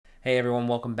Hey everyone,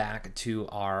 welcome back to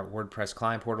our WordPress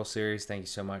client portal series. Thank you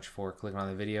so much for clicking on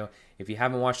the video. If you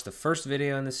haven't watched the first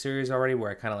video in this series already,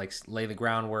 where I kind of like lay the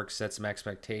groundwork, set some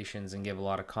expectations, and give a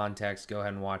lot of context, go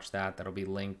ahead and watch that. That'll be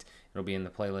linked. It'll be in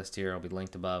the playlist here. It'll be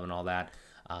linked above and all that.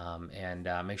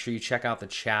 Make sure you check out the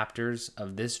chapters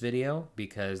of this video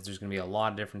because there's going to be a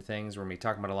lot of different things. We're going to be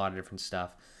talking about a lot of different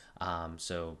stuff.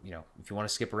 So if you want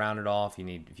to skip around at all, if you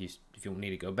need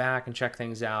to go back and check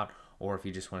things out, or if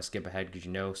you just want to skip ahead because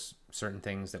you know certain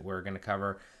things that we're going to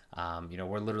cover,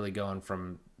 we're literally going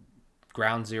from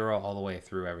ground zero all the way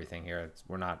through everything here.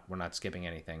 We're not skipping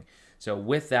anything. So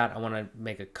with that, I want to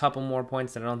make a couple more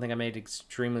points that I don't think I made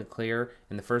extremely clear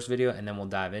in the first video, and then we'll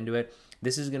dive into it.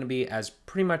 This is going to be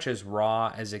pretty much as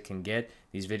raw as it can get.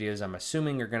 These videos, I'm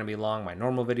assuming, are going to be long. My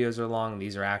normal videos are long.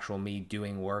 These are actual me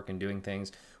doing work and doing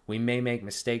things. We may make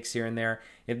mistakes here and there.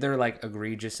 If they're like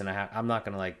egregious and I'm not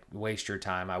going to like waste your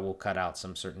time, I will cut out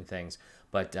some certain things.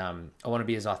 But I want to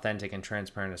be as authentic and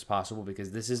transparent as possible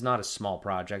because this is not a small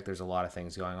project. There's a lot of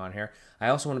things going on here. I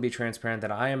also want to be transparent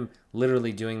that I am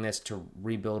literally doing this to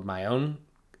rebuild my own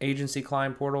agency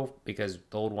client portal because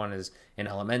the old one is in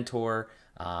Elementor.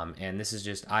 And this is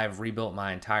just, I've rebuilt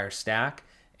my entire stack.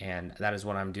 And that is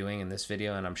what I'm doing in this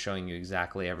video, and I'm showing you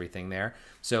exactly everything there.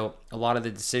 So a lot of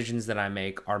the decisions that I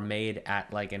make are made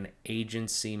at like an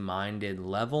agency-minded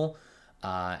level.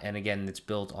 And again, it's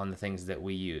built on the things that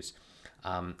we use.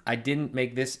 I didn't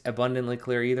make this abundantly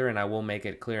clear either, and I will make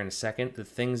it clear in a second. The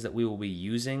things that we will be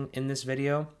using in this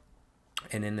video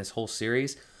and in this whole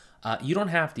series, you don't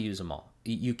have to use them all.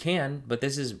 You can, but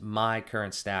this is my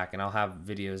current stack, and I'll have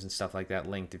videos and stuff like that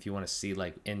linked if you want to see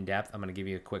like in depth. I'm going to give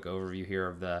you a quick overview here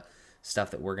of the stuff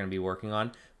that we're going to be working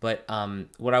on. But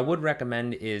what I would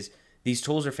recommend is these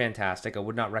tools are fantastic. I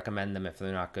would not recommend them if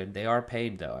they're not good. They are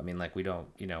paid though. I mean, like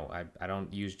I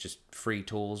don't use just free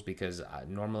tools because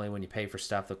normally when you pay for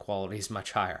stuff, the quality is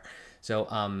much higher. So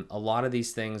a lot of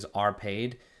these things are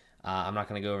paid. I'm not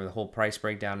going to go over the whole price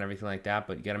breakdown and everything like that,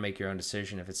 but you got to make your own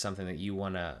decision if it's something that you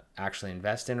want to actually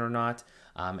invest in or not.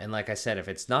 And like I said, if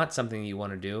it's not something you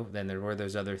want to do, then there were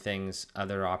those other things,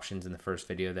 other options in the first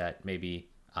video that maybe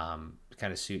kind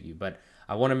of suit you. But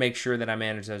I want to make sure that I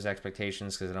manage those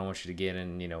expectations because I don't want you to get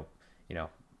in,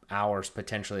 hours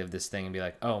potentially of this thing and be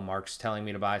like, oh, Mark's telling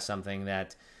me to buy something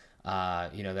that,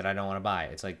 that I don't want to buy.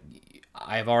 It's like,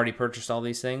 I've already purchased all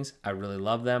these things. I really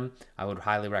love them. I would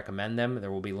highly recommend them. There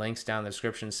will be links down in the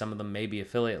description. Some of them may be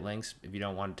affiliate links. If you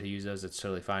don't want to use those, it's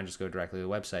totally fine. Just go directly to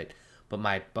the website. But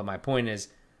my point is,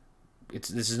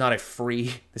 this is not a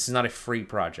free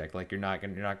project. Like you're not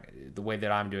the way that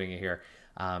I'm doing it here.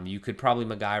 You could probably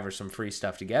MacGyver some free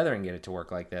stuff together and get it to work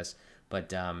like this.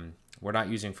 But we're not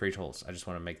using free tools. I just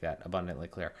want to make that abundantly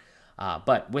clear.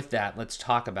 But with that, let's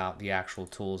talk about the actual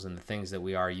tools and the things that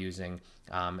we are using,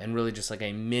 and really just like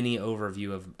a mini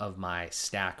overview of my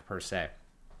stack per se.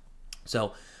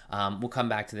 So we'll come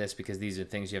back to this because these are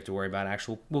things you have to worry about.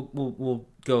 Actually, we'll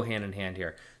go hand in hand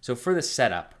here. So for the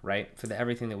setup, right, for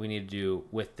everything that we need to do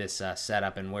with this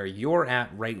setup and where you're at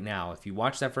right now, if you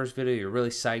watch that first video, you're really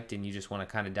psyched and you just want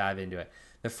to kind of dive into it.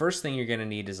 The first thing you're going to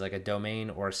need is like a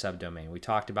domain or a subdomain. We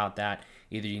talked about that.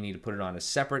 Either you need to put it on a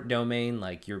separate domain,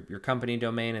 like your company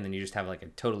domain, and then you just have like a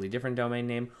totally different domain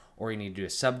name, or you need to do a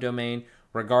subdomain.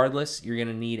 Regardless, you're going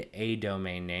to need a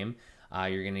domain name.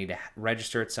 You're going to need to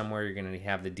register it somewhere. You're going to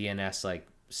have the DNS like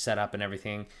set up and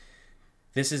everything.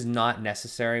 This is not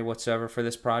necessary whatsoever for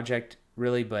this project,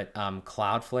 really, but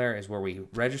Cloudflare is where we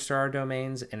register our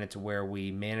domains, and it's where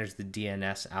we manage the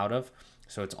DNS out of.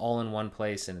 So it's all in one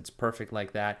place, and it's perfect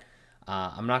like that.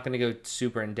 I'm not going to go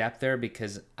super in depth there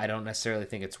because I don't necessarily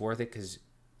think it's worth it because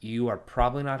you are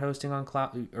probably not hosting on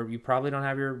Cloud, or you probably don't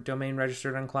have your domain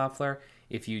registered on Cloudflare.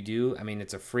 If you do, I mean,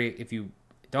 it's a free, if you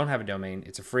don't have a domain,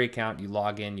 it's a free account. You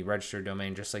log in, you register a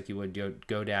domain just like you would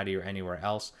GoDaddy or anywhere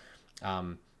else.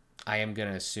 I am going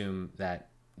to assume that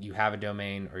you have a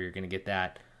domain or you're going to get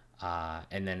that.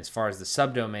 And then as far as the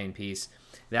subdomain piece,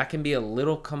 that can be a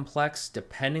little complex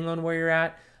depending on where you're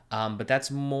at. But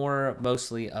that's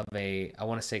mostly of I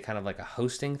want to say kind of like a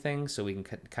hosting thing. So we can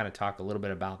kind of talk a little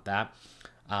bit about that.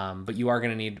 But you are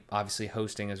going to need obviously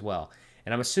hosting as well.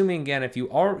 And I'm assuming again, if you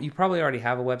probably already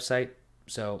have a website,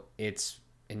 so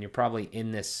and you're probably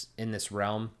in this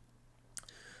realm.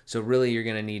 So really you're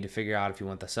going to need to figure out if you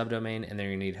want the subdomain, and then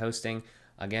you're going to need hosting.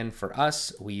 Again, for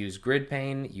us, we use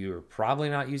GridPane. You're probably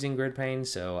not using GridPane,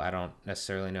 so I don't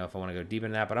necessarily know if I want to go deep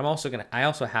into that. But I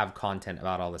also have content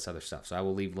about all this other stuff. So I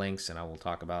will leave links, and I will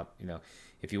talk about,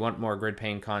 if you want more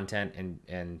GridPane content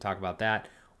and talk about that,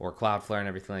 or Cloudflare and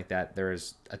everything like that,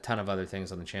 there's a ton of other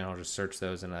things on the channel. Just search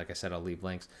those, and like I said, I'll leave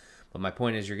links. But my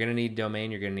point is, you're going to need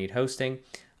domain, you're going to need hosting.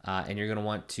 And you're going to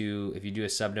want to, if you do a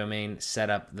subdomain, set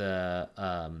up the,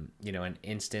 an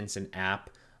instance, an app,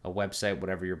 a website,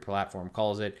 whatever your platform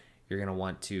calls it. You're going to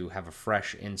want to have a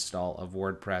fresh install of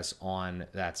WordPress on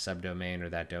that subdomain or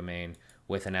that domain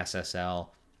with an SSL,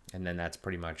 and then that's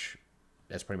pretty much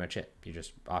it. You're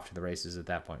just off to the races at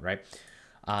that point, right?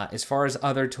 As far as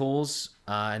other tools,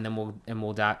 and then we'll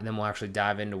actually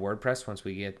dive into WordPress once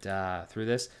we get through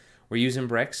this. We're using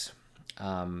Bricks.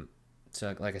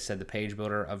 So like I said, the page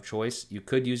builder of choice. You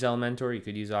could use Elementor, you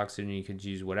could use Oxygen, you could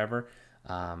use whatever.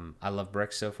 I love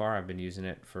Bricks so far. I've been using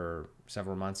it for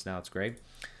several months now. It's great.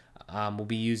 We'll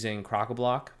be using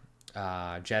Crocoblock,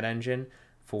 Jet Engine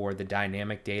for the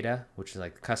dynamic data, which is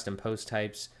like custom post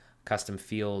types, custom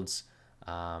fields,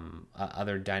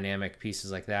 other dynamic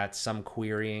pieces like that, some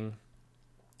querying,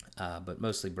 but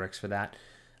mostly Bricks for that.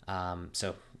 We're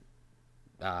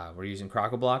using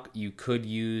Crocoblock. You could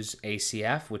use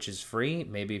ACF, which is free.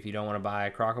 Maybe if you don't want to buy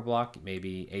Crocoblock,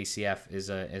 maybe ACF is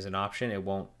an option. It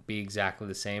won't be exactly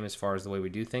the same as far as the way we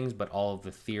do things, but all of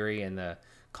the theory and the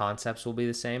concepts will be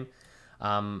the same.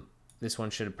 This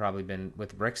one should have probably been with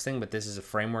the Bricks thing, but this is a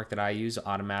framework that I use,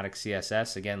 Automatic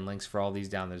CSS. Again, links for all these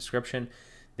down in the description.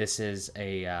 This is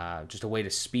just a way to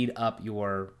speed up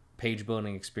your page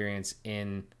building experience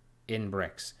in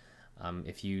Bricks.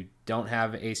 If you don't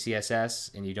have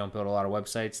ACSS and you don't build a lot of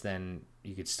websites, then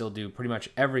you could still do pretty much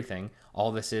everything.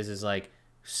 All this is like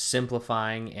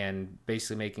simplifying and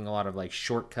basically making a lot of like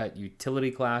shortcut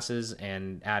utility classes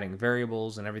and adding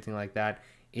variables and everything like that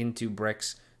into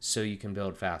Bricks so you can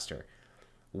build faster.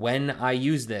 When I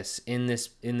use this in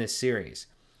this series,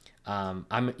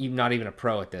 I'm not even a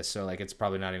pro at this, so like it's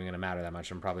probably not even going to matter that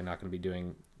much. I'm probably not going to be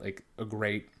doing like a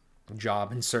great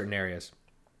job in certain areas.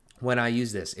 When I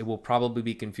use this, it will probably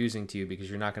be confusing to you because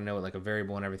you're not going to know what like a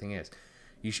variable and everything is.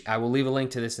 I will leave a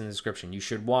link to this in the description. You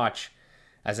should watch,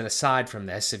 as an aside from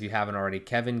this, if you haven't already,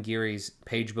 Kevin Geary's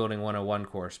Page Building 101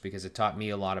 course, because it taught me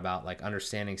a lot about like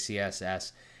understanding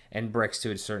CSS and Bricks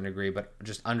to a certain degree, but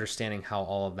just understanding how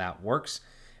all of that works.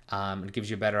 It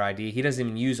gives you a better idea. He doesn't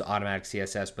even use Automatic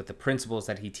CSS, but the principles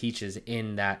that he teaches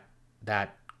in that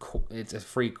it's a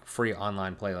free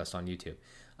online playlist on YouTube.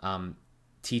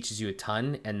 Teaches you a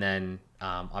ton, and then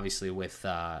obviously with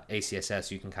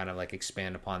ACSS you can kind of like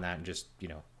expand upon that and just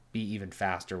be even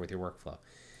faster with your workflow.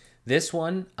 This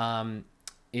one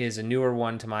is a newer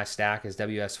one to my stack, is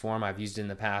WS Form. I've used it in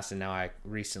the past, and now I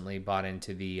recently bought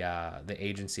into the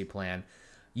agency plan.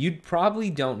 You probably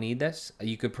don't need this.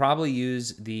 You could probably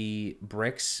use the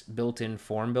Bricks built-in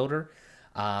form builder.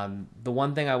 The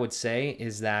one thing I would say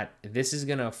is that this is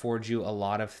going to afford you a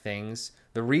lot of things.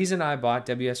 The reason I bought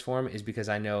WS Form is because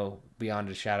I know beyond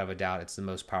a shadow of a doubt it's the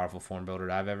most powerful form builder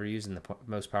I've ever used and the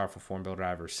most powerful form builder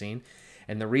I've ever seen.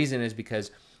 And the reason is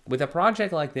because with a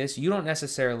project like this, you don't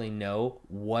necessarily know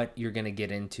what you're going to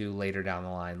get into later down the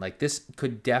line. Like this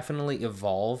could definitely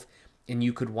evolve and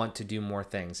you could want to do more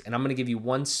things. And I'm going to give you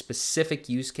one specific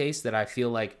use case that I feel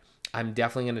like I'm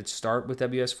definitely going to start with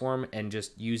WS Form and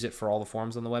just use it for all the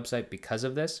forms on the website because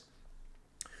of this.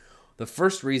 The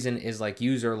first reason is like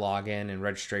user login and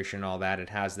registration and all that. It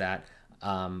has that.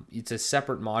 It's a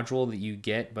separate module that you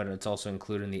get, but it's also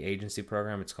included in the agency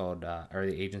program. It's called, or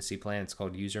the agency plan. It's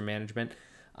called user management.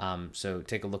 So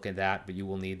take a look at that, but you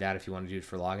will need that if you want to do it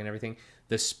for login and everything.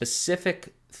 The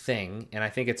specific thing, and I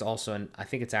think it's also I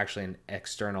think it's actually an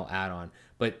external add-on,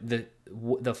 but the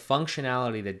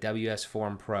functionality that WS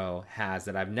Form Pro has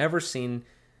that I've never seen,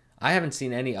 I haven't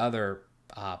seen any other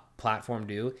platform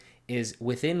do, is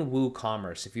within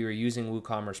Woocommerce. If you are using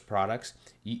Woocommerce products,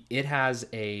 it has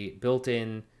a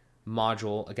built-in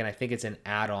module. Again, I think it's an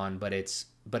add-on, but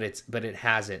it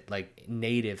has it like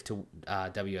native to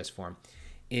WS Form.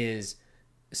 Is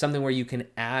something where you can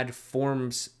add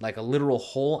forms, like a literal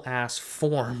whole ass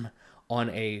form on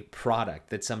a product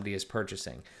that somebody is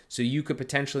purchasing. So you could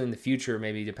potentially in the future,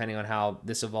 maybe depending on how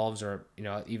this evolves, or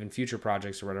even future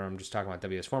projects or whatever, I'm just talking about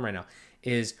WS Form right now,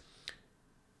 is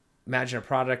imagine a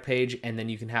product page and then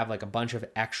you can have like a bunch of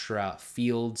extra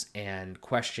fields and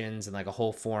questions and like a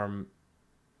whole form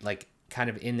like kind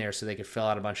of in there so they could fill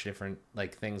out a bunch of different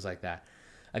like things like that.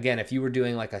 Again, if you were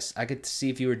doing like I could see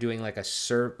if you were doing like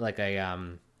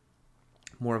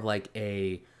more of like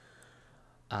a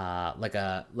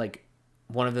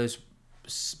one of those,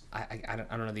 I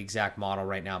don't know the exact model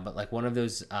right now, but like one of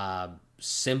those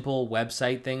simple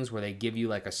website things where they give you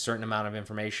like a certain amount of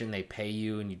information, they pay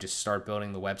you, and you just start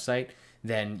building the website.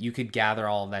 Then you could gather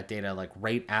all of that data like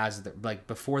right as like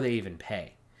before they even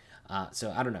pay.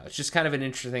 So I don't know. It's just kind of an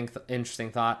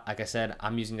interesting thought. Like I said,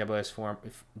 I'm using WS Form.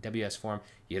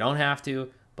 You don't have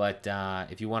to, but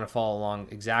if you want to follow along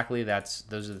exactly, those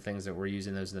are the things that we're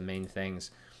using. Those are the main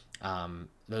things.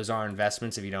 Those are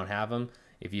investments if you don't have them.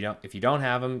 If you don't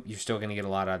have them, you're still going to get a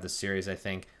lot out of this series. I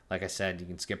think, like I said, you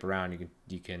can skip around.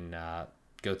 You can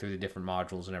go through the different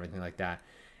modules and everything like that.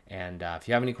 And if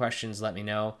you have any questions, let me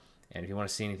know. And if you want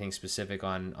to see anything specific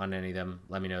on any of them,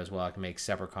 let me know as well. I can make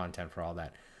separate content for all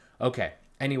that. Okay.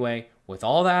 Anyway, with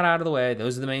all that out of the way,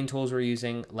 those are the main tools we're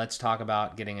using. Let's talk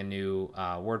about getting a new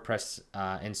WordPress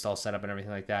install setup and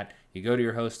everything like that. You go to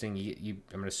your hosting. I'm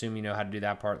going to assume you know how to do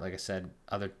that part. Like I said,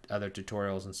 other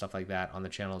tutorials and stuff like that on the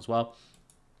channel as well.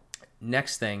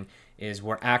 Next thing is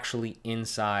we're actually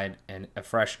inside a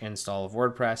fresh install of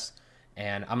WordPress.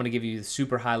 And I'm going to give you the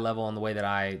super high level on the way that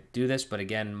I do this. But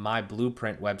again, my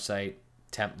blueprint website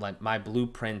template, my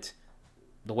blueprint,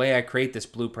 the way I create this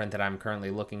blueprint that I'm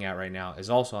currently looking at right now is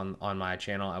also on my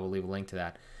channel. I will leave a link to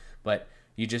that. But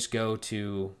you just go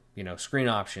to, screen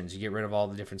options. You get rid of all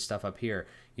the different stuff up here.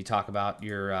 You talk about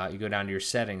your, you go down to your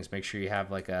settings. Make sure you have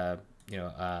like a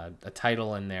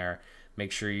title in there.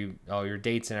 Make sure all your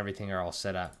dates and everything are all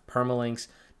set up. Permalinks,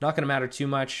 not going to matter too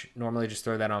much. Normally just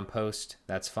throw that on post.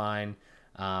 That's fine.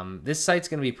 This site's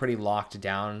going to be pretty locked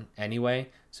down anyway.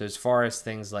 So as far as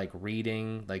things like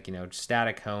reading, like,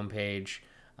 static homepage,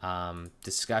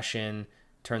 discussion,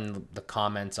 turn the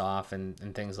comments off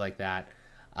and things like that.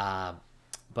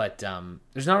 But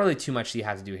there's not really too much you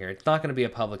have to do here. It's not going to be a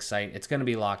public site. It's going to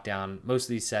be locked down. Most of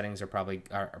these settings are probably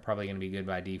going to be good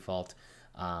by default.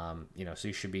 So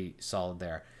you should be solid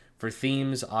there. For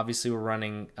themes, obviously we're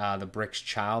running the Bricks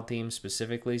child theme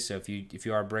specifically. So if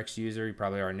you are a Bricks user, you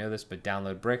probably already know this, but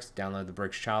download Bricks, download the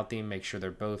Bricks child theme, make sure they're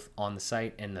both on the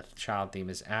site and the child theme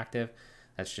is active.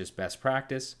 That's just best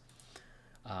practice.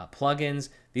 Plugins,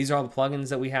 these are all the plugins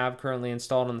that we have currently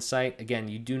installed on the site. Again,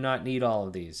 you do not need all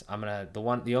of these.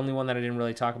 The only one that I didn't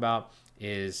really talk about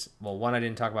is, well, one, I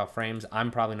didn't talk about frames.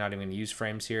 I'm probably not even going to use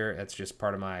frames here. That's just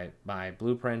part of my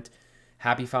blueprint.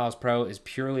 Happy Files Pro is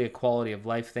purely a quality of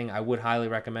life thing. I would highly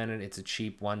recommend it. It's a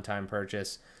cheap one-time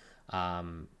purchase.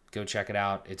 Go check it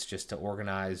out. It's just to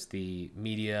organize the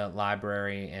media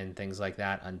library and things like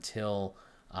that until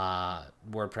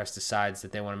WordPress decides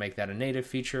that they want to make that a native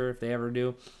feature, if they ever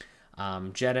do.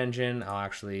 Jet Engine, I'll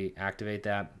actually activate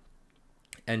that.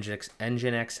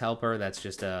 Nginx Helper, that's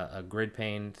just a grid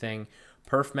pane thing.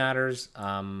 Perf Matters,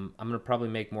 I'm going to probably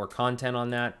make more content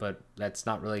on that, but that's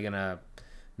not really going to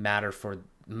matter for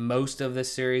most of this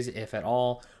series, if at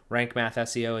all. Rank Math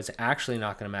SEO is actually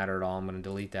not going to matter at all. I'm going to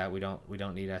delete that. We don't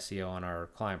need SEO on our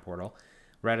client portal.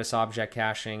 Redis object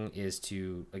caching is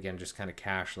to, again, just kind of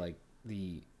cache like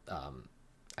the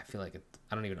I feel like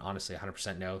I don't even honestly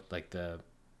 100% know, like the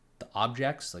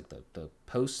objects, like the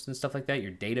posts and stuff like that,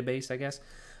 your database, I guess.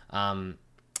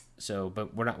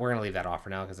 But we're going to leave that off for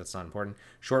now because that's not important.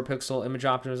 Short pixel image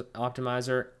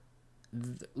optimizer,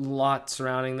 lot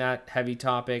surrounding that heavy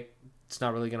topic. It's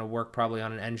not really going to work probably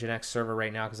on an Nginx server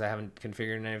right now because I haven't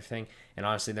configured anything, and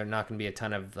honestly there's not going to be a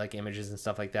ton of like images and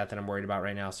stuff like that I'm worried about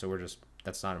right now, so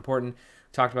that's not important.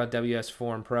 Talked about WS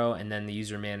Form Pro and then the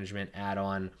user management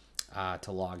add-on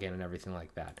to log in and everything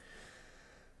like that.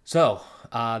 So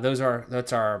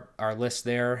that's our list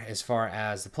there as far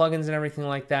as the plugins and everything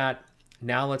like that.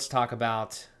 Now let's talk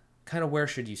about kind of where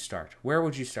should you start. Where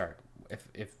would you start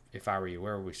if I were you?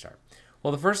 Where would we start?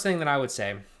 Well, the first thing that I would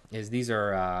say is these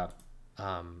are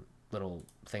little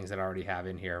things that I already have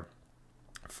in here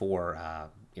for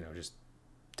just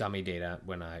dummy data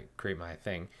when I create my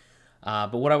thing.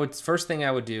 But first thing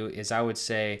I would do is I would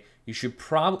say you're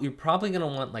probably going to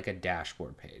want like a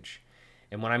dashboard page.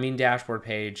 And when I mean dashboard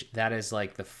page, that is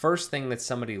like the first thing that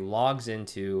somebody logs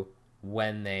into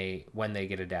when they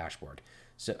get a dashboard.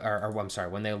 So, or I'm sorry,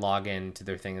 when they log into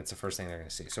their thing, that's the first thing they're going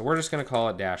to see. So we're just going to call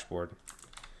it dashboard.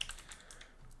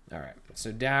 All right,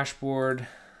 so dashboard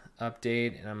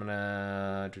update, and I'm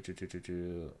gonna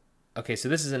okay. So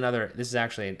this is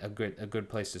actually a good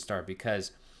place to start,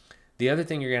 because the other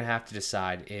thing you're gonna have to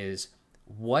decide is,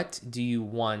 what do you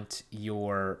want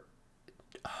your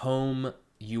home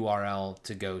URL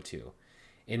to go to?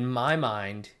 In my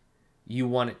mind, you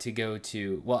want it to go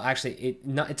to, well, actually,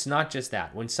 it's not just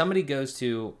that. When somebody goes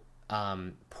to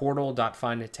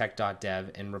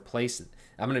portal.findatech.dev and replace it,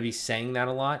 I'm going to be saying that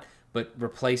a lot, but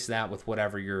replace that with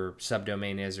whatever your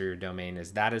subdomain is or your domain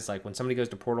is. That is like when somebody goes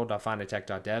to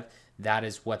portal.findatech.dev, that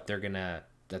is what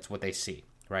that's what they see,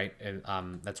 right? And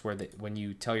that's where when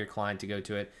you tell your client to go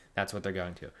to it, that's what they're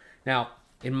going to. Now,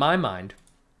 in my mind,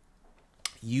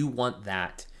 you want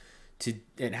that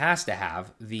it has to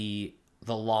have the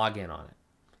login on it.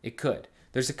 It could.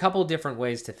 There's a couple different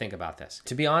ways to think about this.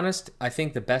 To be honest, I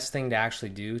think the best thing to actually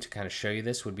do to kind of show you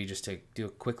this would be just to do a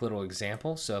quick little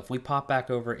example. So if we pop back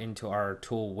over into our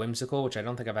tool Whimsical, which I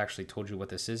don't think I've actually told you what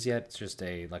this is yet. It's just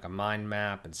like a mind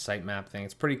map and sitemap thing.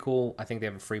 It's pretty cool. I think they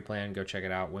have a free plan. Go check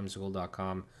it out,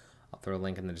 whimsical.com. I'll throw a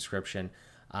link in the description.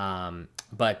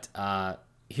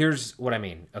 Here's what I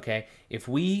mean, okay? If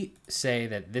we say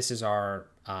that this is our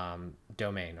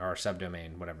domain or our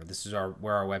subdomain, whatever, this is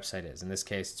where our website is. In this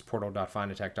case, it's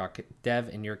portal.findatech.dev.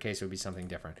 In your case, it would be something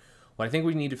different. What I think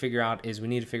we need to figure out is we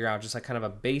need to figure out just like kind of a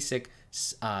basic,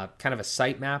 kind of a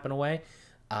sitemap in a way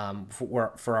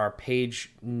for our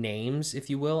page names, if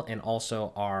you will, and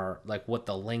also our like what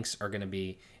the links are going to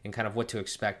be and kind of what to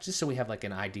expect, just so we have like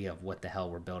an idea of what the hell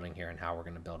we're building here and how we're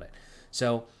going to build it.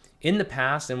 So in the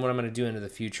past, and what I'm going to do into the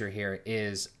future here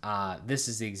is, this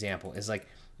is the example, is like,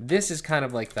 this is kind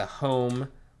of like the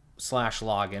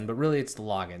home/login, but really it's the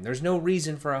login. There's no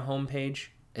reason for a home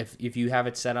page if you have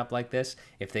it set up like this.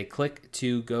 If they click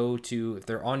to go to, if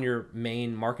they're on your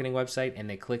main marketing website and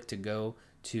they click to go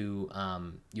to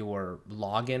your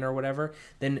login or whatever,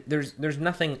 then there's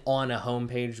nothing on a home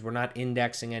page. We're not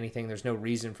indexing anything. There's no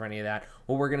reason for any of that.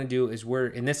 What we're going to do is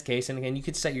in this case, and again, you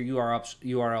could set your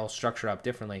URL structure up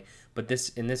differently, but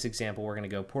in this example, we're going to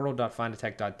go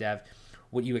portal.findatech.dev.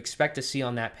 What you expect to see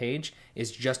on that page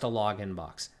is just a login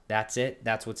box. That's it.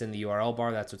 That's what's in the URL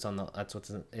bar. That's what's in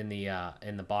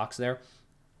the box there,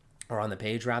 or on the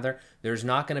page rather. There's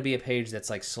not going to be a page that's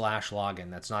like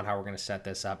 /login. That's not how we're going to set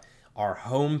this up. Our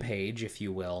home page, if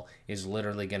you will, is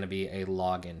literally going to be a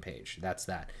login page. That's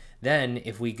that. Then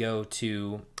if we go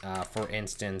to, for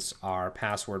instance, our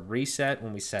password reset,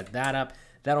 when we set that up,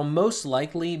 that'll most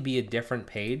likely be a different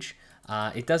page.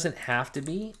 It doesn't have to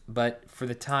be, but for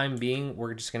the time being,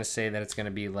 we're just going to say that it's going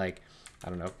to be like, I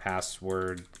don't know,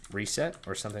 password reset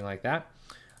or something like that.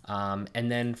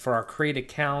 And then for our create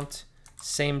account,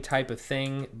 same type of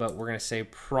thing, but we're going to say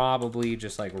probably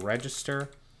just like register.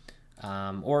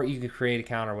 Or you could create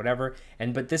account or whatever.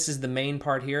 But this is the main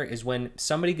part here, is when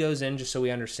somebody goes in, just so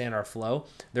we understand our flow,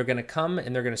 they're going to come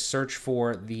and they're going to search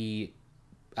for the,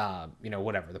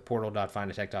 whatever, the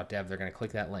portal.findatech.dev. They're going to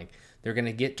click that link. They're going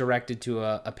to get directed to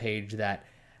a page that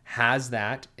has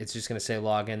that. It's just going to say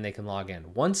login. They can log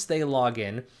in. Once they log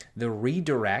in, the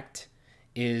redirect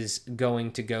is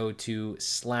going to go to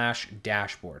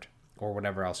 /dashboard. Or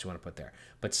whatever else you want to put there,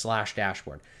 but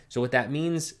 /dashboard. So what that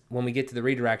means when we get to the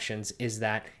redirections is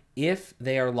that if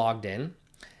they are logged in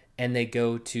and they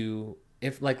go to,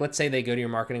 let's say they go to your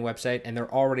marketing website and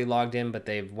they're already logged in, but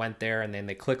they've went there and then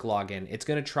they click login, it's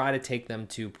going to try to take them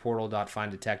to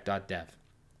portal.findatech.dev.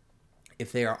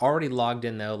 If they are already logged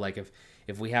in though, like if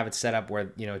we have it set up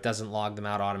where, it doesn't log them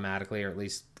out automatically, or at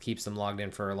least keeps them logged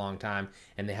in for a long time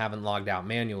and they haven't logged out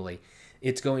manually,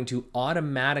 it's going to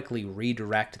automatically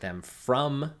redirect them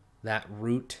from that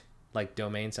root, like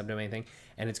domain, subdomain thing,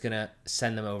 and it's going to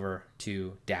send them over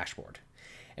to dashboard.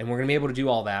 And we're going to be able to do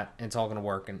all that, and it's all going to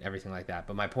work and everything like that.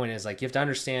 But my point is, like, you have to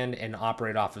understand and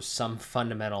operate off of some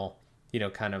fundamental,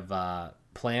 kind of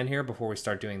plan here before we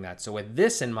start doing that. So with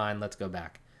this in mind, let's go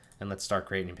back and let's start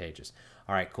creating pages.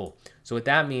 All right, cool. So what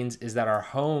that means is that our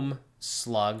home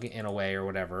slug, in a way or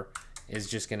whatever, is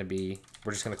just going to be,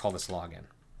 we're just going to call this login.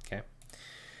 Okay.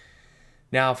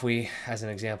 Now, if we, as an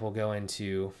example, go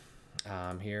into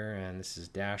here, and this is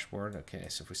dashboard. Okay,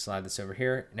 so if we slide this over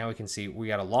here, now we can see we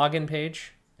got a login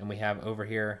page, and we have over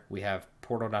here, we have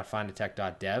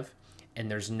portal.findatech.dev,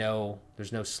 and there's no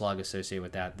slug associated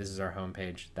with that. This is our home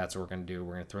page. That's what we're going to do.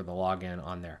 We're going to throw the login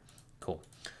on there. Cool.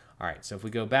 All right, so if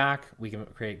we go back, we can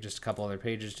create just a couple other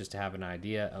pages just to have an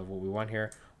idea of what we want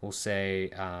here. We'll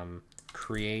say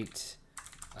create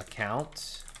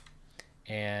account.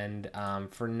 And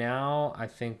for now, I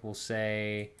think we'll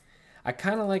say, I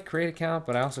kind of like create account,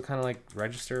 but I also kind of like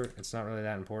register. It's not really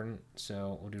that important.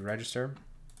 So we'll do register,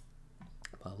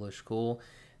 publish, cool.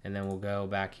 And then we'll go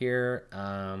back here.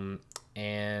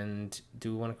 And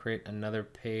do we want to create another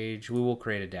page? We will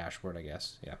create a dashboard, I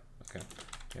guess. Yeah, okay.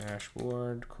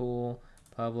 Dashboard, cool,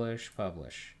 publish,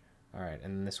 publish. All right,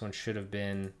 and this one should have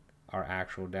been our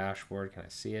actual dashboard. Can I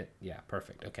see it? Yeah,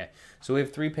 perfect. Okay, so we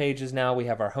have 3 pages now. We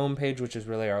have our home page, which is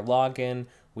really our login.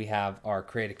 We have our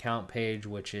create account page,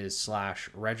 which is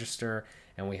 /register,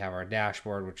 and we have our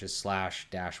dashboard, which is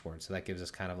 /dashboard. So that gives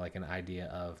us kind of like an idea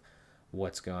of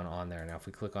what's going on there. Now, if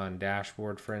we click on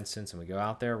dashboard, for instance, and we go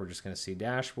out there, we're just going to see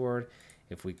dashboard.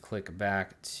 If we click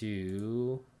back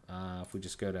to, if we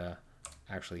just go to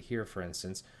actually here, for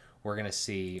instance, we're going to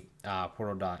see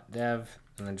portal.dev.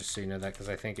 And then just so you know that, because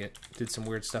I think it did some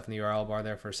weird stuff in the URL bar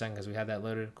there for a second because we had that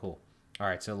loaded. Cool. All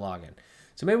right, so login.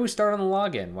 So maybe we start on the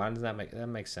login. Why does that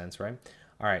make sense, right?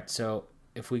 All right, so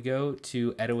if we go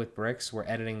to edit with bricks, we're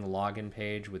editing the login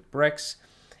page with bricks.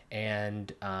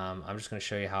 And I'm just going to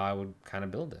show you how I would kind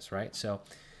of build this, right? So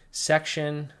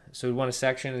section, so we want a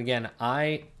section. Again,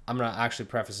 I'm going to actually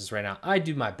preface this right now. I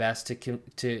do my best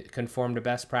to conform to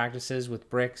best practices with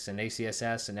bricks and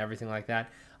ACSS and everything like that.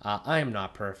 I am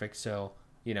not perfect, so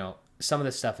you know some of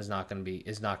this stuff is not going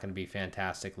to be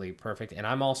fantastically perfect. And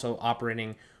I'm also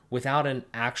operating without an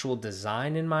actual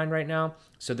design in mind right now.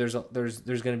 So there's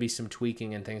going to be some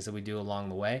tweaking and things that we do along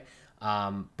the way.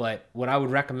 But what I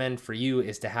would recommend for you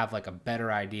is to have like a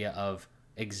better idea of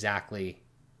exactly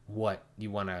what you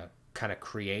want to kind of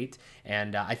create.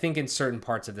 And I think in certain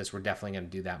parts of this, we're definitely going to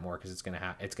do that more because it's going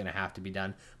to have to be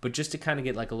done. But just to kind of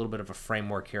get like a little bit of a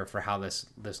framework here for how this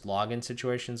login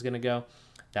situation is going to go,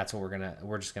 that's what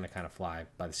we're just going to kind of fly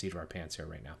by the seat of our pants here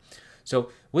right now. So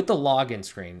with the login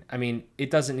screen, I mean,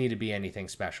 it doesn't need to be anything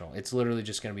special. It's literally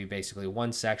just going to be basically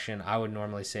one section. I would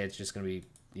normally say it's just going to be,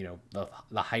 you know,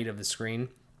 the height of the screen,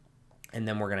 and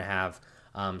then we're going to have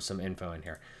some info in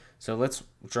here. So let's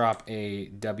drop a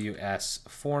WS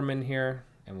form in here,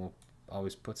 and we'll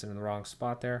always puts it in the wrong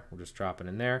spot there. We'll just drop it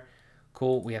in there.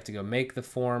 Cool. We have to go make the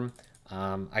form.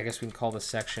 I guess we can call the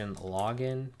section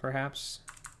login, perhaps.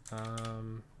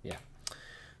 Yeah,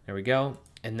 there we go.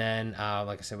 And then,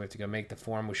 like I said, we have to go make the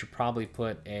form. We should probably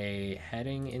put a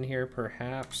heading in here,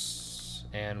 perhaps,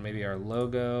 and maybe our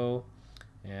logo.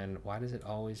 And why does it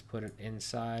always put it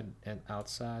inside and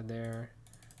outside there?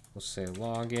 We'll say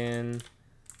login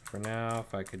for now.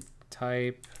 If I could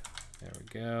type, there we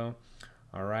go.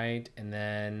 All right, and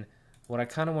then what I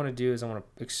kind of want to do is I want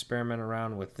to experiment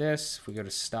around with this. If we go to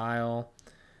style,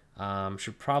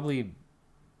 should probably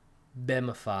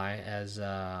bemify,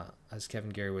 as Kevin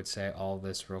Gary would say, all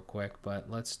this real quick. But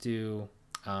let's do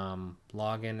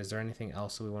login. Is there anything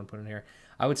else that we want to put in here?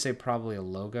 I would say probably a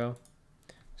logo.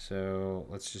 So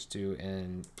let's just do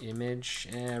an image.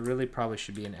 Really probably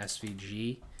should be an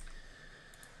SVG.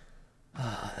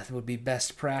 That would be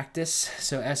best practice.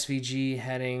 So SVG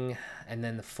heading, and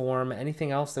then the form.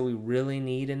 Anything else that we really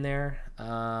need in there?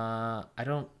 I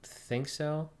don't think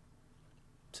so.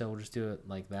 So we'll just do it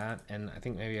like that. And I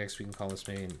think maybe we can call this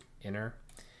maybe an inner.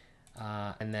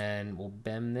 And then we'll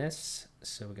bem this.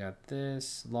 So we got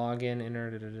this login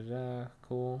inner.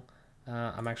 Cool.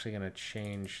 I'm actually going to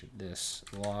change this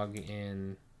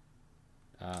login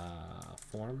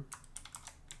form.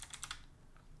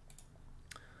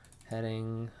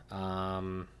 Heading.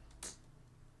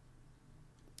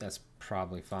 That's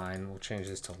probably fine. We'll change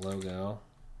this to logo.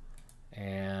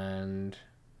 And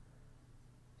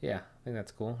yeah, I think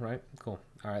that's cool, right? Cool.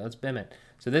 All right, let's BIM it.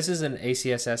 So this is an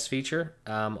ACSS feature.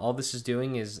 All this is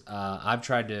doing is I've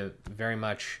tried to very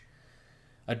much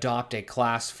adopt a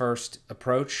class-first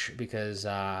approach because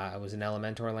I was in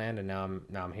Elementor land and now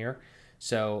I'm here.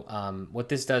 So what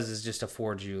this does is just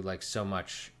afford you like so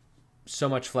much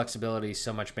flexibility,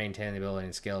 so much maintainability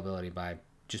and scalability by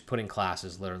just putting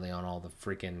classes literally on all the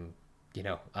freaking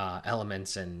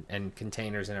elements and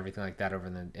containers and everything like that over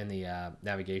in the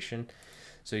navigation.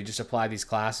 So you just apply these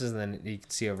classes, and then you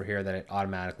can see over here that it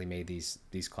automatically made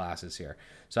these classes here.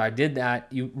 So I did that.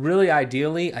 You really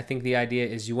ideally, I think the idea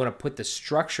is you want to put the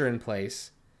structure in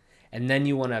place, and then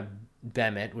you want to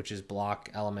BEM it, which is block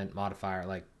element modifier.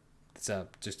 Like it's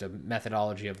just a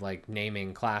methodology of like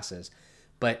naming classes.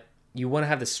 But you want to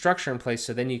have the structure in place,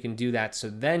 so then you can do that. So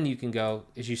then you can go,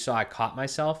 as you saw, I caught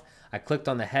myself. I clicked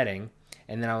on the heading,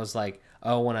 and then I was like,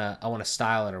 oh, I want to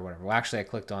style it or whatever. Well, actually, I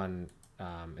clicked on.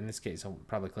 In this case, I'll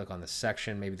probably click on the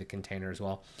section, maybe the container as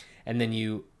well, and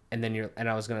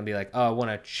I was gonna be like, oh, I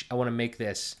want to make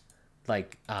this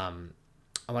like, I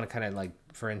want to kind of like,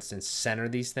 for instance, center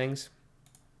these things.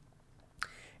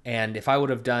 And if I would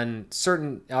have done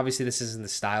certain, obviously this isn't the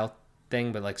style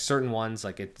thing, but like certain ones,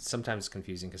 like it sometimes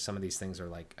confusing because some of these things are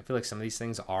like, I feel like some of these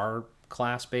things are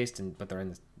class based but they're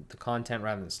in the content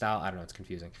rather than the style. I don't know, it's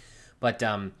confusing, but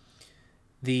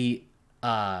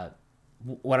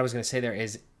what I was going to say there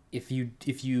is if you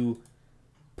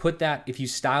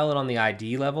style it on the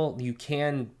ID level, you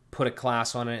can put a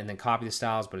class on it and then copy the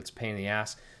styles, but it's a pain in the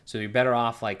ass. So you're better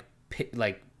off like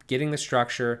getting the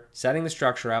structure, setting the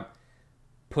structure up,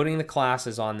 putting the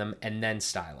classes on them, and then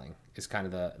styling is kind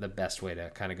of the best way to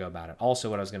kind of go about it. Also,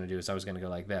 what I was going to do is I was going to go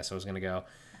like this. I was going to go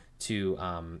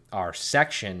to our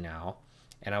section now,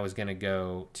 and I was going to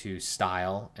go to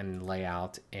style and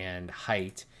layout and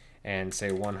height, and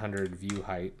say 100 view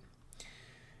height,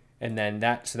 and then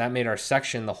that made our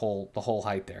section the whole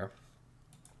height there.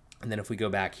 And then if we go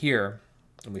back here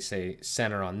and we say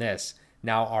center on this,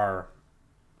 now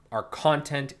our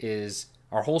content is,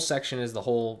 our whole section is the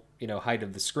whole height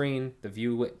of the screen, the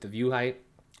view height,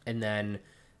 and then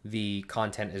the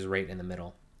content is right in the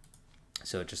middle.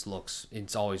 So it just looks,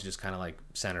 it's always just kind of like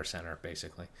center,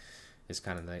 basically, is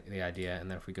kind of the idea.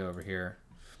 And then if we go over here,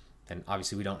 then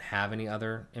obviously we don't have any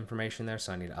other information there.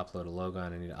 So I need to upload a logo,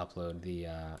 and I need to upload the,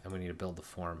 and we need to build the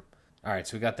form. All right,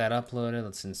 so we got that uploaded.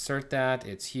 Let's insert that.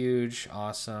 It's huge.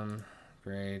 Awesome.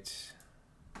 Great.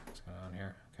 What's going on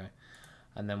here? Okay.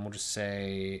 And then we'll just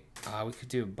say, we could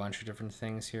do a bunch of different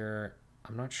things here.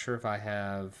 I'm not sure if I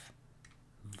have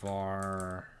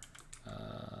var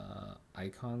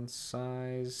icon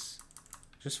size.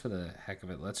 Just for the heck of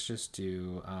it, let's just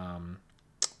do,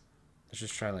 let's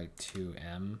just try like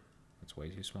 2M. That's way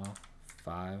too small.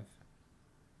 5.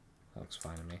 That looks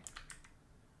fine to me.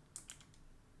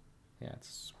 Yeah,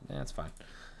 it's fine.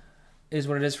 Is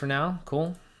what it is for now.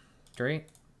 Cool. Great.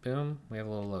 Boom. We have a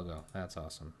little logo. That's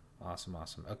awesome. Awesome.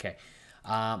 Okay.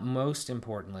 Most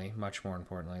importantly, much more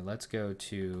importantly, let's go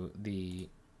to the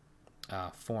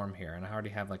form here. And I already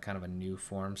have like kind of a new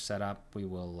form set up.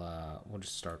 We'll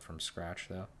just start from scratch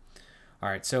though. All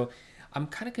right. So I'm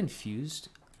kind of confused,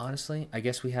 honestly. I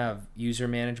guess we have user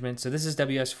management. So this is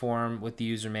WS form with the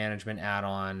user management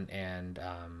add-on, and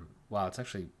wow, it's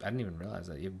actually, I didn't even realize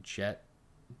that you have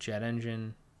jet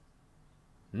engine.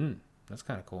 That's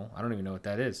kind of cool. I don't even know what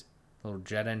that is. A little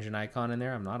jet engine icon in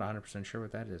there. I'm not 100% sure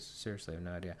what that is. Seriously, I have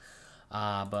no idea.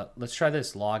 But let's try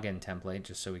this login template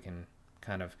just so we can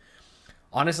kind of,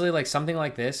 honestly, like something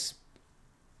like this.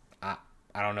 I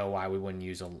don't know why we wouldn't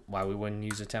use a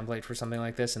template for something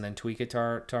like this and then tweak it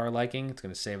to our liking. It's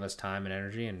going to save us time and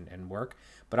energy and work.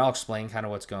 But I'll explain kind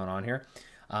of what's going on here.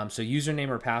 So username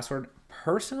or password.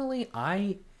 Personally,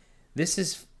 this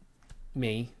is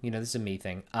me. You know, this is a me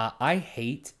thing. I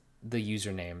hate the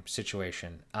username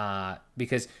situation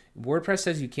because WordPress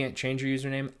says you can't change your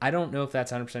username. I don't know if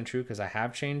that's 100% true because I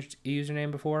have changed a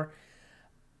username before.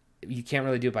 You can't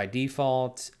really do it by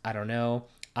default. I don't know.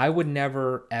 I would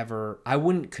never, ever, I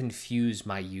wouldn't confuse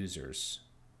my users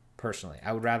personally.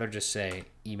 I would rather just say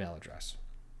email address.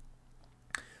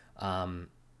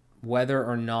 Whether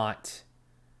or not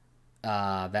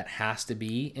that has to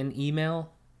be an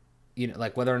email, you know,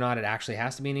 like whether or not it actually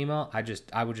has to be an email,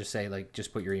 I would just say like,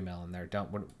 just put your email in there.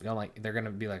 Don't like, they're going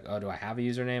to be like, oh, do I have a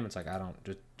username? It's like, I don't,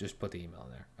 just put the email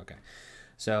in there. Okay.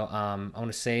 So I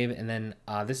want to save, and then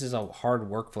this is a hard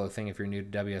workflow thing. If you're new to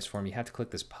WS Form, you have to click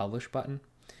this publish button.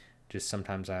 Just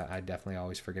sometimes I definitely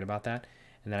always forget about that.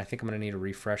 And then I think I'm going to need to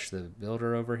refresh the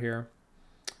builder over here.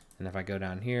 And if I go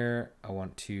down here, I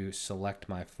want to select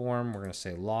my form. We're going to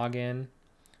say login.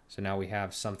 So now we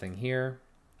have something here.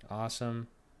 Awesome.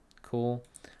 Cool.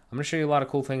 I'm going to show you a lot of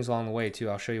cool things along the way too.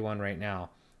 I'll show you one right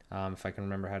now if I can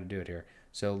remember how to do it here.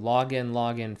 So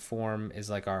login form is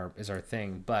like our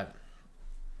thing, but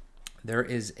there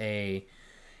is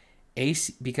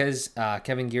because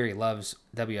Kevin Geary loves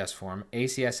WS Form.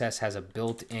 ACSS has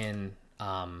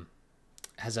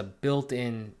a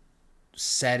built-in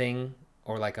setting,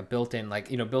 or like a built-in,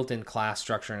 like, you know, built-in class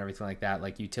structure and everything like that,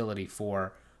 like utility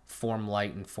for form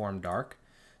light and form dark.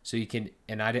 So you can,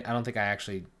 and I don't think I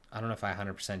don't know if I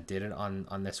 100% did it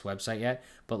on this website yet,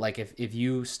 but like if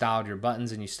you styled your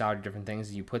buttons and you styled your different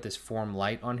things, you put this form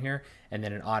light on here, and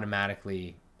then it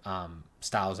automatically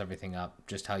styles everything up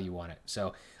just how you want it.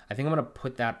 So I think I'm going to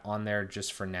put that on there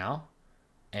just for now.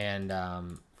 And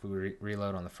if we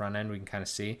reload on the front end, we can kind of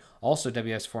see. Also,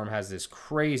 WS Form has this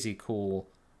crazy cool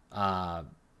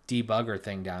debugger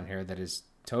thing down here that is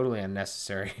totally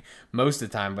unnecessary most of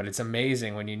the time, but it's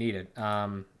amazing when you need it.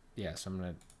 Yeah, so I'm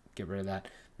going to get rid of that.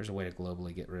 There's a way to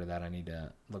globally get rid of that. I need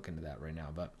to look into that right now.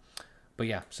 But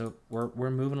yeah, so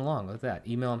we're moving along. Look at that.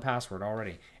 Email and password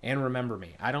already. And remember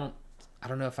me. I don't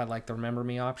know if I like the remember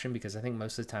me option, because I think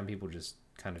most of the time people just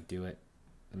kind of do it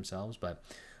themselves, but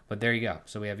there you go.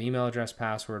 So we have email address,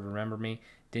 password, remember me.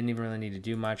 Didn't even really need to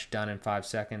do much. Done in 5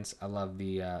 seconds. I love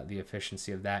the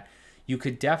efficiency of that. You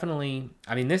could definitely,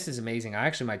 I mean, this is amazing. I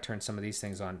actually might turn some of these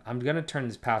things on. I'm going to turn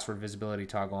this password visibility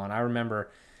toggle on. I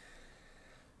remember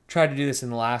tried to do this in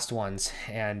the last ones,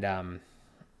 and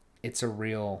it's a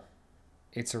real,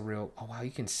 oh wow,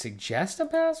 you can suggest a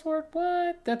password?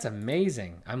 What? That's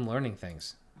amazing. I'm learning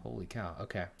things. Holy cow.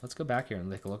 Okay, let's go back here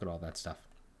and take a look at all that stuff.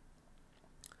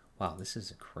 Wow, this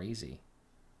is crazy.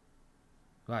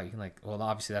 Wow, you can like, well,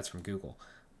 obviously that's from Google,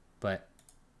 but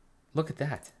look at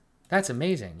that. That's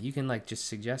amazing. You can like just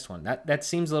suggest one. That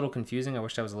seems a little confusing. I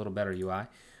wish that was a little better UI,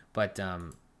 but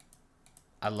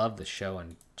I love the show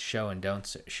and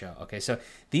don't show. Okay, so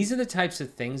these are the types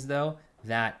of things though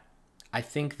that I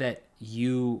think that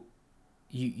you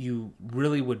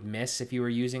really would miss if you were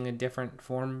using a different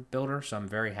form builder. So I'm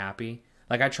very happy.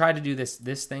 Like I tried to do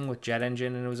this thing with Jet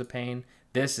Engine and it was a pain.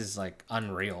 this is like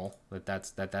unreal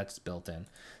that's built in.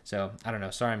 So I don't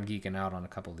know. Sorry, I'm geeking out on a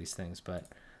couple of these things,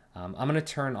 but I'm going to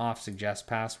turn off suggest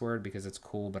password because it's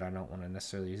cool, but I don't want to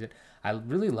necessarily use it. I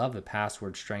really love the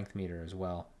password strength meter as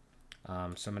well. So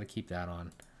I'm going to keep that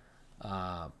on.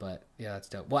 But yeah, that's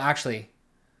dope. Well, actually,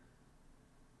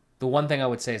 the one thing I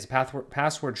would say is the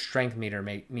password strength meter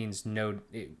means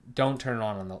don't turn it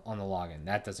on the login.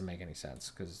 That doesn't make any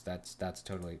sense because that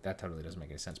totally doesn't make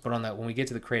any sense. But on that, when we get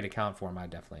to the create account form, I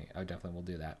definitely will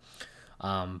do that.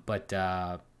 But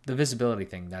the visibility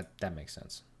thing that makes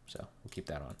sense. So we'll keep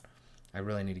that on. I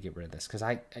really need to get rid of this because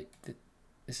I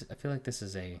feel like that's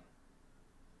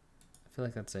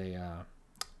a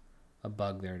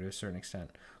bug there to a certain extent.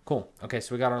 Cool. Okay,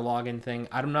 so we got our login thing.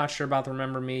 I'm not sure about the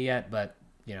remember me yet, but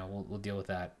you know, we'll deal with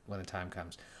that when the time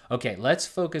comes. Okay, let's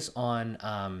focus on.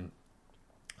 I'm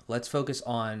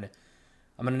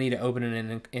gonna need to open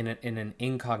it in an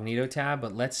incognito tab,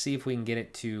 but let's see if we can get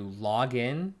it to log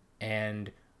in and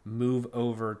move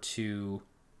over to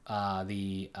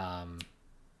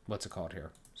what's it called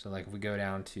here? So like if we go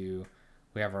down to,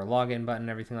 we have our login button,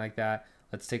 everything like that.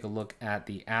 Let's take a look at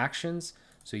the actions.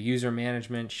 So user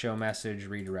management, show message,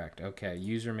 redirect. Okay,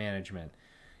 user management.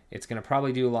 It's going to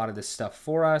probably do a lot of this stuff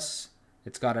for us.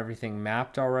 It's got everything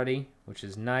mapped already, which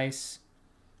is nice.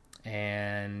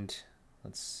 And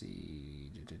let's see.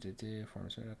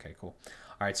 Okay, cool.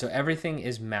 All right, so everything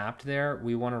is mapped there.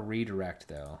 We want to redirect,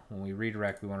 though. When we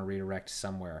redirect, we want to redirect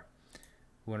somewhere.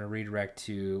 We want to redirect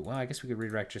to, well, I guess we could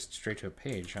redirect just straight to a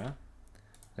page, huh?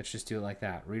 Let's just do it like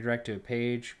that. Redirect to a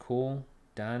page. Cool.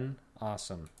 Done.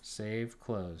 Awesome. Save,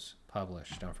 close,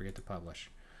 publish. Don't forget to publish.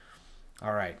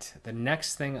 All right. The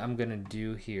next thing I'm going to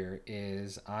do here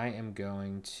is I am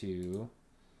going to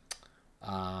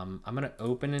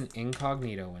open an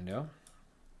incognito window.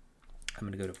 I'm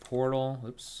going to go to portal.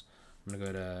 Oops. I'm going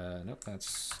to go to, nope,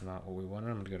 that's not what we wanted.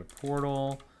 I'm going to go to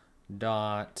portal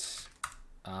dot,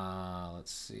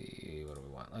 let's see, what do we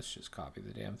want? Let's just copy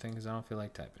the damn thing because I don't feel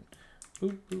like typing.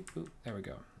 Boop, boop, boop. There we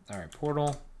go. All right,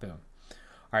 portal, boom.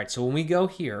 All right, so when we go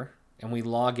here and we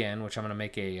log in, which I'm going to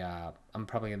make I'm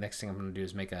probably the next thing I'm going to do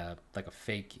is make a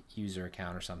fake user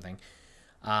account or something,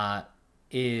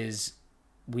 is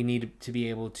we need to be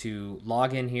able to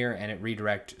log in here and it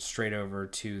redirect straight over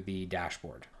to the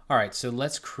dashboard. All right, so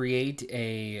let's create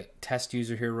a test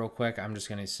user here real quick. I'm just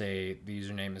going to say the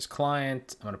username is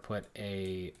client. I'm going to put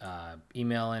a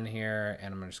email in here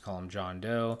and I'm going to just call him John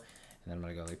Doe. And then I'm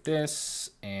going to go like this,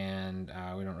 and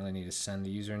we don't really need to send the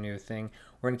user a new thing.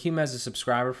 We're going to keep him as a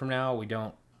subscriber from now. We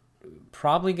don't,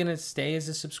 probably going to stay as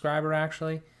a subscriber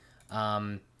actually,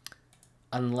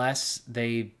 unless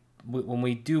when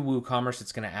we do WooCommerce,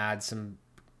 it's going to add some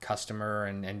customer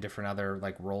and different other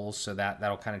like roles, so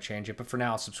that'll kind of change it. But for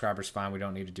now, subscriber's fine. We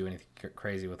don't need to do anything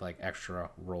crazy with like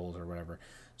extra roles or whatever.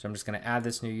 So I'm just going to add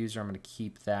this new user. I'm going to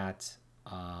keep that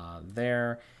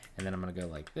there. And then I'm going to go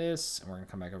like this, and we're going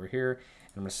to come back over here, and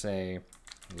I'm going to say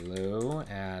hello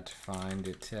at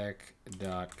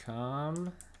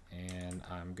findittech.com, and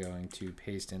I'm going to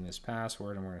paste in this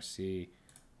password, and we're going to see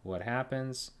what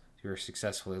happens. You're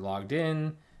successfully logged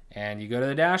in, and you go to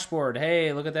the dashboard.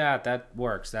 Hey, look at that. That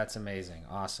works. That's amazing.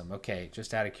 Awesome. Okay,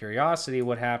 just out of curiosity,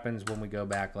 what happens when we go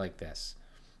back like this?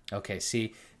 Okay,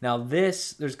 see, now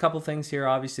there's a couple things here,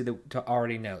 obviously, to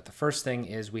already note. The first thing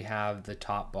is we have the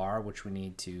top bar, which we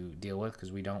need to deal with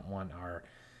because we don't want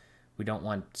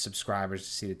subscribers to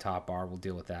see the top bar. We'll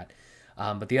deal with that.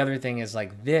 But the other thing is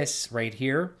like this right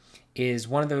here is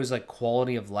one of those like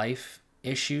quality of life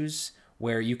issues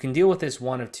where you can deal with this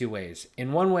one of two ways.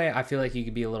 In one way, I feel like you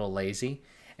could be a little lazy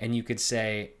and you could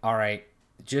say, all right,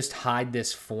 just hide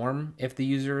this form if the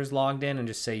user is logged in and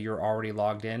just say you're already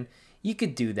logged in. You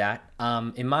could do that.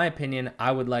 In my opinion,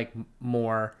 I would like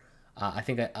more, I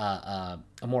think a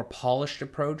more polished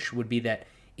approach would be that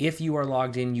if you are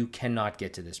logged in, you cannot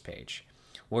get to this page.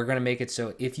 We're going to make it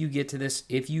so if you get to this,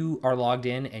 if you are logged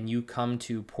in and you come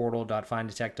to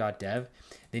portal.findittech.dev,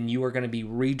 then you are going to be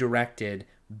redirected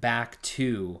back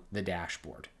to the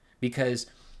dashboard. Because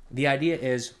the idea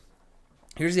is,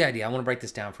 here's the idea. I want to break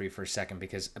this down for you for a second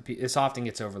because this often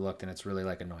gets overlooked and it's really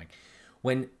like annoying.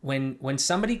 When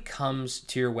somebody comes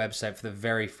to your website for the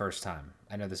very first time,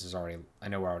 I know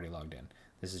we're already logged in.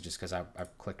 This is just because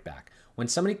I've clicked back. When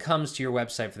somebody comes to your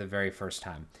website for the very first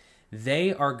time,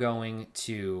 they are going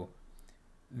to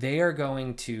be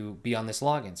on this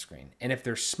login screen. And if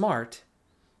they're smart,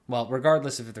 well,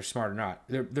 regardless of if they're smart or not,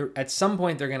 they're at some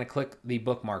point they're going to click the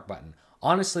bookmark button.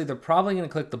 Honestly, they're probably going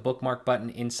to click the bookmark button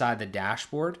inside the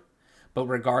dashboard, But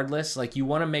regardless, like you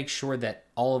want to make sure that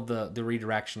all of the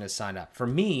redirection is signed up. For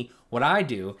me, what I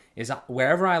do is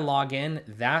wherever I log in,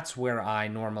 that's where I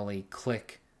normally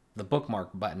click the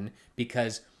bookmark button,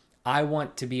 because I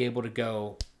want to be able to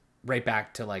go right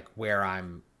back to like where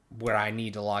I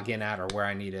need to log in at, or where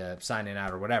I need to sign in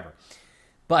at, or whatever.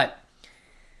 But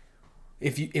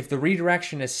if the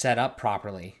redirection is set up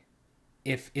properly,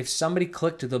 if somebody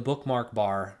clicked the bookmark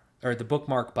bar or the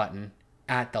bookmark button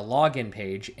at the login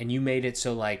page, and you made it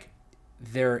so like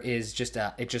there is just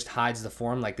it just hides the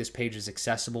form, like this page is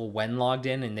accessible when logged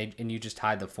in, and you just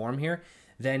hide the form here,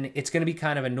 then it's going to be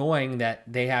kind of annoying that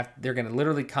they're going to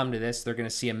literally come to this, they're going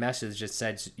to see a message that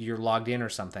says you're logged in or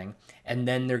something, and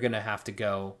then they're going to have to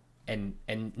go and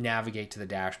navigate to the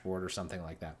dashboard or something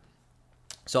like that.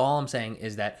 So all I'm saying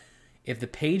is that if the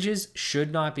pages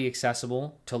should not be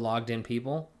accessible to logged in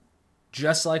people,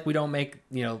 just like we don't make,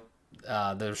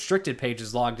 the restricted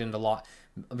pages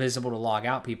visible to log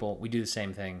out people, we do the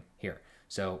same thing here.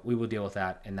 So we will deal with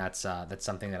that, and that's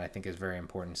something that I think is very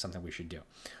important, something we should do.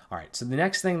 All right, so the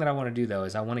next thing that I want to do though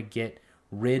is I want to get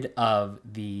rid of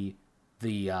the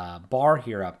bar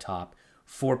here up top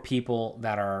for people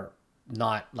that are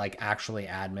not like actually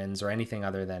admins or anything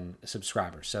other than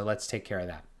subscribers. So let's take care of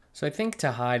that. So I think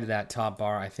to hide that top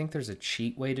bar, I think there's a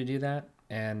cheat way to do that.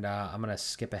 And I'm going to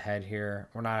skip ahead here.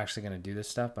 We're not actually going to do this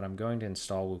stuff, but I'm going to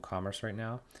install WooCommerce right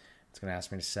now. It's going to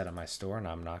ask me to set up my store, and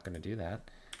I'm not going to do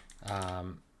that.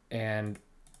 And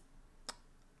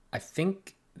I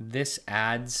think this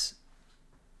adds,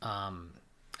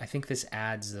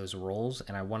 those roles,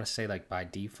 and I want to say like by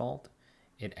default,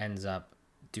 it ends up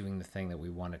doing the thing that we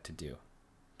want it to do.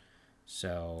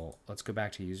 So let's go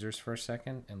back to users for a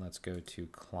second, and let's go to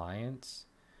clients.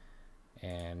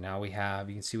 And now you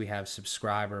can see we have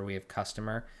subscriber, we have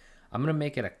customer. I'm going to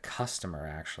make it a customer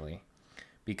actually,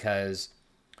 because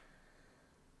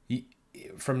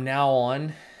from now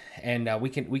on, and we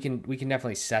can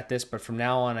definitely set this, but from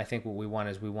now on, I think what we want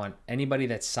is we want anybody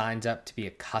that signs up to be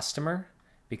a customer,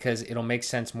 because it'll make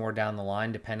sense more down the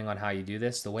line depending on how you do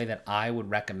this. The way that I would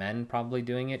recommend probably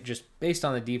doing it, just based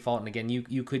on the default, and again,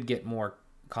 you could get more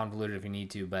convoluted if you need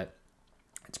to, but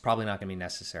it's probably not going to be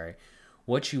necessary.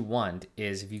 What you want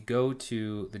is, if you go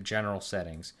to the general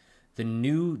settings, the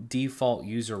new default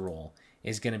user role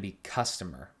is going to be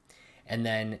customer. And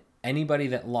then anybody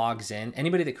that logs in,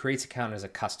 anybody that creates an account as a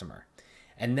customer.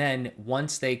 And then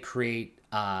once they create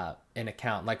an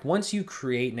account, like once you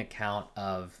create an account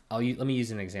of, let me use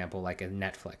an example like a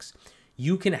Netflix.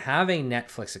 You can have a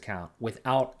Netflix account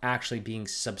without actually being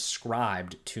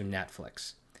subscribed to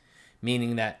Netflix.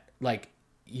 Meaning that like,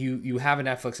 you have a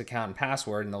Netflix account and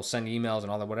password, and they'll send you emails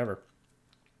and all that, whatever.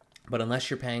 But unless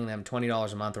you're paying them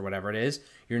 $20 a month or whatever it is,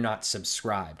 you're not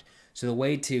subscribed. So the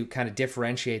way to kind of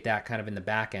differentiate that kind of in the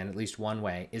back end, at least one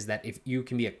way, is that if you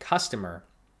can be a customer,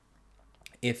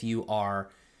 you're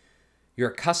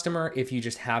a customer if you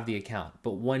just have the account.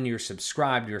 But when you're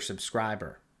subscribed, you're a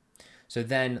subscriber. So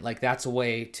then like that's a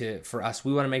way for us,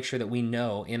 we want to make sure that we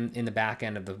know in the back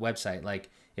end of the website, like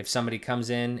if somebody comes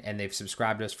in and they've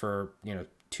subscribed to us for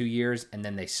 2 years and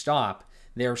then they stop,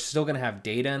 they're still going to have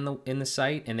data in the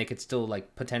site, and they could still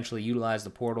like potentially utilize the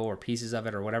portal or pieces of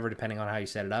it or whatever, depending on how you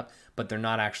set it up, but they're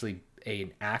not actually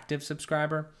an active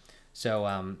subscriber.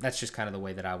 So that's just kind of the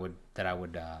way that I would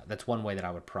that's one way that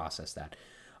I would process that.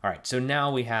 All right, so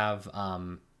now we have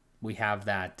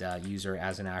that user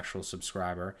as an actual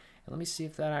subscriber, and let me see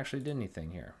if that actually did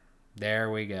anything here.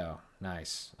 There we go.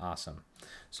 Nice. Awesome.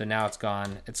 So now it's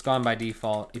gone. It's gone by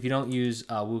default. If you don't use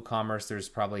WooCommerce, there's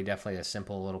probably definitely a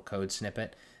simple little code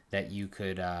snippet that you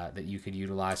could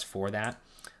utilize for that.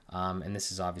 And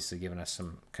this is obviously giving us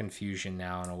some confusion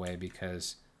now in a way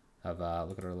because of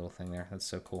look at our little thing there. That's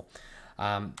so cool.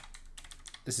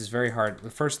 This is very hard.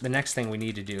 The next thing we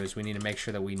need to do is we need to make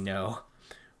sure that we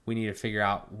need to figure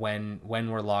out when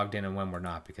we're logged in and when we're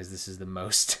not, because this is the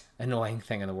most annoying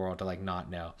thing in the world to like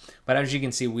not know. But as you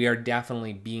can see, we are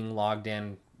definitely being logged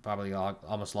in, probably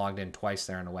almost logged in twice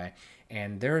there in a way.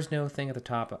 And there is no thing at the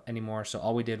top anymore. So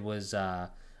all we did was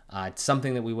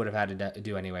something that we would have had to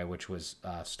do anyway, which was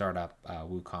start up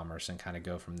WooCommerce and kind of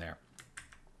go from there.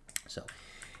 So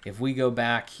if we go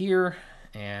back here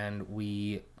and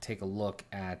we take a look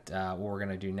at what we're going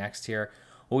to do next here,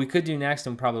 what we could do next,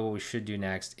 and probably what we should do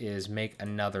next, is make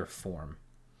another form.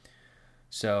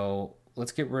 So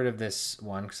let's get rid of this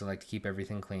one because I like to keep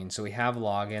everything clean. So we have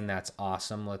login. That's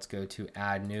awesome. Let's go to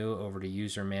add new, over to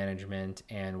user management,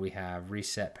 and we have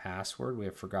reset password. We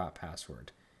have forgot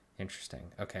password.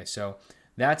 Interesting. Okay, so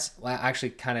that's actually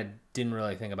kind of didn't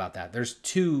really think about that. There's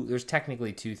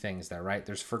technically two things there, right?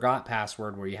 There's forgot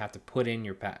password, where you have to put in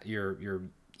your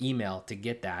email to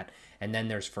get that, and then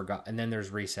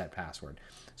there's reset password.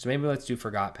 So maybe let's do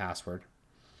forgot password.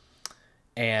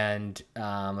 And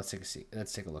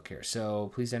let's take a look here.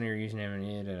 So please enter your username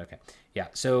and okay. Yeah.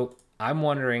 So I'm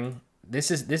wondering,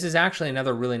 this is actually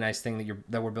another really nice thing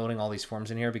that we're building all these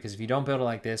forms in here, because if you don't build it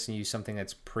like this and use something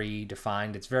that's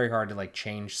predefined, it's very hard to like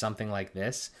change something like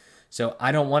this. So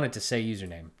I don't want it to say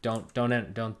username. Don't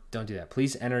do that.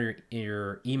 Please enter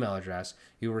your email address.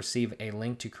 You'll receive a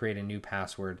link to create a new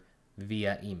password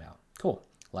via email. Cool.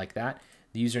 Like that.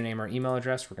 The username or email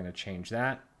address, we're going to change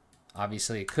that.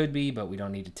 Obviously it could be, but we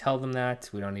don't need to tell them that.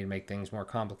 We don't need to make things more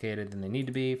complicated than they need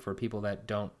to be for people that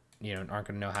don't, aren't going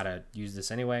to know how to use this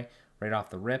anyway, right off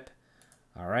the rip.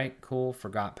 All right, cool.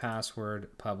 Forgot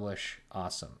password, publish.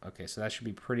 Awesome. Okay, so that should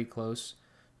be pretty close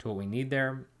to what we need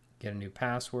there. Get a new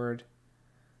password,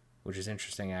 which is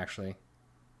interesting actually.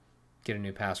 Get a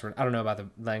new password. I don't know about the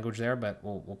language there, but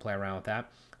we'll play around with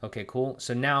that. Okay, cool.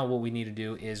 So now what we need to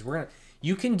do is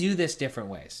you can do this different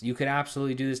ways. You could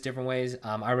absolutely do this different ways.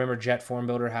 I remember Jet Form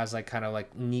Builder has like kind of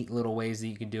like neat little ways that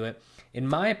you can do it. In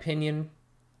my opinion,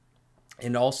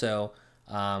 and also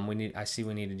we need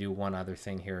to do one other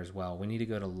thing here as well. We need to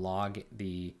go to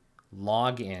the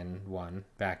login one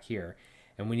back here,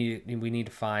 and we need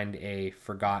to find a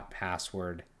forgot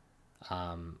password.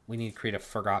 We need to create a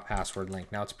forgot password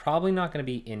link. Now it's probably not going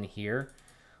to be in here.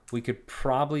 We could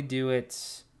probably do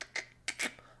it.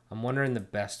 I'm wondering the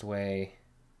best way.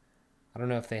 I don't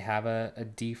know if they have a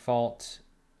default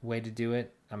way to do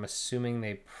it. I'm assuming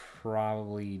they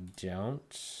probably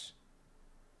don't.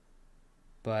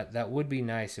 But that would be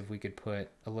nice if we could put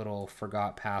a little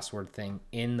forgot password thing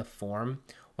in the form.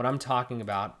 What I'm talking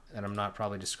about, and I'm not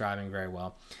probably describing very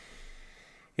well,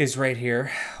 is right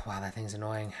here. Wow, that thing's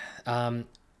annoying.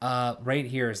 Right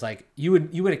here is like you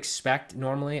would expect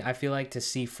normally, I feel like, to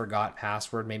see forgot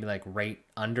password maybe like right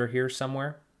under here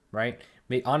somewhere, right?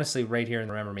 Honestly, right here in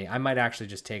Remember Me, I might actually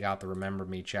just take out the Remember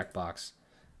Me checkbox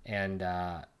and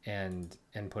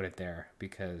put it there,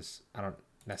 because I don't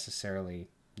necessarily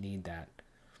need that.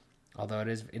 Although it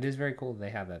is very cool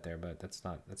they have that there, but that's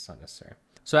not necessary.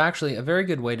 So actually, a very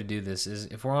good way to do this is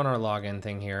if we're on our login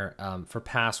thing here, for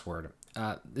password.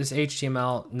 This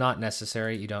HTML, not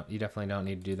necessary. You definitely don't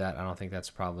need to do that. I don't think that's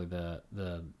probably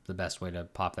the best way to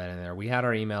pop that in there. We had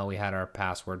our email, we had our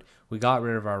password. We got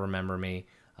rid of our Remember Me.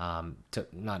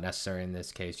 Not necessary in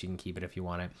this case. You can keep it if you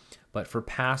want it. But for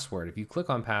password, if you click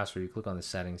on password, you click on the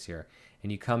settings here,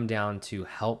 and you come down to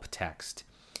help text.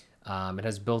 It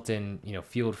has built-in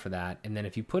field for that, and then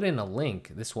if you put in a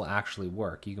link, this will actually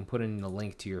work. You can put in the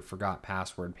link to your forgot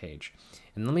password page.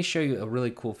 And let me show you a really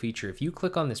cool feature. If you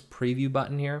click on this preview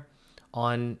button here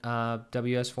on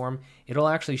WS Form, it'll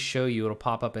actually show you, it'll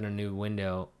pop up in a new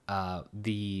window,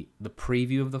 the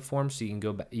preview of the form, so you can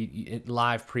go back. It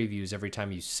live previews every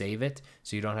time you save it,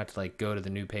 so you don't have to like go to the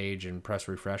new page and press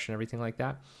refresh and everything like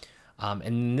that.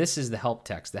 And this is the help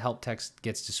text. The help text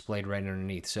gets displayed right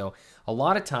underneath. So a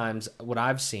lot of times what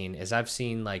I've seen is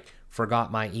like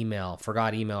forgot my email,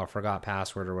 or forgot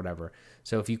password or whatever.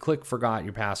 So if you click forgot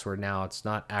your password now, it's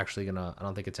not actually gonna, I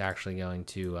don't think it's actually going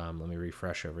to, let me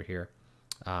refresh over here.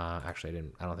 Actually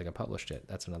I don't think I published it.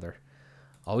 That's another,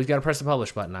 always got to press the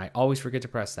publish button. I always forget to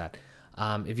press that.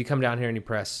 If you come down here and you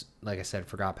press, like I said,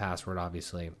 forgot password,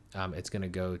 obviously, it's going to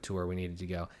go to where we needed to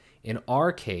go. In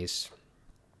our case,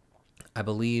 I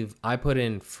believe I put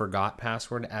in forgot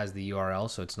password as the URL,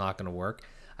 so it's not going to work.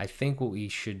 I think what we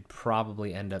should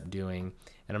probably end up doing,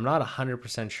 and I'm not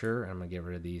 100% sure, I'm going to get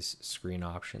rid of these screen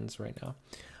options right now,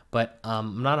 but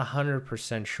I'm not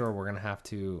 100% sure. We're going to have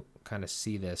to kind of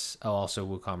see this. Oh, also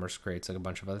WooCommerce creates like a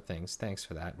bunch of other things. Thanks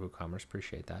for that, WooCommerce.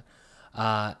 Appreciate that.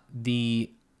 Right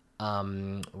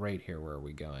here, where are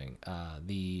we going?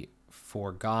 The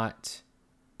forgot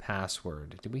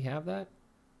password. Did we have that?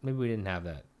 Maybe we didn't have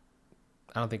that.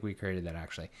 I don't think we created that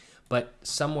actually, but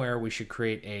somewhere we should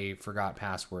create a forgot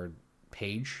password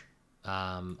page,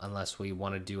 unless we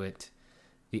want to do it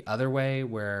the other way,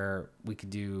 where we could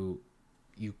do,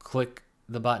 you click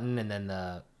the button and then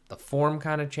the form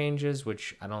kind of changes,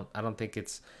 which I don't think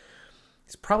it's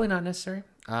probably not necessary.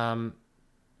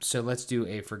 So let's do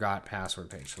a forgot password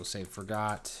page. So we'll say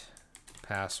forgot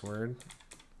password,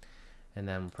 and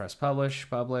then we'll press publish,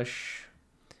 and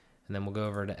then we'll go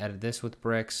over to edit this with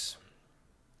bricks.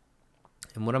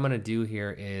 And what I'm going to do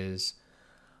here is,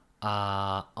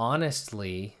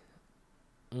 honestly,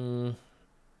 there's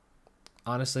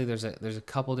a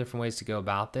couple different ways to go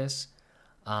about this.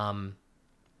 I'm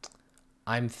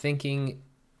thinking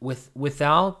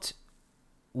without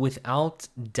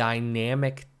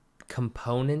dynamic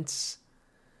components,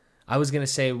 I was going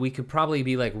to say we could probably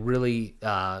be like really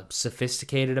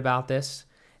sophisticated about this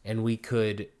and we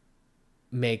could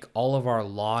make all of our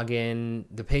login,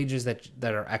 the pages that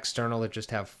are external that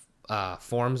just have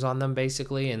forms on them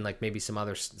basically, and like maybe some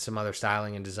other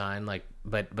styling and design, like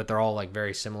but they're all like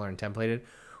very similar and templated.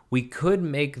 We could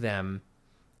make them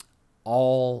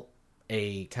all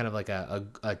a kind of like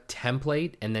a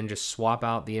template and then just swap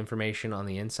out the information on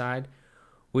the inside,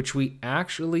 which we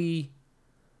actually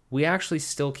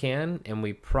still can, and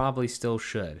we probably still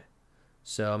should.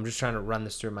 So I'm just trying to run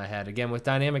this through my head. Again, with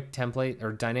dynamic template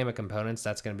or dynamic components,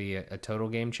 that's going to be a total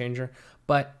game changer.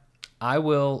 But I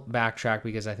will backtrack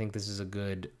because I think this is a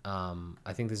good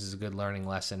learning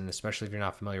lesson, and especially if you're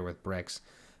not familiar with bricks,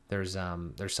 there's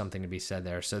something to be said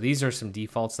there. So these are some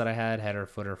defaults that I had: header,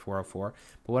 footer, 404.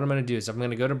 But what I'm going to do is I'm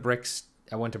going to go to bricks.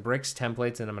 I went to bricks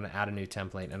templates, and I'm going to add a new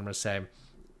template, and I'm going to say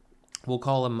we'll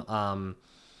call them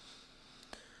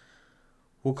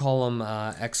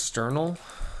external.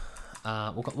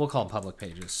 We'll call them public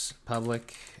pages.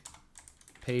 Public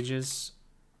pages,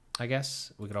 I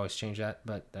guess. We could always change that,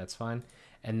 but that's fine.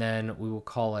 And then we will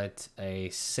call it a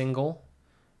single,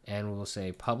 and we will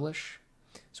say publish.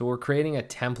 So we're creating a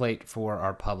template for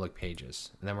our public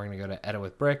pages. And then we're going to go to edit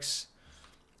with bricks.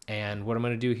 And what I'm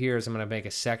going to do here is I'm going to make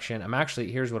a section.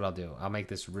 Here's what I'll do. I'll make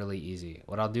this really easy.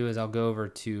 What I'll do is I'll go over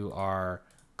to our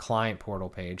client portal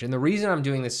page. And the reason I'm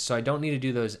doing this is so I don't need to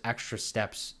do those extra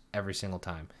steps every single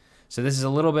time. So this is a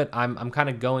little bit, I'm kind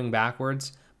of going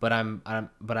backwards, but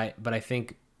I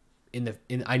think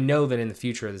I know that in the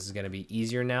future this is going to be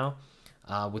easier now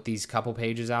with these couple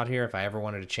pages out here. If I ever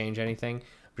wanted to change anything,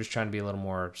 I'm just trying to be a little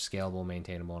more scalable,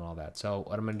 maintainable, and all that. So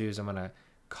what I'm going to do is I'm going to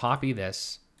copy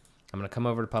this. I'm going to come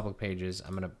over to public pages.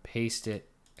 I'm going to paste it.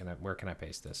 And where can I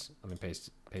paste this? Let me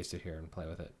paste it here and play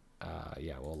with it.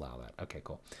 Yeah, we'll allow that. Okay,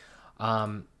 cool.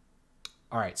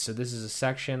 All right, so this is a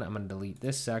section. I'm going to delete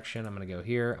this section. I'm going to go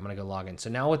here. I'm going to go log in. So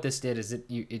now what this did is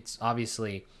it's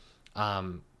obviously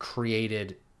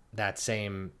created that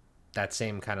same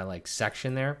kind of like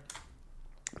section there.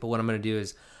 But what I'm going to do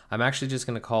is I'm actually just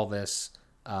going to call this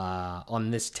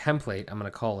on this template. I'm going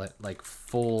to call it like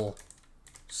full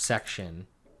section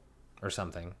or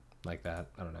something like that.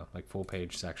 I don't know, like full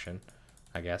page section,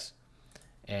 I guess.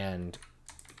 And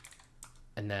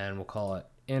then we'll call it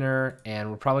inner, and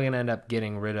we're probably going to end up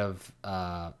getting rid of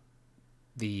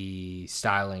the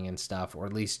styling and stuff, or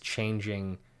at least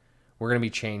changing. We're going to be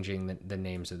changing the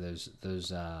names of those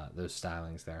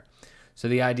stylings there. So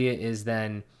the idea is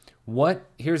then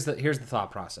here's the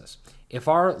thought process. If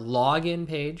our login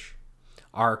page,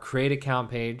 our create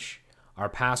account page, our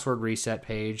password reset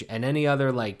page, and any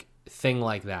other like thing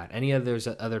like that, any of those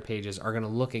other pages are going to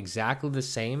look exactly the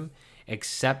same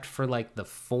except for like the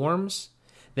forms,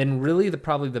 then really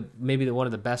maybe one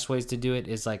of the best ways to do it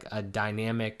is like a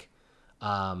dynamic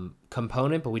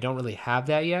component, but we don't really have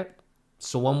that yet.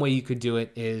 So one way you could do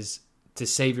it is to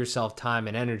save yourself time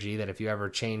and energy, that if you ever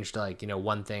changed like,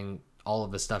 one thing, all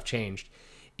of the stuff changed,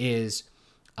 is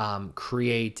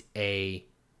create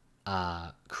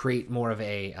more of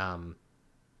a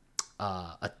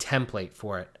template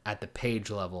for it at the page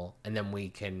level, and then we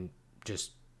can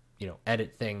just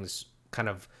edit things kind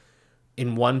of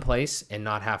in one place and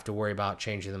not have to worry about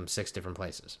changing them 6 different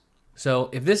places. So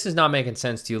if this is not making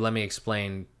sense to you, let me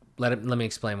explain what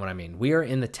I mean. We are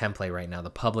in the template right now, the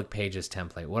public pages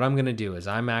template. What I'm going to do is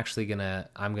I'm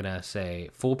going to say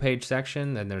full page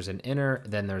section, then there's an inner,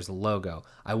 then there's a logo.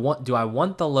 Do I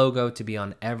want the logo to be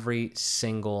on every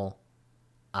single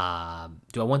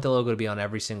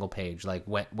page, like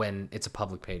when it's a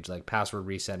public page, like password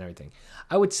reset and everything?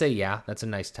 I would say, yeah, that's a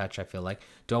nice touch, I feel like.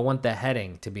 Do I want the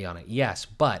heading to be on it? Yes,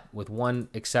 but with one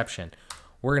exception.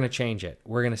 We're going to change it.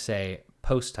 We're going to say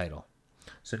post title.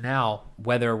 So now,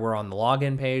 whether we're on the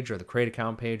login page or the create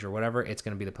account page or whatever, it's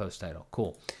going to be the post title.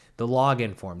 Cool. The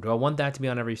login form. Do I want that to be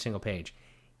on every single page?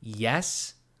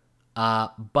 Yes,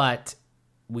 but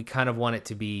we kind of want it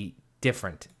to be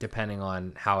different depending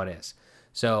on how it is.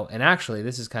 So, and actually,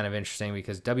 this is kind of interesting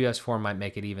because WS form might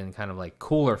make it even kind of like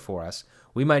cooler for us.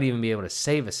 We might even be able to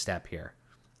save a step here,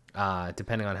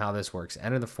 depending on how this works.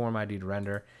 Enter the form ID to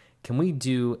render. Can we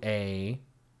do a,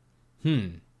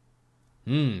 I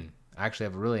actually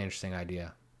have a really interesting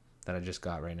idea that I just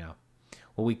got right now.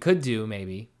 What we could do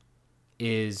maybe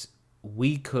is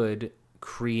we could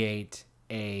create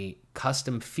a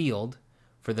custom field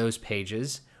for those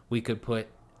pages. We could put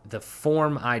the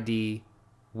form ID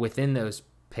within those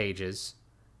pages,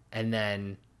 and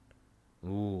then,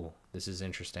 ooh, this is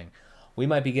interesting. We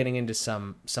might be getting into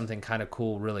something kind of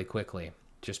cool really quickly,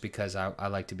 just because I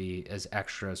like to be as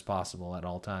extra as possible at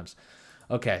all times.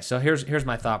 Okay, so here's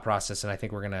my thought process, and I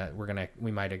think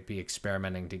we might be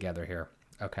experimenting together here.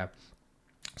 Okay,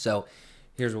 so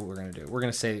here's what we're gonna do. We're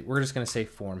just gonna say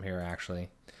form here actually.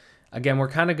 Again, we're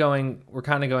kind of going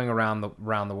around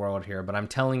the world here, but I'm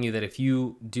telling you that if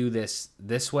you do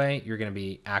this way, you're gonna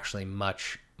be actually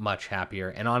much happier.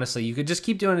 And honestly, you could just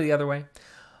keep doing it the other way.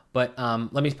 But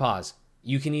let me pause.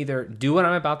 You can either do what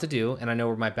I'm about to do, and I know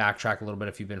we might backtrack a little bit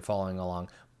if you've been following along,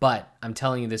 but I'm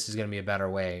telling you this is going to be a better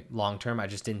way long term. I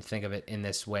just didn't think of it in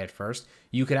this way at first.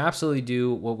 You could absolutely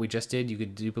do what we just did. You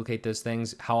could duplicate those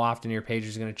things. How often your page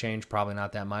is going to change? Probably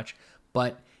not that much.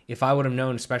 But if I would have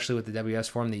known, especially with the WS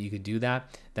form, that you could do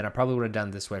that, then I probably would have done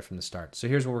it this way from the start. So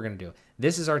here's what we're going to do.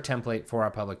 This is our template for our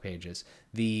public pages.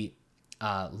 The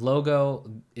logo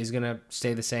is going to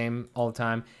stay the same all the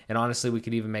time. And honestly, we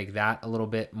could even make that a little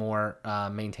bit more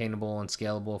maintainable and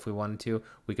scalable if we wanted to.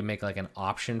 We could make like an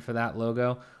option for that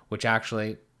logo, which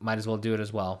actually might as well do it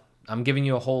as well. I'm giving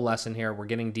you a whole lesson here. We're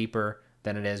getting deeper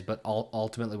than it is, but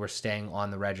ultimately we're staying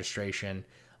on the registration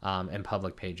and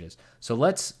public pages. So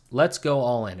let's go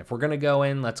all in. If we're going to go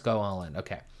in, let's go all in.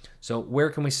 Okay. So where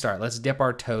can we start? Let's dip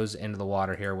our toes into the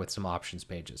water here with some options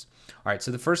pages. All right, so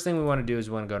the first thing we want to do is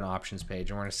we want to go to options page,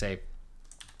 and we're going to say,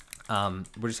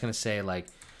 we're just going to say like,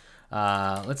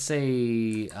 let's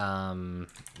say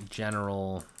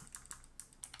general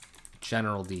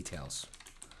details.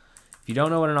 If you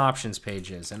don't know what an options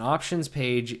page is, an options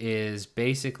page is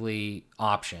basically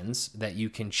options that you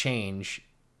can change,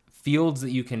 fields that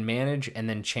you can manage and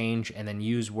then change and then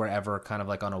use wherever, kind of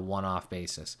like on a one-off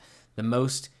basis.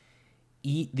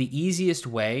 The easiest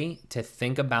way to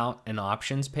think about an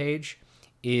options page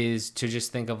is to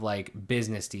just think of like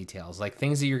business details, like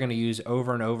things that you're going to use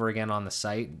over and over again on the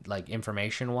site, like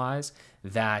information wise,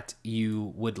 that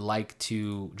you would like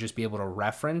to just be able to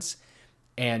reference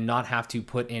and not have to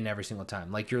put in every single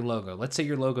time. Like your logo. Let's say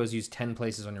your logo is used 10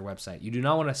 places on your website. You do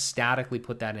not want to statically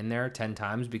put that in there 10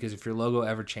 times, because if your logo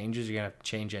ever changes, you're going to have to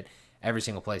change it every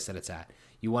single place that it's at.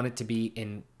 You want it to be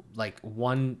in like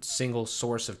one single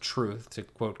source of truth, to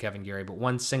quote Kevin Geary, but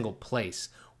one single place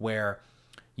where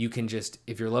you can just,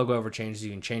 if your logo ever changes,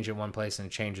 you can change it in one place and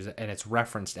it changes and it's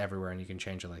referenced everywhere, and you can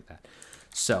change it like that.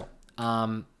 So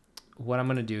what I'm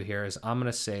going to do here is I'm going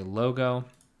to say logo,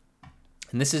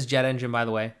 and this is Jet Engine, by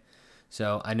the way.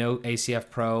 So I know ACF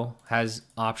Pro has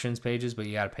options pages, but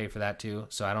you got to pay for that too.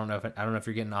 So I don't know if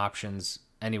you're getting options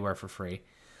anywhere for free.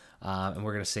 And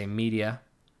we're going to say media.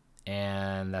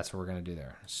 And that's what we're going to do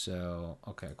there. So,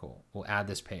 okay, cool. We'll add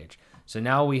this page. So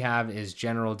now we have is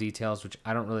general details, which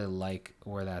I don't really like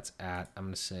where that's at. I'm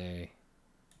going to say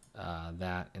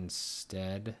that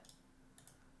instead.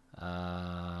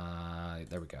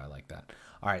 There we go. I like that.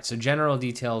 All right. So general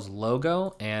details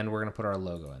logo, and we're going to put our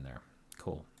logo in there.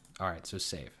 Cool. All right. So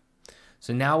save.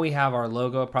 So now we have our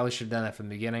logo. Probably should have done that from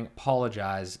the beginning.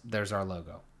 Apologize. There's our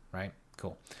logo, right?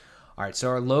 Cool. All right. So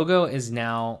our logo is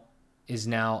now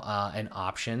an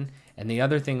option. And the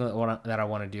other thing that I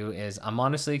want to do is, I'm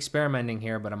honestly experimenting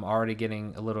here, but I'm already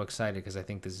getting a little excited because I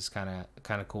think this is kind of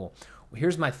cool.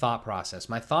 Here's my thought process.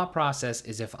 My thought process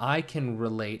is, if I can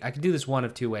relate, I can do this one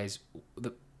of two ways.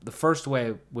 The first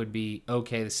way would be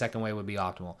okay. The second way would be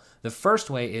optimal. The first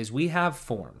way is we have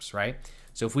forms, right?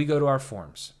 So if we go to our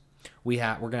forms, we're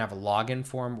going to have a login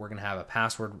form. We're going to have a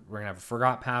password. We're going to have a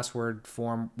forgot password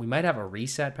form. We might have a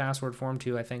reset password form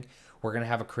too, I think. We're going to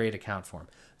have a create account form.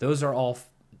 Those are all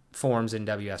forms in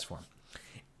WS form.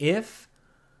 If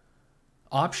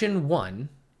option 1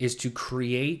 is to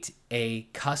create a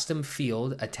custom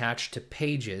field attached to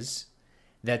pages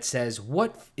that says,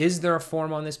 what is there a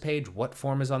form on this page? What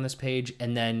form is on this page?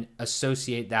 And then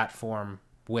associate that form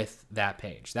with that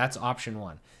page. That's option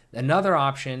 1. Another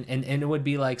option, and it would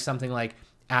be like something like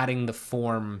adding the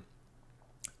form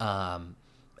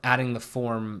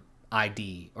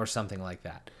ID or something like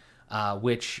that.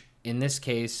 Which in this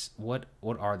case, what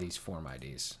are these form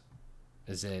IDs?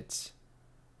 Is it,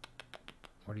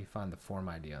 where do you find the form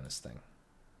ID on this thing?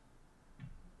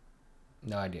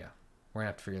 No idea. We're gonna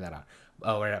have to figure that out.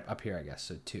 Oh, right up here, I guess.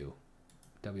 So 2,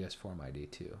 WS form ID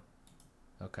 2.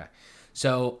 Okay.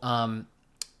 So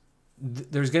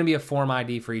there's going to be a form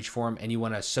ID for each form, and you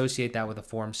want to associate that with a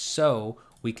form. So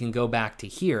we can go back to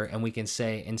here and we can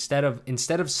say, instead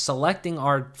of selecting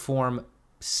our form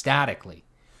statically,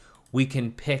 we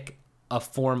can pick a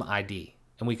form ID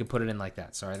and we can put it in like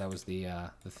that. Sorry, that was the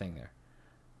thing there.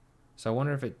 So I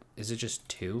wonder if is it just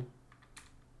 2?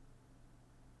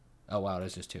 Oh wow, it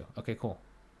is just 2. Okay, cool.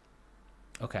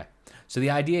 Okay, so the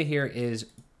idea here is,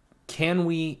 can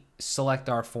we select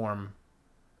our form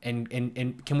and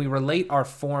can we relate our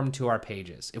form to our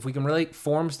pages? If we can relate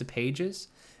forms to pages,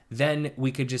 then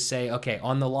we could just say, okay,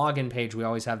 on the login page, we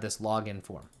always have this login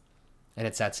form, and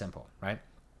it's that simple, right?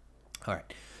 All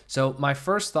right. So my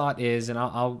first thought is, and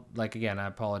I'll like, again, I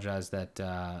apologize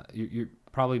that you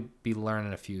probably be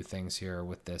learning a few things here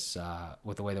with this,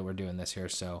 with the way that we're doing this here.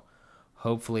 So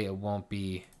hopefully it won't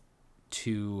be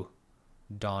too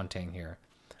daunting here.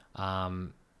 My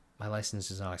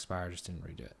license is not expired, I just didn't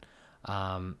redo it.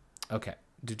 Okay,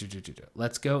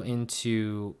 let's go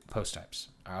into post types.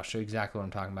 I'll show you exactly what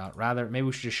I'm talking about. Maybe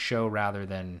we should just show rather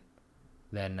than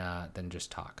just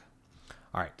talk.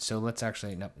 All right, so let's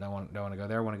actually, nope, don't want to go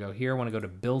there. I want to go here. I want to go to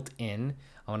built-in.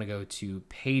 I want to go to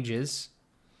pages,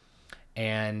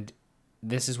 and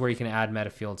this is where you can add meta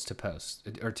fields to posts,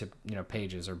 or to, you know,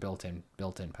 pages or built-in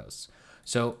posts.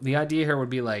 So the idea here would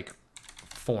be like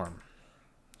form,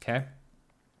 okay?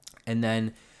 And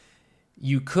then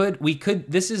we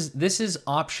could, this is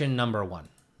option number one,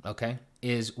 okay?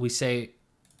 Is we say,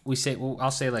 well, I'll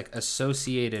say like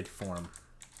associated form,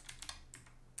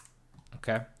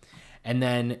 okay? And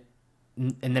then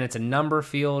it's a number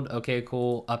field. Okay,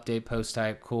 cool. Update post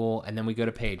type, cool. And then we go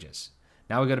to pages.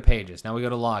 Now we go to pages. Now we go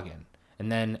to login.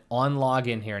 And then on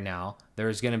login here now,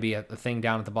 there's going to be a thing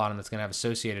down at the bottom that's going to have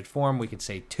associated form. We could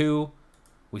say to,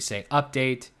 we say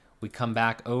update, we come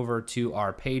back over to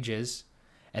our pages,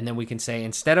 and then we can say,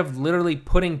 instead of literally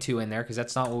putting to in there, because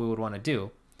that's not what we would want to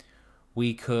do,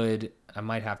 we could, I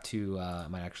might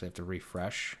actually have to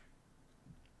refresh.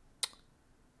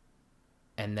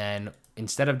 And then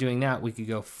instead of doing that, we could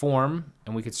go form,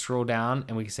 and we could scroll down,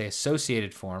 and we could say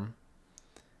associated form,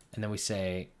 and then we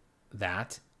say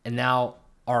that. And now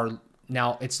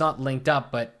it's not linked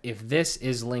up, but if this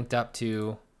is linked up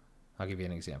to, I'll give you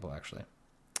an example actually.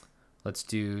 Let's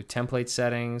do template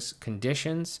settings,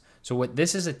 conditions. So what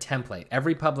this is a template.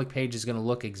 Every public page is going to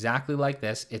look exactly like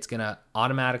this. It's going to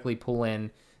automatically pull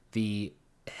in the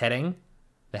heading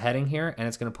here, and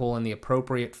it's going to pull in the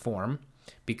appropriate form,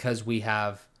 because we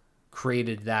have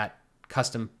created that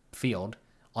custom field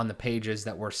on the pages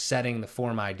that we're setting the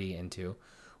form ID into,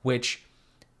 which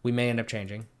we may end up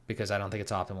changing because I don't think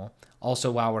it's optimal.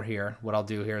 Also, while we're here, what I'll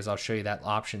do here is I'll show you that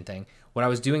option thing. What I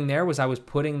was doing there was I was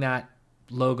putting that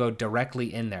logo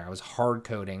directly in there. I was hard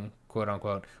coding, quote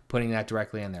unquote, putting that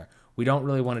directly in there. We don't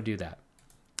really want to do that.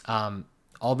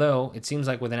 Although it seems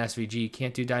like with an SVG, you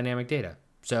can't do dynamic data.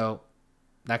 So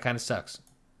that kind of sucks.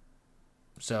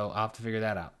 So I'll have to figure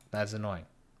that out. That's annoying.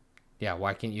 Yeah,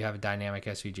 why can't you have a dynamic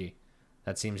SVG?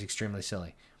 That seems extremely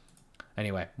silly.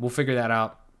 Anyway, we'll figure that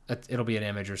out. It'll be an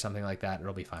image or something like that.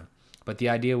 It'll be fine. But the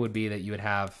idea would be that you would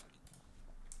have,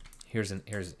 here's an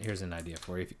idea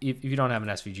for you. If you don't have an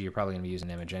SVG, you're probably going to be using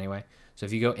an image anyway. So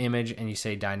if you go image and you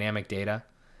say dynamic data,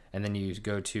 and then you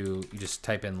just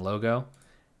type in logo,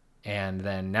 and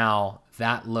then now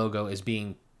that logo is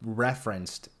being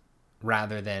referenced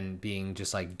rather than being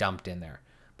just like dumped in there.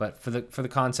 But for the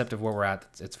concept of where we're at,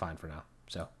 it's fine for now.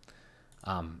 So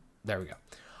there we go.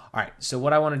 All right, so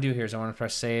what I want to do here is I want to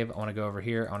press save. I want to go over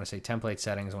here. I want to say template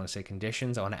settings. I want to say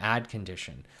conditions. I want to add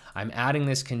condition. I'm adding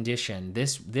this condition,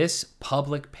 this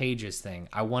public pages thing.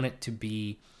 I want it to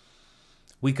be,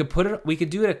 we could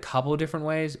do it a couple of different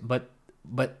ways, but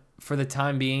for the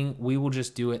time being, we will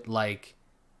just do it like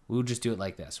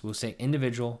this. We'll say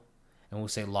individual, and we'll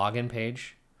say login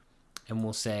page, and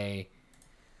we'll say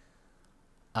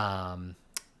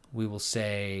we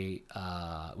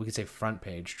could say front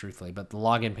page, truthfully, but the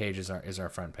login page is our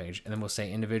front page. And then we'll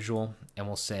say individual, and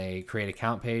we'll say create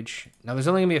account page. Now there's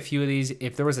only gonna be a few of these.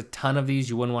 If there was a ton of these,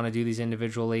 you wouldn't want to do these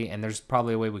individually, and there's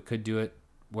probably a way we could do it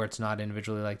where it's not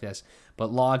individually like this.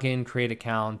 But login, create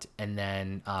account, and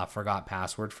then forgot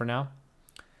password for now.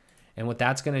 And what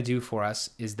that's gonna do for us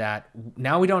is that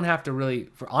now we don't have to really,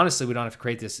 honestly, we don't have to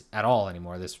create this at all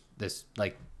anymore. This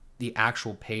like the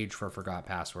actual page for forgot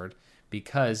password.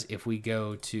 Because if we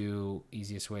go to,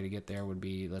 easiest way to get there would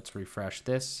be, let's refresh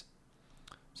this.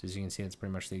 So as you can see, it's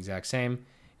pretty much the exact same.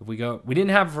 If we go, we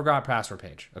didn't have a forgot password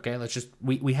page. Okay, let's just,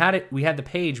 we had the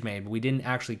page made, but we didn't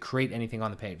actually create anything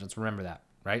on the page. Let's remember that,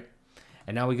 right?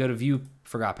 And now we go to view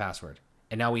forgot password.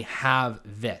 And now we have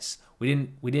this. We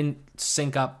didn't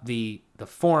sync up the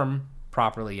form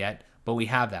properly yet, but we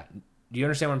have that. Do you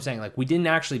understand what I'm saying? Like, we didn't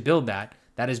actually build that.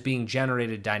 That is being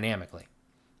generated dynamically.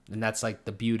 And that's like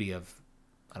the beauty of,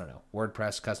 I don't know,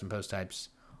 WordPress, custom post types,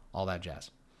 all that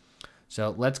jazz.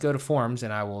 So let's go to forms,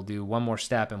 and I will do one more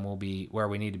step, and we'll be where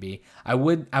we need to be. I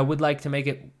would like to make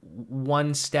it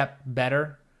one step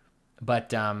better,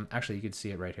 but actually you could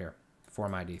see it right here,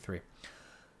 form ID 3.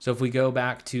 So if we go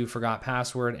back to forgot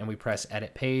password and we press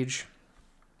edit page,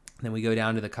 then we go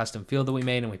down to the custom field that we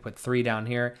made, and we put 3 down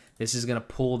here. This is going to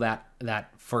pull that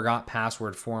forgot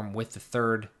password form with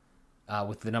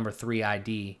with the number 3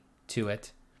 ID to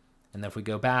it. And then if we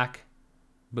go back,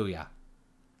 booyah.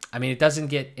 I mean, it doesn't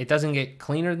get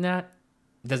cleaner than that.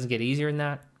 It doesn't get easier than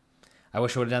that. I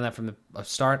wish I would have done that from the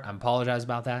start. I apologize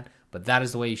about that. But that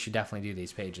is the way you should definitely do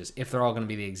these pages, if they're all going to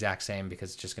be the exact same,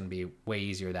 because it's just going to be way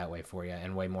easier that way for you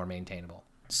and way more maintainable.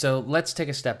 So let's take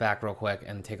a step back real quick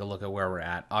and take a look at where we're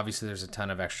at. Obviously, there's a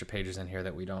ton of extra pages in here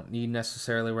that we don't need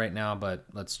necessarily right now, but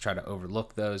let's try to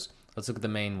overlook those. Let's look at the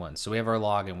main ones. So we have our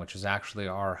login, which is actually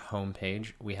our home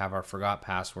page. We have our forgot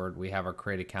password. We have our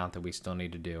create account that we still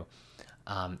need to do.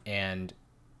 And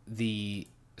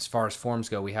as far as forms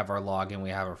go, we have our login. We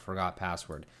have our forgot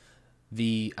password.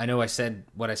 I know I said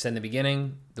what I said in the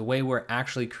beginning. The way we're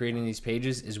actually creating these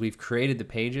pages is we've created the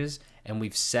pages and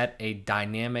we've set a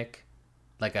dynamic,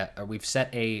 we've set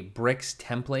a bricks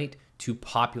template to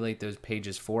populate those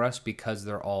pages for us because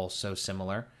they're all so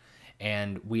similar.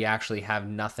 And we actually have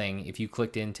nothing. If you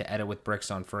clicked in to edit with bricks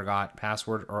on forgot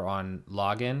password or on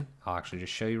login, I'll actually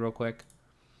just show you real quick.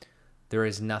 There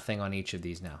is nothing on each of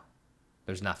these now.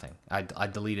 There's nothing. I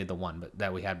deleted the one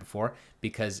that we had before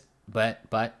because, but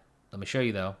let me show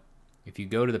you though. If you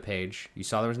go to the page, you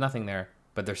saw there was nothing there,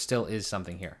 but there still is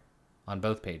something here on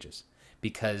both pages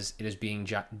because it is being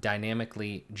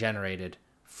dynamically generated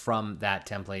from that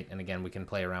template. And again, we can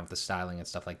play around with the styling and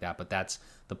stuff like that, but that's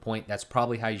the point. That's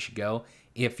probably how you should go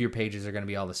if your pages are going to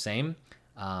be all the same,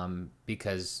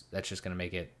 because that's just going to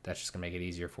make it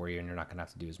easier for you and you're not going to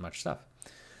have to do as much stuff.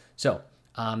 So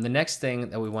the next thing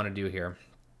that we want to do here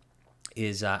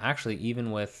is actually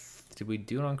even with, did we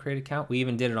do it on create account? We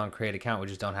even did it on create account. We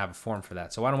just don't have a form for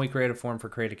that. So why don't we create a form for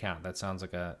create account? That sounds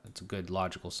like it's a good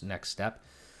logical next step.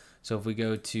 So if we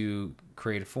go to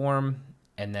create a form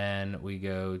and then we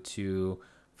go to,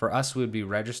 for us would be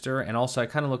register. And also I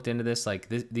kind of looked into this, like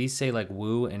these say like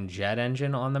Woo and Jet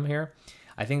Engine on them here.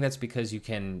 I think that's because you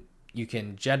can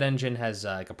Jet Engine has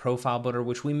like a profile builder,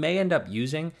 which we may end up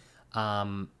using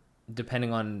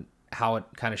depending on how it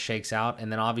kind of shakes out.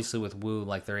 And then obviously with Woo,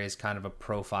 like there is kind of a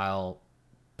profile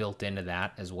built into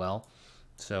that as well.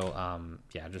 So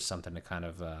yeah, just something to kind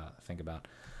of think about.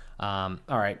 All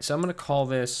right, so I'm going to call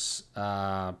this,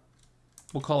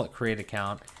 we'll call it create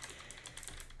account.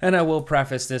 And I will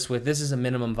preface this with, this is a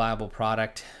minimum viable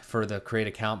product for the create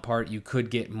account part. You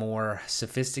could get more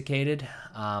sophisticated,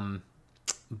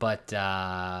 but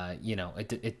you know,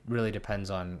 it really depends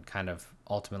on kind of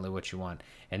ultimately what you want.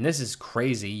 And this is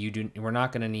crazy. We're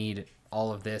not going to need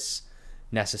all of this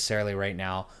necessarily right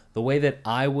now. The way that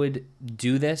I would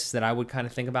do this, that I would kind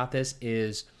of think about this,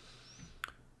 is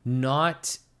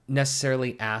not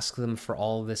necessarily ask them for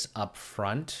all of this up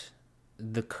front.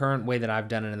 The current way that I've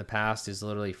done it in the past is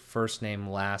literally first name,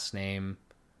 last name,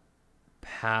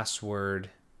 password,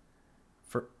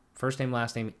 first name,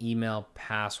 last name, email,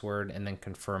 password, and then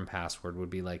confirm password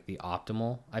would be like the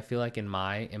optimal, I feel like, in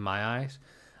my eyes,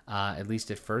 at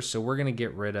least at first. So we're going to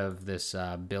get rid of this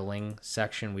billing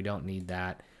section. We don't need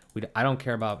that. I don't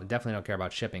care about, definitely don't care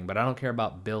about shipping, but I don't care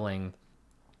about billing.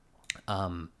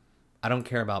 I don't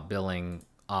care about billing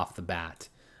off the bat.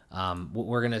 What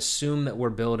we're going to assume that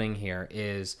we're building here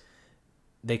is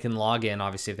they can log in,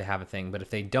 obviously, if they have a thing. But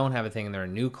if they don't have a thing and they're a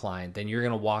new client, then you're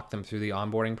going to walk them through the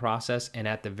onboarding process. And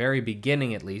at the very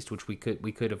beginning, at least, which we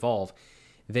could evolve,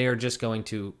 they are just going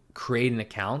to create an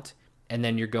account, and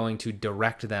then you're going to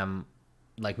direct them.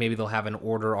 Like maybe they'll have an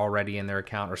order already in their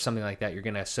account or something like that. You're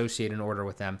going to associate an order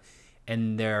with them,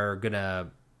 and they're going to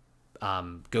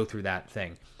go through that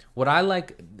thing. What I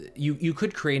like, you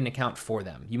could create an account for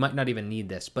them. You might not even need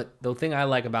this, but the thing I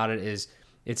like about it is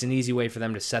it's an easy way for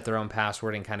them to set their own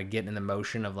password and kind of get in the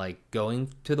motion of like going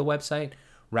to the website,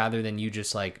 rather than you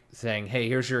just like saying, hey,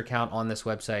 here's your account on this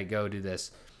website, go do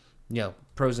this. You know,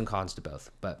 pros and cons to both,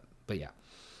 but yeah.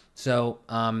 So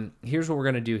here's what we're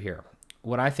going to do here.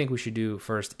 What I think we should do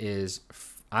first is,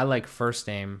 I like first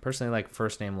name, personally like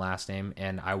first name, last name,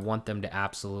 and I want them to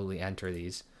absolutely enter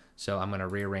these. So I'm going to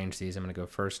rearrange these. I'm going to go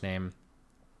first name,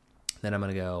 then I'm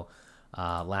going to go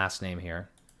last name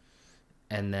here.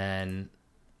 And then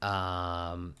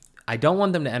I don't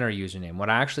want them to enter a username. What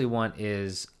I actually want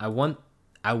is, I want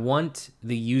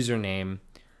the username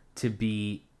to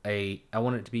be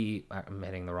I'm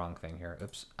hitting the wrong thing here.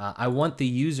 Oops. I want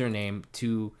the username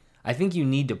to, I think you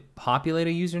need to populate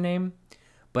a username,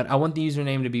 but I want the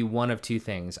username to be one of two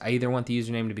things. I either want the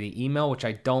username to be the email, which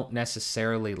I don't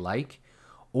necessarily like,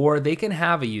 or they can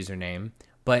have a username,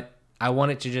 but I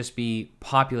want it to just be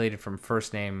populated from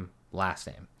first name, last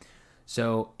name.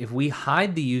 So if we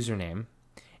hide the username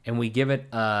and we give it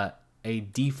a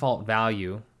default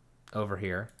value over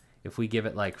here, if we give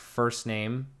it like first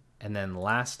name and then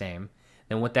last name,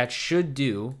 then what that should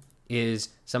do is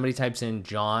somebody types in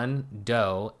John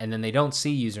Doe and then they don't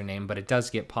see username, but it does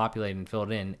get populated and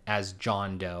filled in as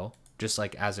John Doe, just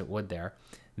like as it would there,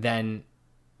 then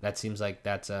that seems like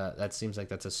that's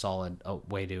a solid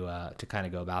way to kind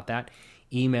of go about that.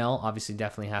 Email obviously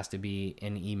definitely has to be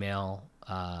an email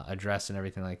address and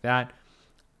everything like that.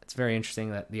 It's very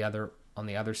interesting that on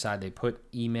the other side they put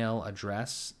email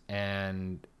address,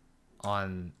 and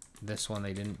on this one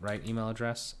they didn't write email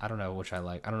address. I don't know which I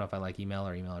like. I don't know if I like email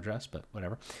or email address, but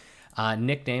whatever.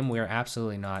 Nickname, we are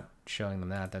absolutely not showing them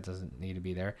that. That doesn't need to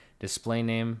be there. Display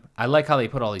name, I like how they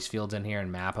put all these fields in here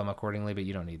and map them accordingly, but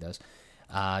you don't need those.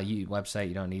 Website,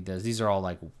 you don't need those. These are all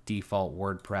like default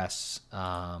WordPress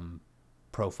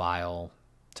profile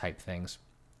type things.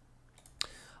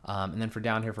 And then for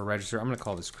down here for register, I'm going to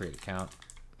call this create account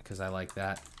because I like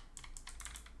that.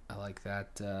 I like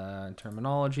that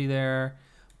terminology there.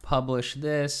 Publish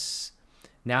this.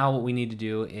 Now what we need to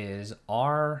do is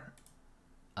our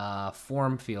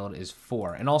form field is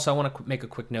 4. And also I want to make a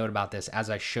quick note about this as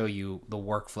I show you the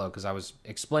workflow, because I was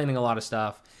explaining a lot of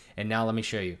stuff, and now let me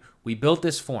show you. We built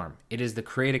this form. It is the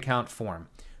create account form.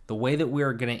 The way that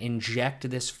we're going to inject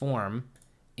this form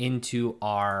into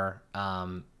our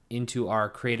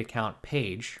create account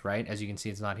page, right? As you can see,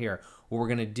 it's not here. What we're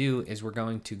going to do is we're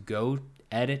going to go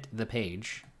edit the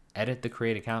page, edit the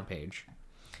create account page,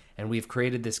 and we've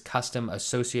created this custom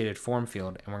associated form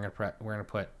field, and we're going to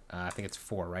put I think it's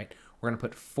 4, right? We're going to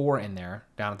put 4 in there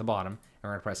down at the bottom, and we're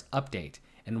going to press update.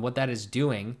 And what that is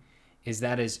doing is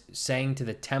that is saying to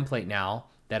the template now,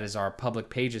 that is our public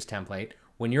pages template,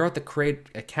 when you're at the create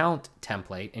account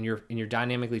template and you're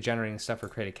dynamically generating stuff for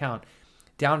create account,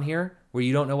 down here where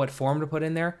you don't know what form to put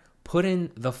in there, put in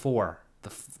the 4,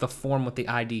 the form with the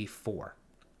ID 4.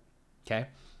 Okay?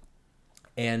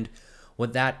 And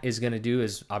what that is going to do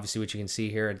is obviously what you can see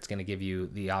here. It's going to give you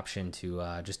the option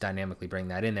to just dynamically bring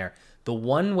that in there. The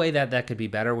one way that could be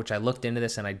better, which I looked into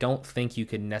this and I don't think you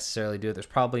could necessarily do it, there's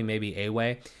probably maybe a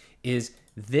way, is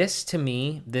this. To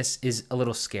me, this is a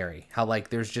little scary. How like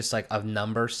there's just like a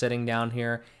number sitting down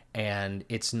here, and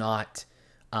it's not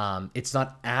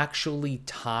actually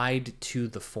tied to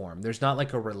the form. There's not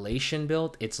like a relation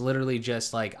built. It's literally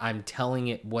just like I'm telling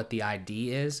it what the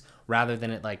ID is, rather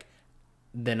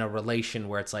than a relation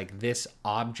where it's like this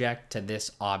object to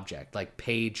this object, like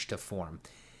page to form.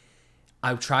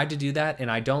 I've tried to do that,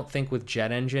 and I don't think with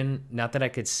Jet Engine, not that I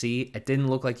could see, it didn't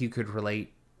look like you could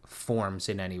relate forms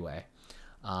in any way.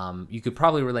 You could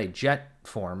probably relate Jet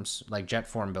forms, like Jet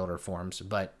Form Builder forms,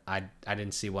 but I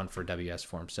didn't see one for WS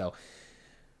forms. So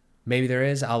maybe there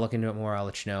is. I'll look into it more. I'll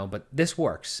let you know. But this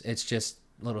works. It's just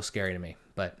a little scary to me,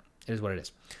 but it is what it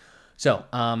is. So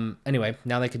anyway,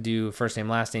 now they could do first name,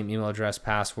 last name, email address,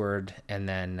 password, and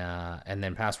then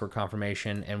password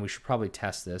confirmation. And we should probably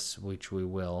test this, which we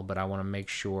will. But I want to make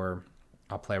sure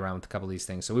I'll play around with a couple of these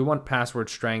things. So we want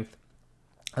password strength.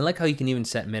 I like how you can even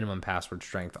set minimum password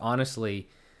strength. Honestly,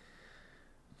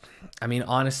 I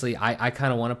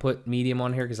kind of want to put medium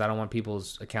on here because I don't want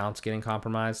people's accounts getting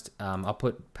compromised. I'll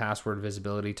put password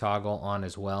visibility toggle on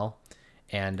as well.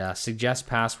 And suggest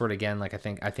password, again, like I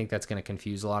think that's going to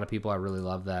confuse a lot of people. I really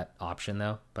love that option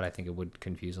though, but I think it would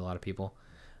confuse a lot of people.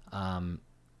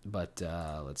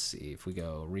 Let's see if we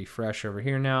go refresh over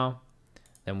here now.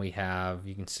 Then we have,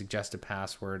 you can suggest a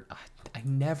password. I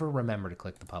never remember to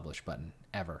click the publish button,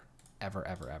 ever.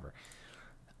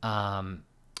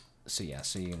 So yeah,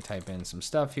 so you can type in some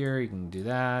stuff here. You can do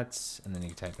that, and then you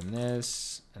can type in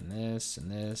this and this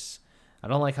and this. I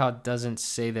don't like how it doesn't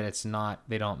say that it's not,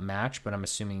 they don't match, but I'm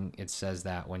assuming it says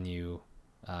that when you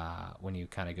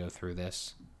kind of go through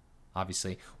this.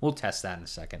 Obviously, we'll test that in a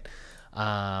second. But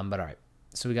all right,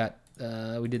 so we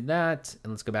did that,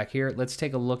 and let's go back here. Let's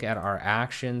take a look at our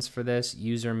actions for this.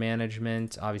 User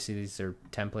management, obviously these are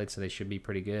templates, so they should be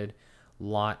pretty good.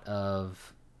 Lot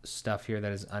of stuff here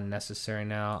that is unnecessary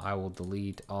now. I will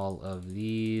delete all of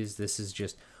these. This is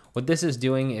just, what this is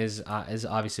doing is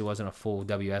obviously wasn't a full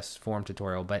WS form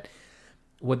tutorial, but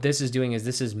what this is doing is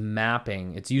this is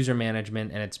mapping, it's user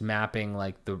management, and it's mapping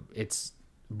it's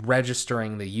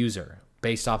registering the user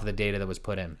based off of the data that was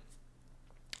put in.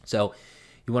 So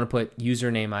you want to put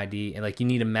username ID, and you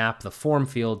need to map the form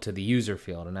field to the user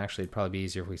field. And actually it'd probably be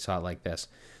easier if we saw it like this.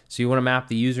 So you want to map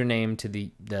the username to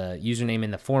the username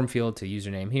in the form field to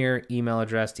username here, email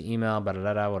address to email,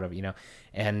 whatever,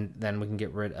 and then we can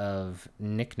get rid of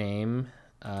nickname.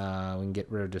 We can get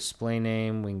rid of display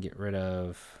name. We can get rid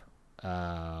of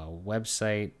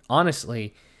website.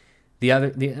 Honestly,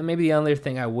 maybe the other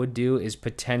thing I would do is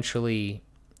potentially,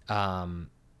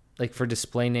 for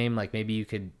display name, maybe you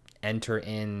could enter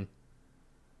in,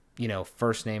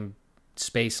 first name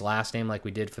space last name like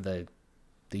we did for the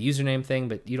username thing,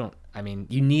 but you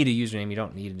need a username. You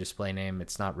don't need a display name.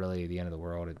 It's not really the end of the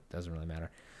world. It doesn't really matter.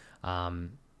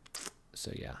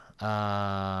 So yeah,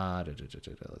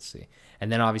 let's see.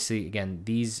 And then obviously, again,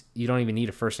 these, you don't even need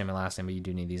a first name and last name, but you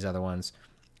do need these other ones.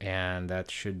 And that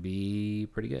should be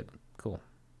pretty good. Cool.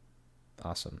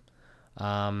 Awesome.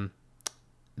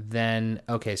 Then,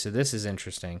 okay, so this is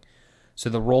interesting. So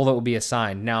the role that will be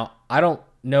assigned. Now, I don't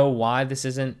know why this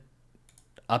isn't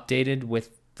updated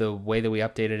with the way that we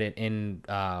updated it in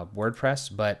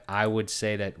WordPress, but I would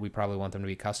say that we probably want them to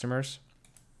be customers.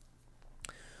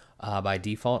 By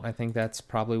default, I think that's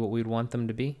probably what we'd want them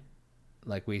to be,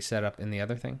 like we set up in the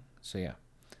other thing. So yeah.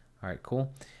 All right,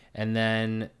 cool. And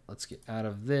then let's get out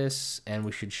of this, and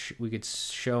we could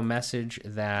show message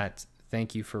that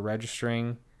thank you for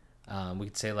registering. We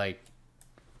could say like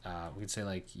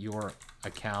your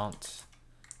account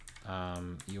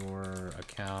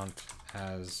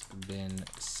has been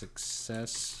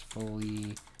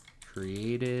successfully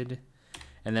created,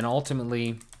 and then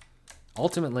ultimately,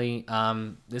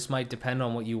 this might depend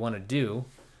on what you want to do,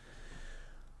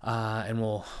 and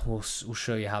we'll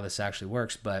show you how this actually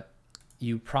works. But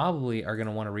you probably are going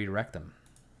to want to redirect them.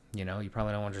 You know, you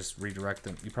probably don't want to just redirect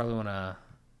them. You probably want to,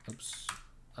 oops,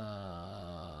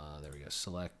 there we go.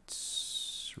 Select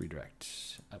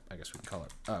redirect. I guess we can call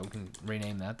it. We can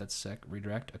rename that. That's sick.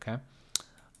 Redirect. Okay.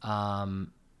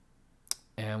 And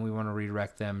we want to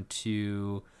redirect them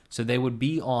to. So they would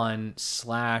be on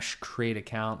 /create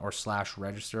account or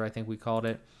 /register, I think we called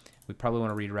it. We probably want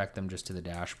to redirect them just to the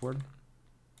dashboard.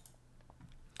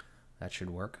 That should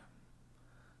work.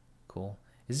 Cool.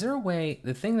 Is there a way,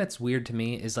 the thing that's weird to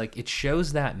me is like it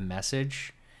shows that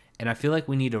message, and I feel like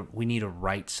we need to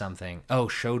write something. Oh,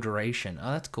 show duration.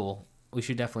 Oh, that's cool. We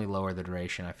should definitely lower the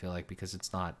duration, I feel like, because it's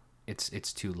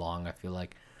too long, I feel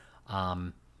like.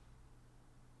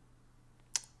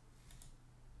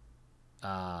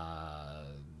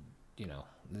 You know,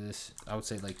 this, I would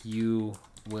say like you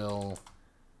will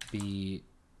be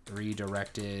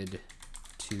redirected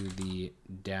to the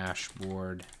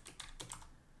dashboard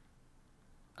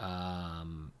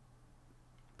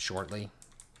shortly.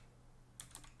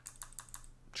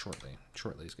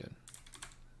 Shortly is good.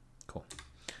 Cool.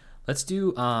 Let's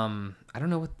do I don't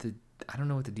know what the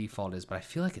default is, but I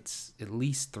feel like it's at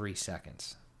least 3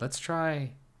 seconds. Let's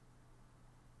try.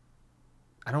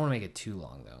 I don't want to make it too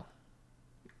long though.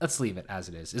 Let's leave it as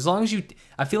it is. As long as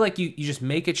I feel like you just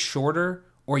make it shorter,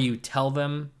 or you tell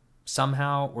them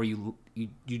somehow, or you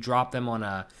drop them on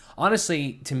a,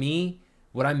 honestly, to me,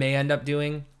 what I may end up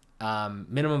doing,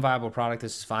 minimum viable product,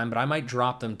 this is fine, but I might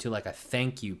drop them to like a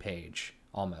thank you page,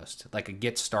 almost like a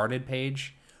get started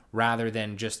page, rather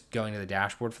than just going to the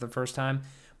dashboard for the first time.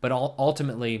 But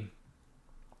ultimately,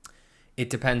 it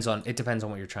depends on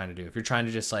what you're trying to do. If you're trying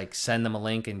to just like send them a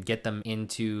link and get them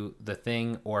into the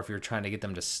thing, or if you're trying to get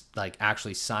them to like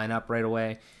actually sign up right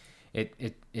away,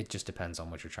 it just depends on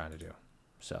what you're trying to do.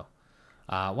 So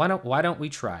why don't we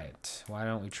try it?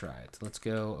 Let's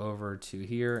go over to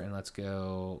here, and let's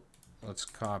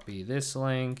copy this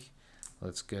link.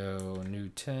 Let's go new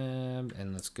tab,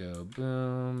 and let's go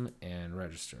boom and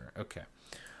register. Okay.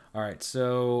 All right.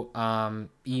 So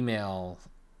email.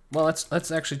 Well,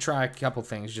 let's actually try a couple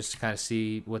things just to kind of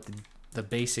see what the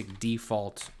basic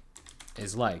default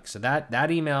is like. So that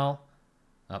email,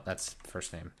 oh, that's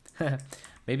first name.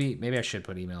 maybe I should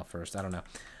put email first. I don't know.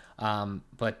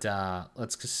 But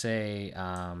let's just say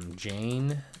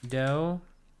Jane Doe.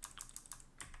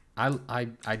 I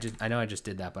know I just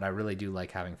did that, but I really do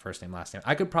like having first name, last name.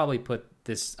 I could probably put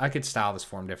this. I could style this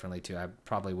form differently too. I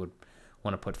probably would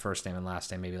want to put first name and last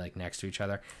name maybe like next to each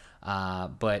other.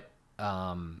 But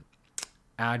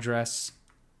address,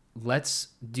 let's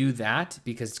do that,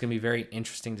 because it's going to be very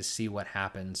interesting to see what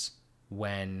happens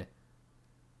when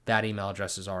that email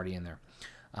address is already in there.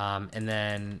 And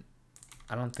then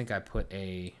I don't think I put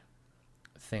a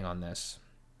thing on this.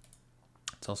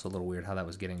 It's also a little weird how that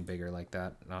was getting bigger like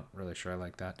that. Not really sure I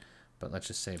like that, but let's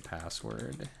just say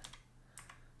password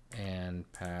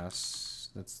and pass.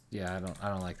 That's, yeah, I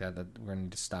don't like that. We're gonna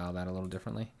need to style that a little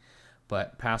differently.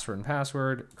 But password and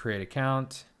password, create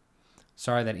account.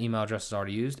 Sorry, that email address is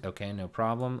already used. Okay, no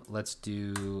problem. Let's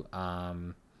do do I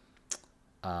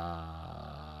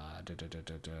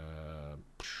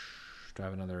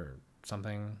have another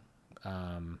something?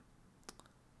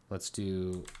 Let's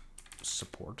do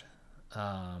support,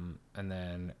 and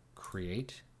then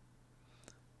create.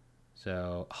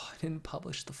 So, oh, I didn't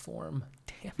publish the form.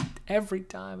 Damn it. Every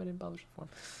time I didn't publish the form.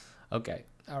 Okay.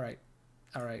 All right.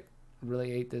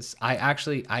 Really hate this.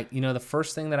 You know, the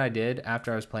first thing that I did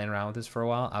after I was playing around with this for a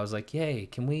while, I was like, yay,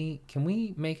 can we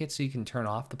make it so you can turn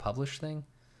off the publish thing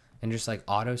and just like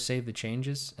auto save the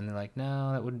changes? And they're like,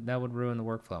 no, that would ruin the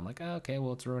workflow. I'm like, oh, okay,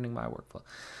 well, it's ruining my workflow.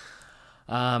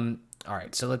 All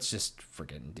right, so let's just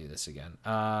forget and do this again.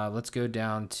 Let's go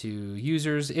down to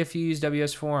users. If you use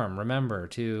WS Form, remember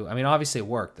to, I mean, obviously it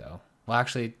worked though. Well,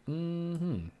 actually,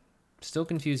 still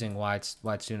confusing why it's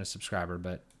doing a subscriber,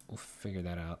 but we'll figure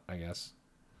that out, I guess.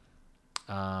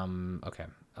 Okay.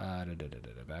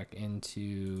 Back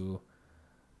into,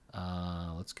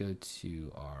 let's go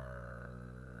to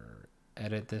our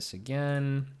edit this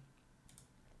again.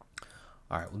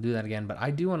 All right, we'll do that again, but I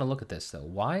do want to look at this though.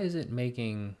 Why is it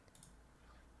making,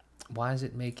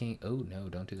 oh no,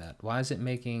 don't do that. Why is it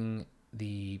making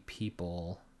the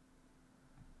people,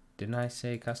 didn't I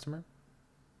say customer?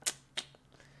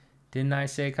 Didn't I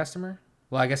say customer?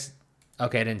 Well, I guess,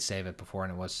 okay, I didn't save it before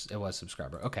and it was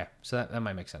subscriber. Okay, so that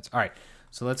might make sense. All right,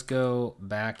 so let's go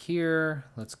back here.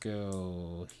 Let's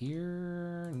go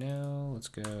here. No, let's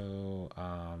go,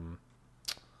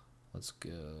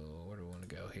 where do we want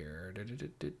to go here?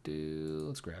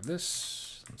 Let's grab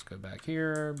this. Let's go back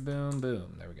here. Boom,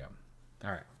 boom. There we go.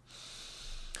 All right.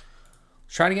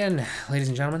 Let's try it again, ladies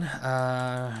and gentlemen.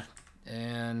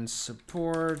 And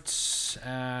support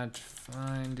at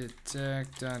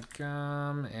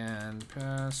findittech.com and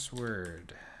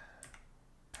password.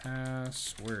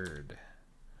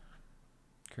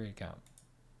 Create account.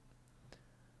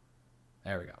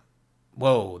 There we go.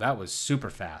 Whoa, that was super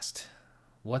fast.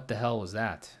 What the hell was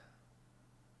that?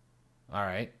 All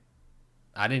right.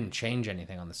 I didn't change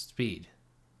anything on the speed,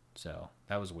 so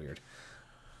that was weird.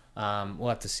 We'll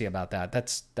have to see about that.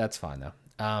 That's fine though.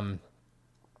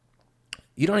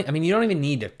 You don't even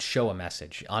need to show a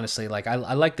message, honestly. Like I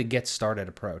like the get started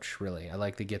approach, really. I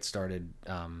like the get started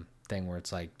thing where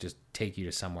it's like just take you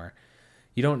to somewhere.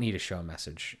 You don't need to show a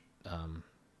message on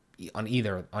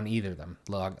either of them,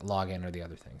 log in or the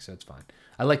other thing, so it's fine.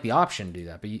 I like the option to do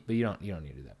that, but you don't need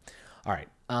to do that. All right.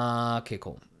 Okay,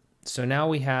 cool. So now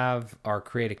we have our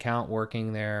create account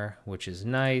working there, which is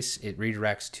nice. It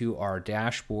redirects to our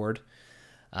dashboard.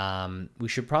 We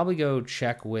should probably go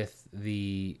check with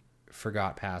the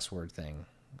forgot password thing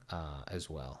as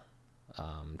well,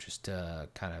 just to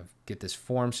kind of get this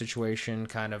form situation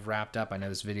kind of wrapped up. I know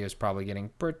this video is probably getting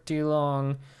pretty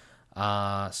long,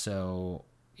 so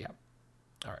yeah.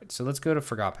 All right, so let's go to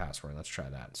forgot password. Let's try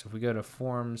that. So if we go to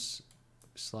forms,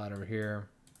 slide over here,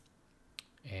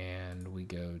 and we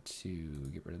go to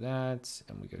get rid of that,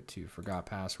 and we go to forgot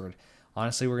password.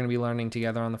 Honestly, we're going to be learning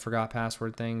together on the forgot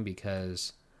password thing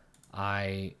because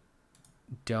I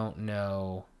don't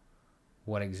know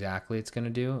what exactly it's going to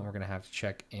do, and we're going to have to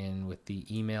check in with the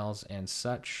emails and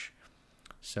such.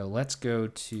 So let's go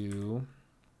to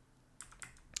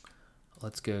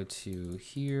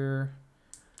here,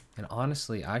 and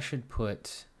honestly, I should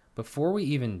put, before we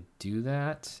even do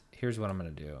that, here's what I'm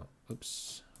going to do.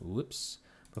 Whoops.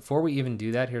 Before we even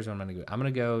do that, here's what I'm going to do. I'm going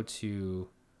to go to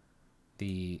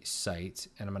the site,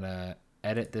 and I'm going to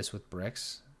edit this with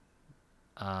bricks.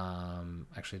 Actually,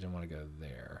 I didn't want to go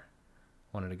there.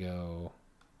 I wanted to go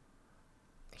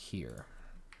here,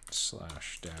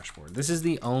 /dashboard. This is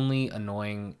the only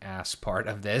annoying ass part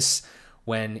of this.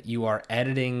 When you are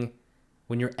editing,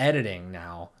 when you're editing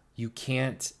now, you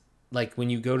can't, like when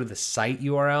you go to the site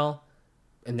URL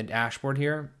in the dashboard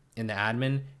here, in the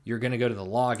admin, you're going to go to the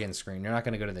login screen. You're not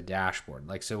going to go to the dashboard.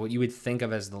 Like, so what you would think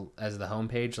of as the home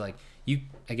page, like you,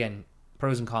 again,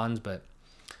 pros and cons, but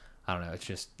I don't know. It's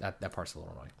just that part's a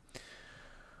little annoying,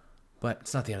 but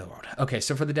it's not the end of the world. Okay.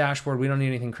 So for the dashboard, we don't need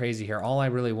anything crazy here. All I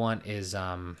really want is,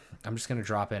 I'm just going to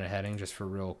drop in a heading just for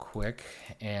real quick,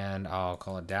 and I'll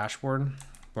call it dashboard.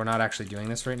 We're not actually doing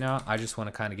this right now. I just want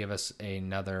to kind of give us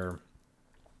another,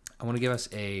 I want to give us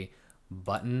a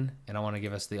button, and I want to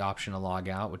give us the option to log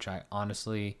out, which I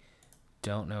honestly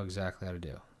don't know exactly how to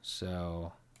do.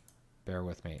 So bear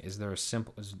with me. Is there a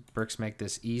simple, does Bricks make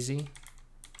this easy?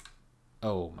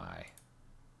 Oh my,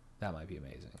 that might be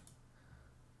amazing.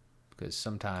 Because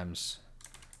sometimes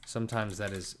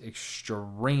that is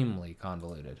extremely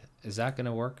convoluted. Is that going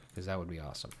to work? Because that would be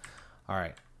awesome. All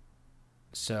right.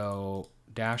 So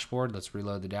dashboard, let's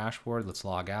reload the dashboard. Let's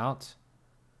log out.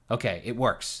 Okay, it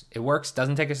works. It works.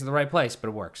 Doesn't take us to the right place, but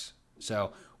it works.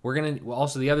 So we're going to,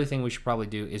 also the other thing we should probably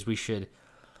do is we should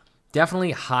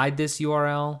definitely hide this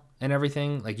URL and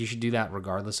everything. Like you should do that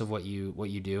regardless of what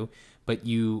you do. But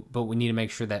we need to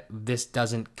make sure that this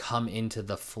doesn't come into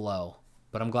the flow.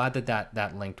 But I'm glad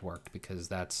that linked worked, because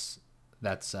that's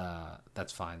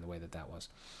fine the way that was.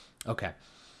 Okay.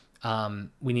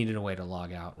 We needed a way to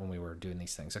log out when we were doing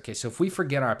these things. Okay, so if we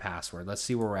forget our password, let's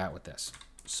see where we're at with this.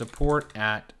 Support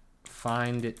at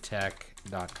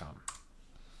findittech.com.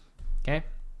 Okay.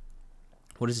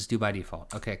 What does this do by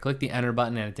default? Okay, click the enter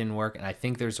button and it didn't work, and I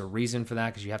think there's a reason for that,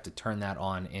 because you have to turn that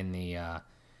on in the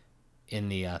in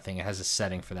the thing. It has a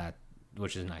setting for that,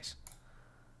 which is nice.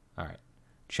 All right.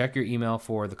 Check your email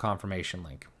for the confirmation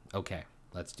link. Okay,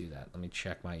 let's do that. Let me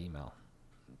check my email.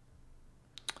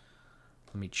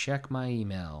 Let me check my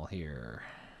email here.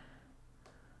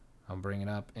 I'll bring it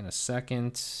up in a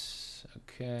second.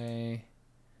 Okay.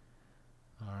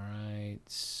 All right.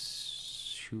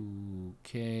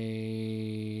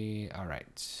 Okay. All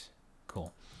right.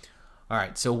 Cool. All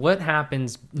right. So what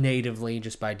happens natively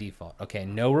just by default? Okay.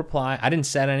 No reply. I didn't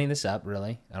set any of this up,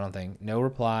 really. I don't think. No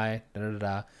reply. Da, da, da,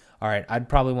 da. All right. I'd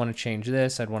probably want to change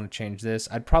this. I'd want to change this.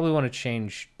 I'd probably want to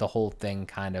change the whole thing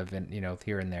kind of, in,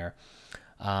 here and there.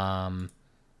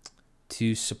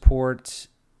 To support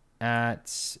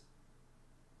at...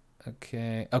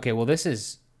 Okay. Okay. Well, this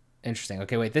is interesting.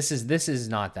 Okay. Wait, this is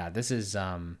not that. This is,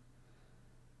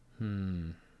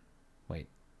 wait.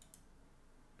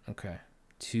 Okay.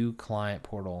 To client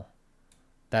portal.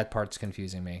 That part's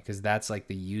confusing me because that's like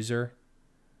the user.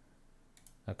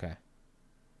 Okay.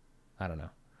 I don't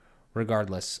know.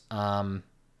 Regardless.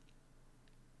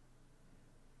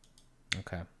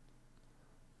 Okay.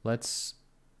 Let's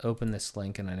open this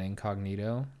link in an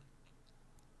incognito.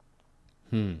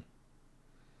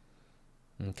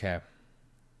 Okay.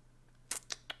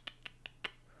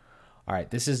 All right,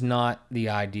 this is not the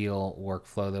ideal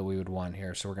workflow that we would want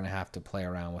here, so we're going to have to play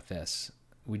around with this.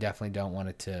 We definitely don't want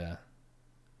it to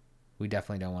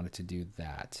do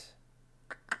that.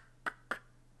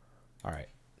 All right.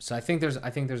 So I think there's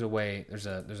a way, there's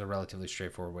a relatively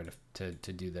straightforward way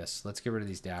to do this. Let's get rid of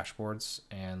these dashboards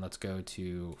and let's go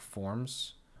to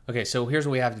forms. Okay, so here's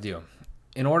what we have to do.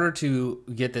 In order to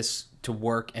get this to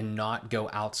work and not go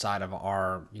outside of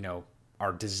our,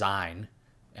 our design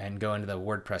and go into the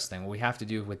WordPress thing, what we have to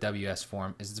do with WS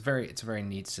form is it's a very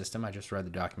neat system. I just read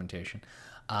the documentation.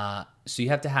 So you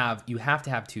have to have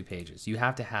 2 pages. You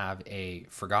have to have a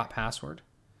forgot password.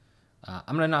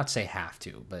 I'm gonna not say have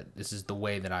to, but this is the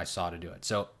way that I saw to do it.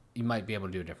 So you might be able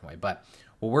to do it a different way. But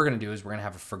what we're gonna do is we're gonna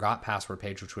have a forgot password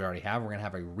page, which we already have. We're gonna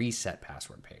have a reset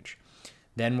password page.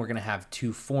 Then we're going to have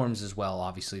 2 forms as well,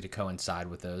 obviously, to coincide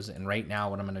with those. And right now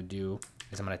what I'm going to do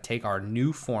is I'm going to take our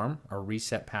new form, our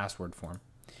reset password form,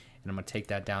 and I'm going to take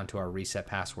that down to our reset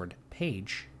password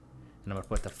page. And I'm going to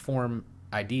put the form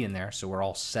ID in there so we're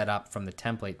all set up from the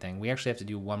template thing. We actually have to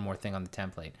do one more thing on the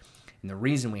template. And the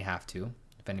reason we have to,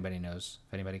 if anybody knows,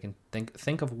 if anybody can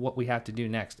think of what we have to do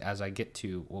next as I get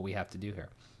to what we have to do here.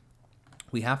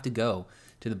 We have to go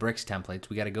to the bricks templates.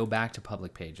 We got to go back to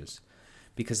public pages.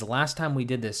 Because the last time we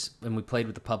did this and we played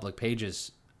with the public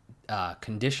pages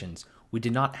conditions, we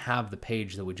did not have the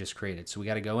page that we just created. So we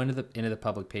got to go into the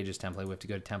public pages template. We have to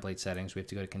go to template settings. We have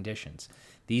to go to conditions.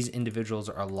 These individuals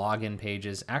are login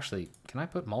pages. Actually, can I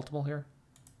put multiple here?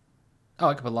 Oh,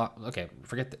 I could put okay,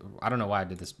 forget I don't know why I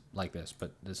did this like this,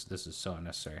 but this is so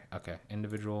unnecessary. Okay,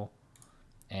 individual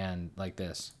and like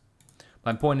this.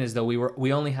 My point is though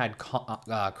we only had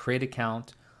create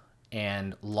account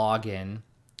and login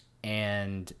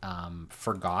and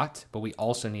forgot, but we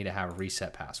also need to have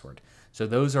reset password. So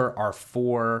those are our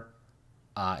 4,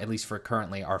 at least for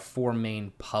currently, our 4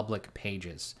 main public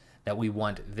pages that we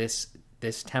want this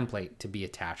template to be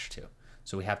attached to.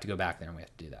 So we have to go back there and we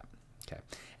have to do that. Okay.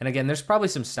 And again, there's probably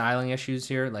some styling issues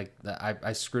here. Like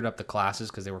I screwed up the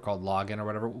classes because they were called login or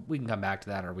whatever. We can come back to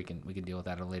that, or we can deal with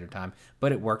that at a later time.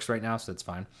 But it works right now, so that's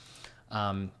fine.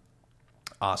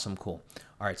 Awesome, cool.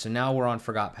 All right, so now we're on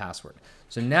forgot password.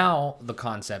 So now the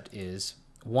concept is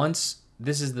once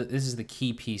this is the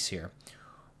key piece here.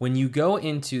 When you go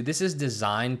into this is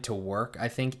designed to work. I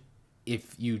think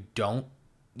if you don't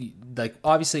like,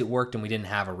 obviously it worked and we didn't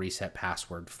have a reset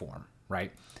password form,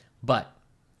 right? But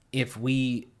if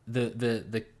we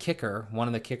the kicker, one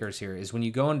of the kickers here is when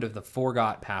you go into the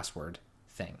forgot password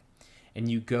thing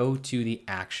and you go to the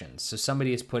actions. So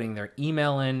somebody is putting their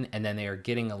email in and then they are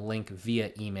getting a link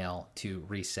via email to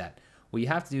reset. What you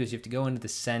have to do is you have to go into the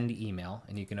send email,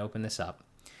 and you can open this up.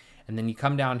 And then you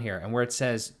come down here, and where it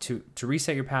says to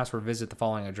reset your password, visit the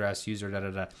following address, user,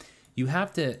 da-da-da. You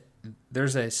have to,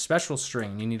 there's a special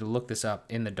string. You need to look this up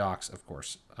in the docs, of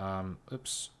course.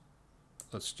 Oops.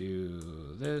 Let's do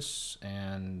this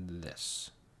and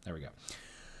this. There we go.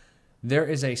 There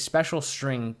is a special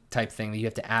string type thing that you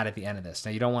have to add at the end of this.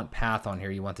 Now, you don't want path on here.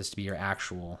 You want this to be your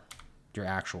actual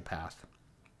path.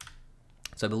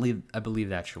 So I believe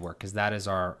that should work because that is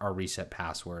our reset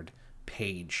password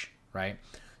page, right?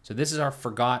 So this is our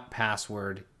forgot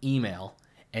password email.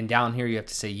 And down here, you have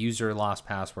to say user lost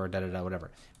password, da-da-da, whatever.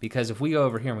 Because if we go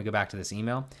over here and we go back to this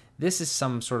email, this is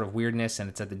some sort of weirdness and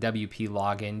it's at the WP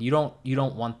login. You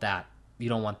don't want that. You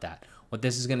don't want that. What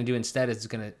this is going to do instead is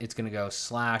it's going to go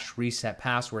 /reset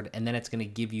password, and then it's going to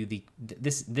give you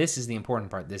this is the important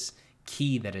part, this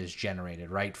key that is generated,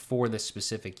 right, for the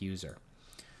specific user.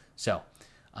 So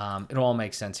it'll all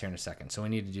make sense here in a second. So we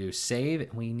need to do save,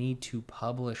 and we need to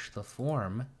publish the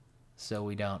form so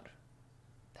we don't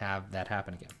have that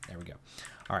happen again. There we go.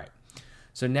 All right.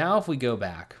 So now if we go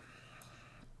back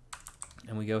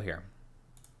and we go here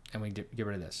and we get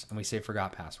rid of this and we say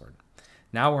forgot password.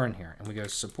 Now we're in here and we go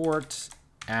support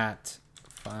at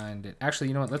find it. Actually,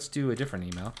 you know what? Let's do a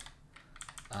different email.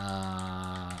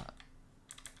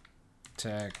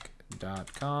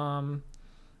 Tech.com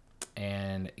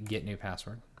and get new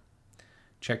password.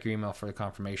 Check your email for the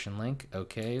confirmation link.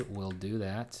 Okay, we'll do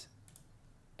that.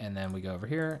 And then we go over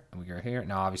here and we go here.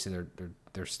 Now, obviously,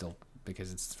 they're still,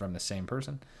 because it's from the same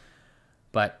person.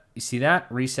 But you see that?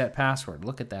 Reset password.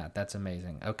 Look at that. That's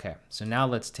amazing. Okay, so now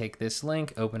let's take this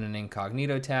link, open an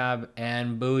incognito tab,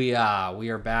 and booyah, we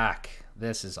are back.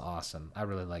 This is awesome. I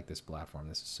really like this platform.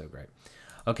 This is so great.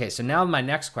 Okay, so now my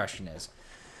next question is,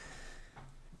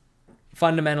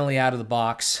 fundamentally out of the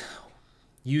box,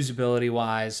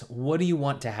 usability-wise, what do you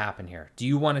want to happen here? Do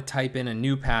you want to type in a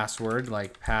new password,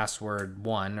 like password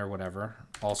 1 or whatever?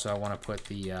 Also, I want to put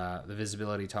the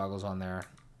visibility toggles on there,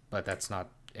 but that's not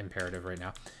imperative right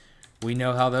now. We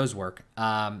know how those work.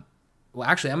 Well,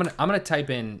 actually, I'm gonna type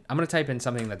in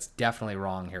something that's definitely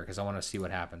wrong here because I want to see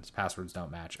what happens. Passwords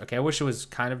don't match. Okay, I wish it was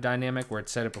kind of dynamic where it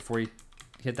said it before you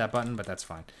hit that button, but that's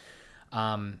fine.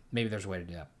 Maybe there's a way to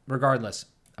do that. Regardless,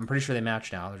 I'm pretty sure they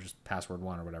match now. They're just password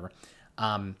 1 or whatever.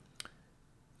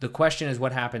 The question is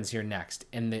what happens here next.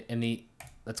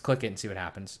 Let's click it and see what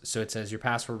happens. So it says your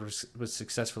password was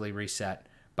successfully reset.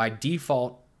 By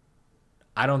default,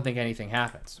 I don't think anything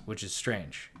happens, which is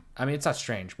strange. I mean, it's not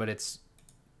strange, but it's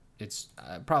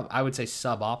probably, I would say,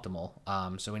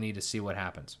 suboptimal. So we need to see what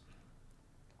happens.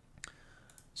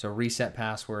 So reset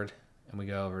password, and we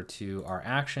go over to our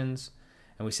actions,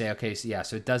 and we say, okay, so yeah,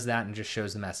 so it does that and just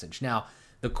shows the message. Now,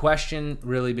 the question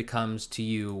really becomes to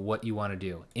you what you want to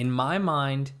do. In my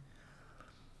mind,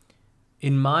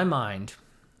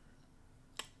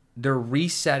 they're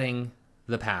resetting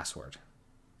the password.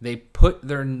 They put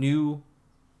their new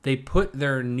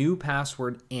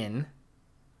password in.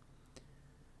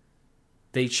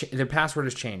 Their password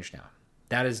has changed now.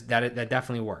 That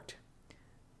definitely worked.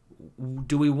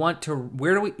 Do we want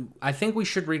to? I think we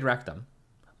should redirect them.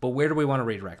 But where do we want to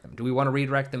redirect them? Do we want to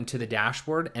redirect them to the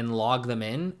dashboard and log them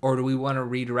in? Or do we want to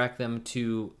redirect them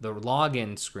to the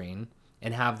login screen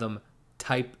and have them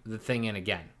type the thing in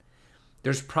again?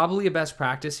 There's probably a best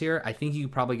practice here. I think you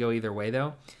could probably go either way,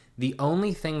 though. The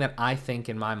only thing that I think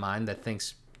in my mind that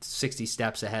thinks 60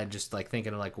 steps ahead, just like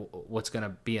thinking of like what's going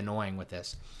to be annoying with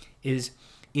this, is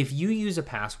if you use a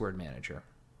password manager,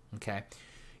 okay,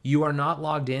 you are not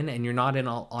logged in and you're not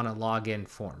on a login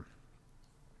form.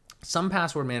 Some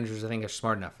password managers, I think, are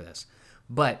smart enough for this.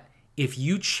 But if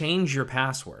you change your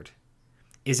password,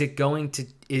 is it going to?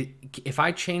 If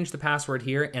I change the password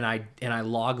here and I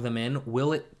log them in,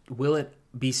 will it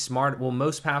be smart? Will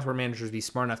most password managers be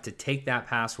smart enough to take that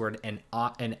password and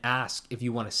ask if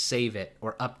you want to save it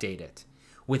or update it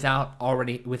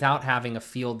without having a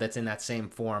field that's in that same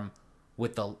form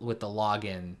with the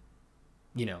login,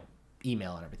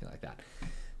 email and everything like that?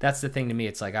 That's the thing to me.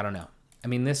 It's like, I don't know. I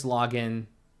mean, this login.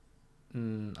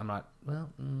 I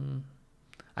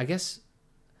guess,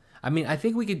 I mean, I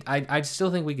think we could, I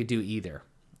still think we could do either.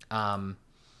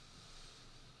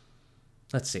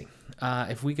 Let's see.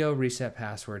 If we go reset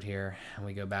password here and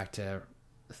we go back to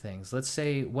things, let's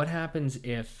say what happens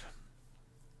if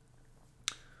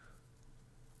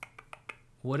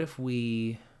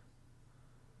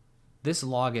this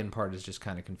login part is just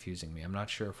kind of confusing me. I'm not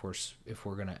sure if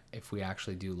we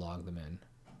actually do log them in.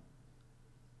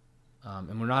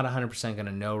 And we're not 100% going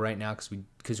to know right now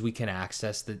because we can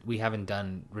access we haven't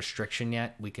done restriction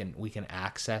yet. We can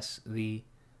access the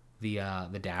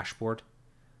dashboard,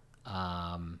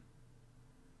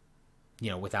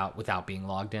 without being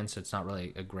logged in. So it's not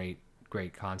really a great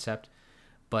concept,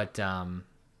 but I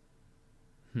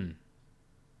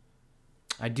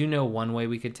do know one way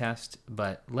we could test.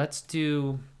 But let's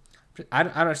do. I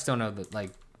just don't know that. Like,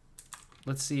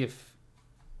 let's see if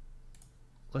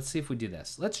we do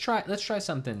this. Let's try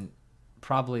something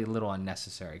probably a little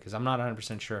unnecessary because I'm not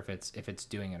 100% sure if it's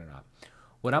doing it or not.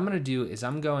 What I'm going to do is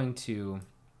I'm going to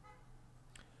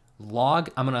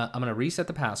I'm going to reset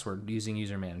the password using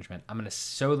user management. I'm going to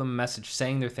show them a message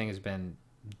saying their thing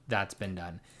that's been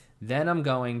done. Then I'm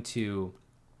going to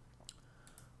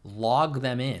log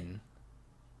them in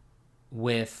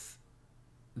with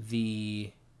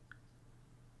the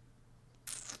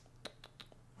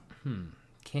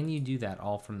can you do that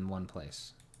all from one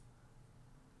place?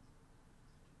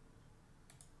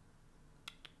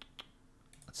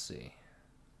 Let's see.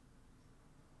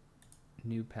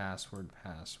 New password.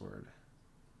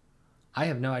 I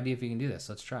have no idea if you can do this.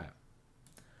 Let's try it.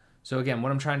 So again,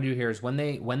 what I'm trying to do here is when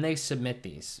they submit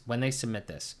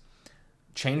this,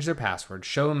 change their password,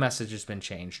 show a message has been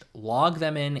changed, log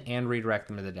them in, and redirect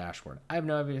them to the dashboard. I have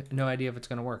no idea if it's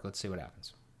going to work. Let's see what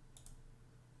happens.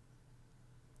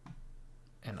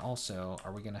 And also,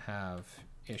 are we going to have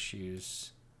issues?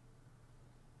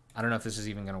 I don't know if this is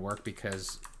even going to work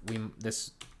because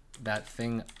that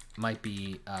thing might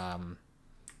be.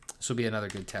 This will be another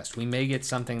good test. We may get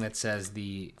something that says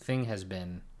the thing has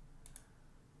been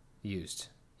used.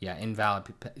 Yeah, invalid.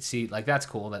 See, like that's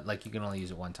cool that like you can only use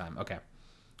it one time. Okay,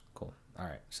 cool. All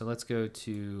right, so let's go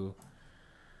to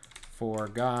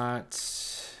forgot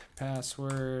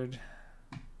password.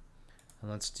 And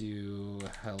let's do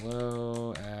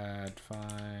hello at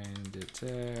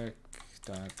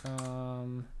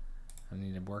findittech.com. I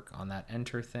need to work on that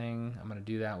enter thing. I'm going to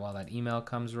do that while that email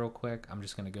comes real quick. I'm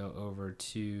just going to go over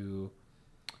to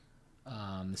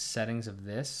the settings of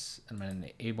this. I'm going to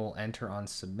enable enter on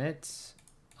submit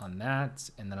on that.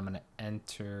 And then I'm going to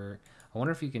enter. I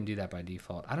wonder if you can do that by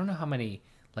default. I don't know how many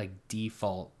like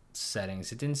default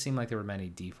settings. It didn't seem like there were many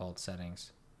default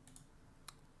settings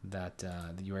that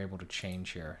you were able to change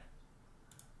here.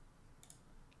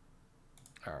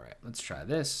 All right, let's try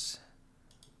this.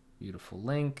 Beautiful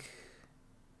link.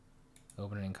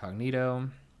 Open it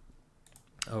incognito.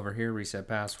 Over here, reset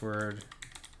password.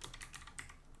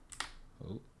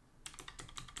 Oh.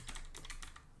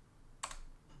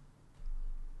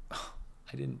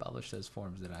 I didn't publish those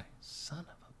forms, did I? Son of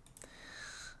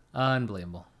a...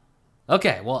 Unbelievable.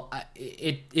 Okay, well,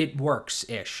 it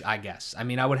works-ish, I guess. I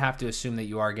mean, I would have to assume that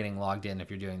you are getting logged in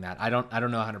if you're doing that. I don't know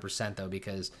 100% though,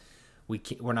 because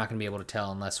we're not going to be able to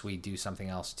tell unless we do something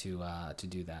else to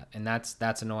do that, and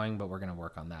that's annoying. But we're going to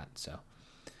work on that. So,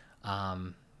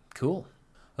 cool.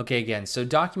 Okay, again, so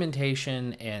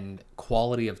documentation and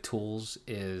quality of tools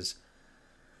is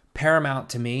paramount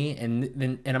to me,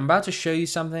 and I'm about to show you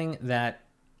something that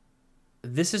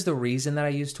this is the reason that I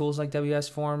use tools like WS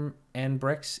Form and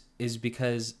Bricks, is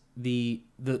because the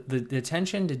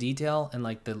attention to detail and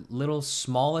like the little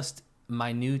smallest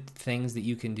minute things that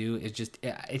you can do is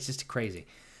it's just crazy.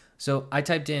 So I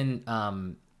typed in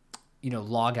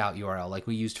log out URL like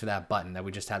we used for that button that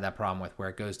we just had that problem with, where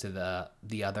it goes to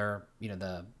the other,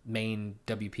 the main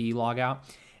WP logout,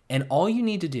 and all you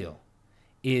need to do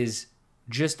is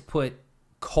just put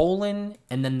colon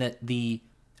and then the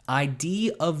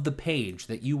ID of the page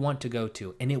that you want to go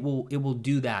to, and it will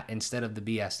do that instead of the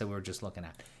BS that we were just looking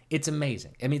at. It's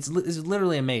amazing. I mean, it's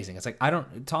literally amazing. It's like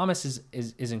Thomas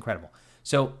is incredible.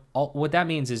 So what that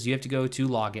means is you have to go to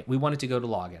login. We want it to go to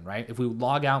login, right? If we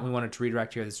log out and we want it to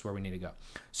redirect here, this is where we need to go.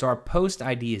 So our post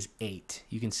ID is 8.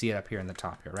 You can see it up here in the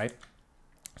top here, right?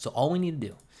 So all we need to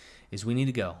do is we need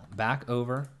to go back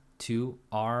over to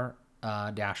our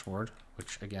dashboard,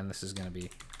 which again, this is going to be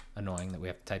annoying that we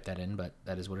have to type that in, but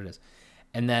that is what it is.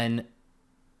 And then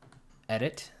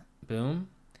edit, boom.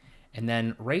 And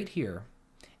then right here,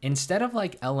 instead of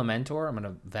like Elementor, I'm going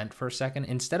to vent for a second.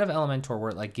 Instead of Elementor, where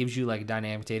it like gives you like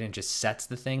dynamic data and just sets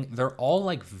the thing, they're all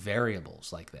like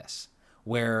variables like this,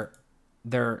 where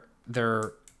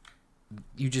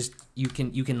you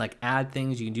can like add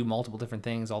things, you can do multiple different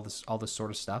things, all this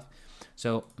sort of stuff.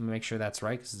 So let me make sure that's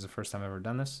right, because this is the first time I've ever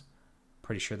done this.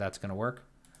 Pretty sure that's going to work.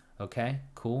 Okay,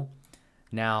 cool.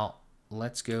 Now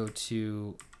let's go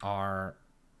to our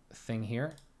thing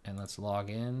here and let's log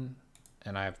in.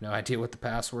 And I have no idea what the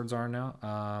passwords are now.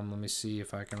 Let me see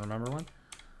if I can remember one.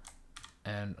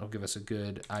 And it'll give us a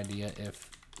good idea if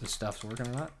the stuff's working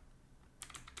or not.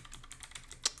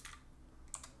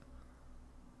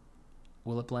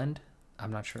 Will it blend?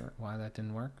 I'm not sure why that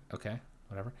didn't work. Okay,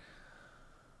 whatever.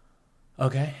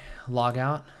 Okay, log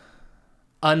out.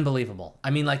 Unbelievable. I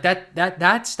mean, like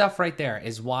that stuff right there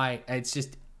is why it's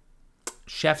just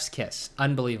chef's kiss.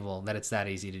 Unbelievable that it's that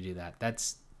easy to do that.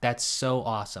 That's so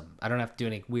awesome. I don't have to do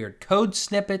any weird code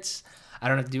snippets. I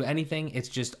don't have to do anything. It's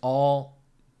just all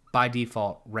by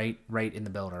default right in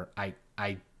the builder. I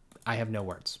have no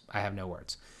words. I have no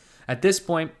words. At this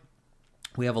point,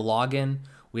 we have a login,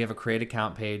 we have a create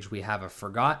account page, we have a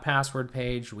forgot password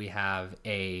page, we have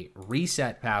a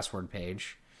reset password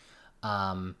page.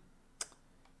 The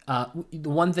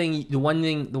one thing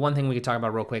we could talk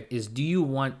about real quick is, do you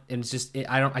want, and it's just,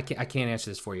 I can't answer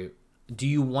this for you. Do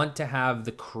you want to have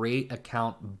the create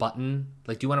account button?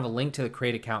 Like, do you want to have a link to the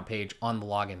create account page on the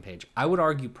login page? I would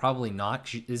argue probably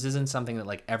not. This isn't something that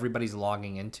like everybody's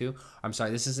logging into. I'm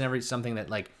sorry, this isn't something that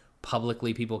like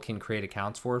publicly people can create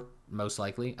accounts for, most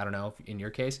likely. I don't know if in your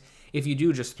case. If you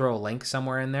do, just throw a link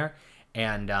somewhere in there,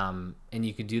 and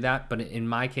you could do that. But in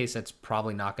my case, that's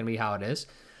probably not going to be how it is.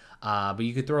 But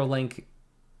you could throw a link,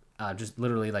 just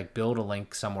literally like build a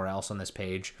link somewhere else on this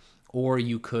page, or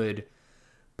you could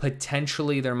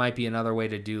potentially, there might be another way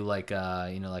to do like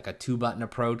a, like a 2-button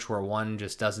approach where one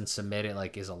just doesn't submit it,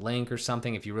 like is a link or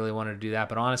something, if you really wanted to do that.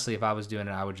 But honestly, if I was doing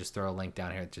it, I would just throw a link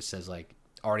down here that just says like,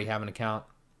 already have an account,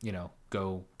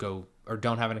 go, or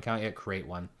don't have an account yet, create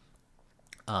one.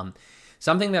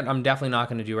 Something that I'm definitely not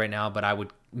going to do right now, but I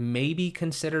would maybe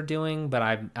consider doing, but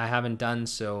I haven't done,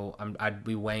 so I'd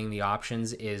be weighing the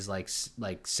options, is like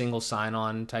single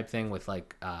sign-on type thing with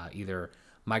like either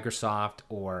Microsoft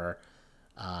or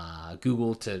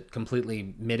Google to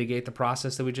completely mitigate the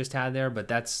process that we just had there. But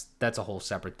that's a whole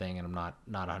separate thing, and I'm not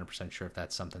 100% sure if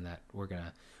that's something that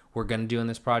we're gonna do in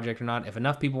this project or not. If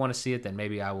enough people want to see it, then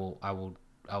maybe I will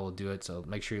do it. So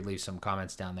make sure you leave some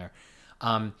comments down there.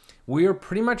 We are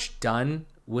pretty much done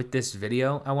with this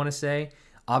video, I want to say.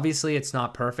 Obviously, it's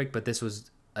not perfect, but this was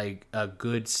a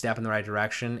good step in the right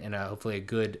direction, and hopefully a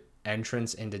good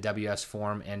entrance into WS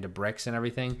Form and to bricks and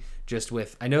everything. Just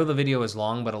with, I know the video was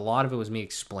long, but a lot of it was me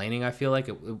explaining. I feel like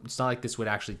it's not like this would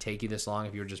actually take you this long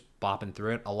if you were just bopping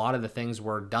through it. A lot of the things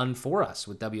were done for us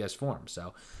with WS Form.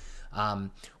 So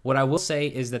what I will say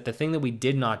is that the thing that we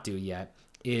did not do yet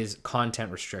is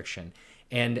content restriction.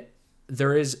 And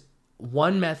there is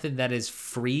one method that is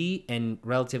free and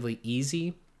relatively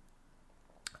easy,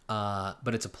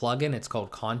 but it's a plugin. It's called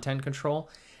content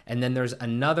control. And then there's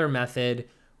another method,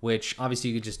 which obviously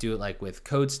you could just do it like with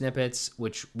code snippets,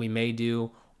 which we may do,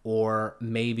 or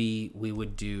maybe we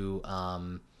would do,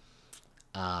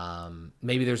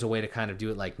 maybe there's a way to kind of do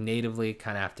it like natively,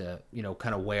 kind of have to,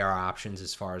 kind of weigh our options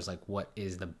as far as like what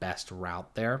is the best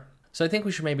route there. So I think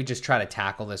we should maybe just try to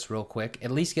tackle this real quick,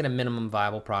 at least get a minimum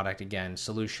viable product, again,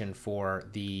 solution for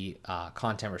the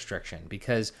content restriction.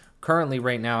 Because currently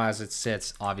right now as it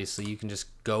sits, obviously you can just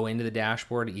go into the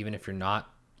dashboard even if you're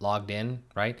not logged in,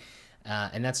 right?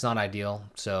 And that's not ideal.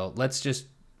 So let's just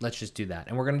do that.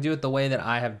 And we're going to do it the way that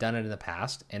I have done it in the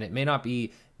past. And it may not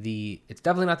be it's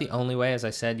definitely not the only way. As I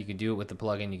said, you could do it with the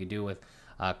plugin, you could do it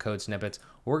with code snippets.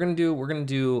 We're going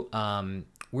to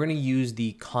use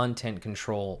the content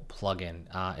control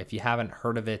plugin. If you haven't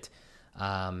heard of it,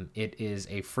 it is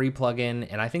a free plugin,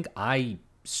 and I think I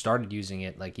started using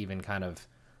it like even kind of,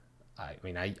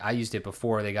 I used it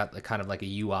before they got the kind of like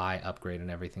a UI upgrade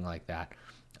and everything like that.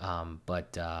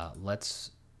 But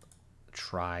let's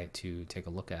try to take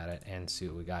a look at it and see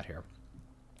what we got here.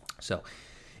 So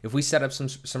if we set up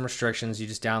some restrictions, you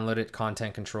just download it,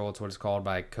 content control, it's what it's called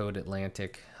by Code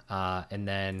Atlantic, and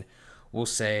then we'll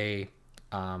say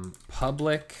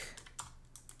public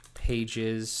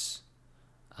pages,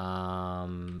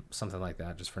 something like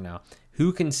that, just for now.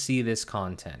 Who can see this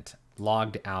content?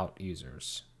 Logged out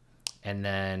users. And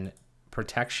then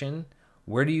protection.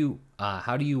 Where do you,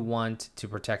 how do you want to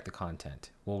protect the content?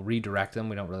 We'll redirect them.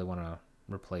 We don't really want to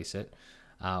replace it.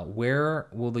 Where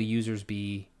will the users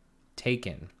be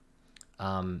taken?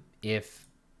 If,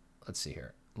 let's see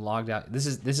here, logged out. This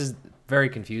is very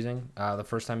confusing. The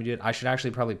first time you do it, I should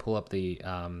actually probably pull up the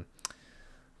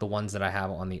ones that I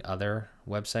have on the other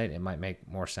website. It might make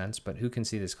more sense. But who can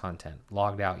see this content?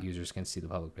 Logged out users can see the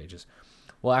public pages.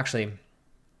 Well, actually,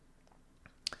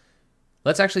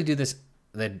 let's actually do this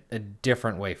a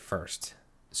different way first.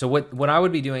 So what I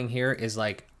would be doing here is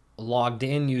like logged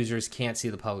in users can't see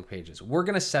the public pages. We're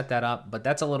gonna set that up, but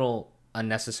that's a little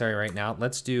unnecessary right now.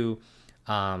 Let's do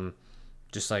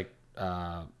just like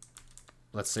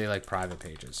let's say like private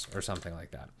pages or something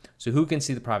like that. So who can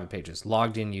see the private pages?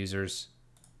 Logged in users,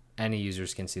 any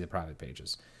users can see the private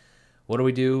pages. What do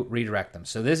we do? Redirect them.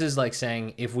 So this is like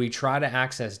saying if we try to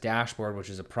access dashboard, which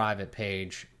is a private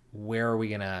page, where are we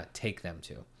gonna take them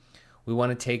to? We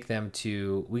want to take them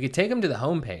to, we could take them to the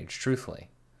home page, truthfully,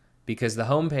 because the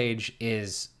home page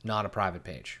is not a private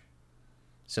page.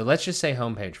 So let's just say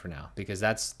home page for now, because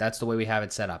that's the way we have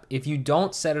it set up. If you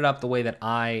don't set it up the way that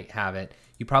I have it,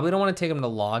 you probably don't want to take them to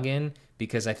login,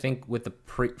 because I think with the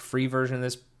free version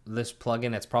of this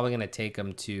plugin, it's probably going to take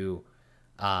them to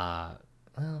well,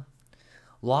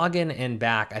 login and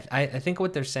back. I think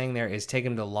what they're saying there is take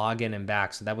them to login and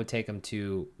back. So that would take them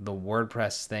to the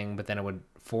WordPress thing, but then it would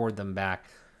forward them back.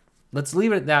 Let's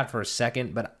leave it at that for a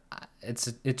second, but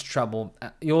it's trouble.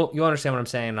 You'll understand what I'm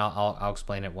saying. And I'll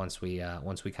explain it once we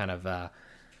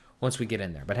get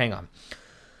in there. But hang on.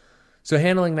 So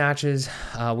handling matches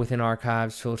within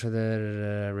archives, filter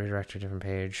the redirect to a different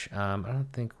page. I don't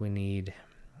think we need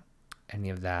any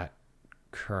of that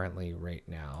currently right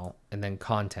now. And then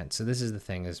content. So this is the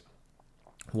thing, is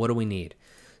what do we need?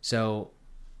 So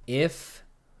if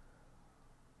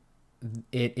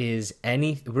it is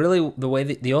really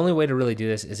the only way to really do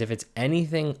this is if it's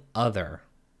anything other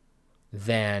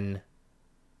than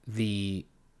the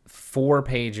 4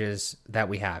 pages that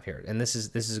we have here. And this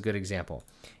is a good example.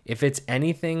 If it's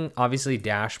anything, obviously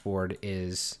dashboard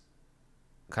is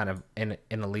kind of in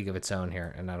a league of its own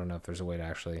here. And I don't know if there's a way to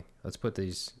actually, let's put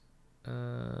these,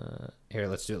 here,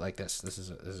 let's do it like this. This is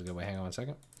a good way. Hang on one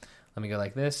second. Let me go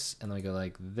like this, and let me go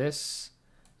like this,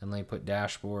 and let me put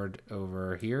dashboard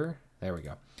over here. There we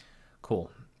go.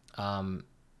 Cool.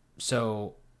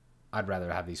 So I'd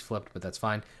rather have these flipped, but that's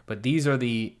fine. But these are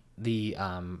the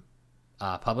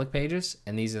public pages,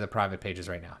 and these are the private pages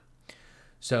right now.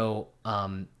 So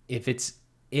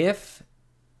if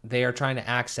they are trying to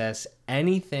access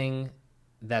anything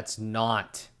that's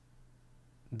not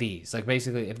these, like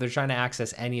basically if they're trying to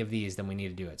access any of these, then we need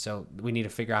to do it. So we need to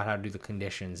figure out how to do the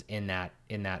conditions in that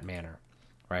manner,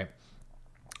 right?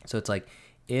 So it's like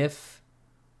if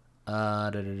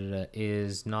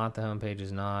is not the homepage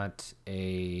is not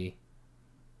a,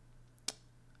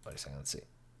 wait a second, let's see.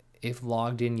 If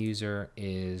logged in user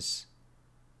is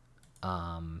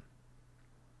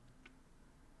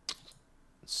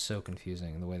so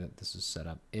confusing the way that this is set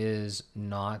up, is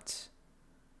not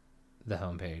the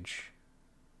homepage.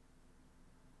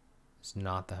 It's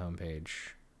not the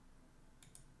homepage.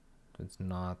 It's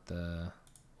not the,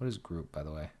 what is group, by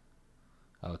the way?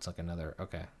 Oh, it's like another,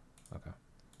 okay.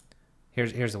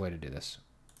 Here's the way to do this.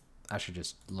 I should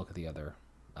just look at the other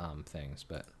things,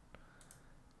 but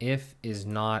if is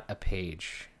not a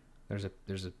page, there's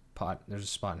a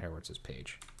spot in here where it says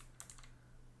page.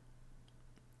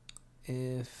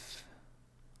 If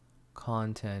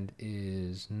content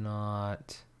is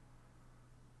not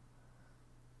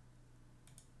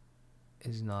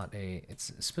a,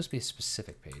 it's supposed to be a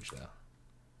specific page though.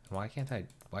 Why can't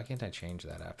I change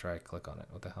that after I click on it?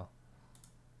 What the hell?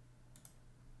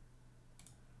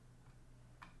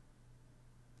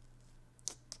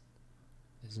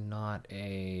 Is not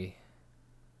a,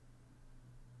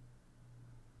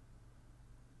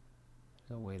 there's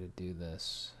no way to do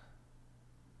this.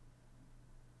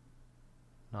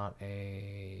 Not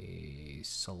a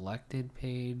selected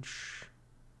page.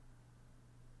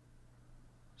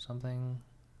 Something.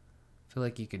 I feel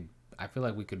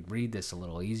like we could read this a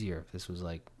little easier if this was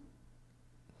like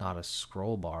not a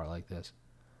scroll bar like this.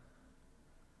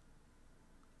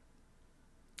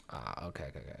 Okay.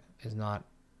 Is not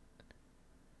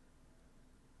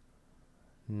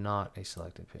a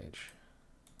selected page.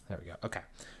 There we go. Okay.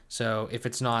 So if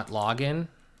it's not login,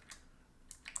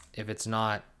 if it's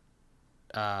not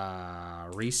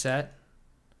reset,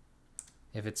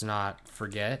 if it's not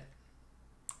forget,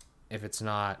 if it's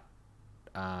not,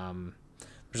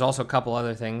 there's also a couple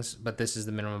other things, but this is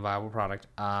the minimum viable product,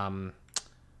 and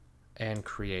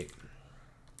create.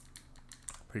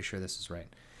 Pretty sure this is right.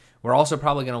 We're also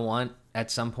probably going to want,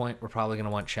 at some point, we're probably going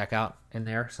to want checkout in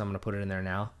there, so I'm going to put it in there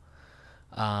now.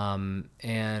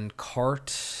 And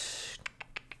cart,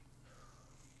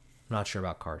 not sure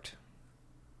about cart.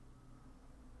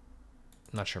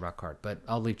 Not sure about cart, but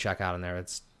I'll leave checkout in there.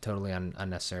 It's totally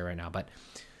unnecessary right now. But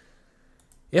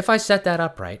if I set that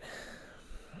up right,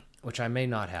 which I may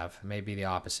not have, may be the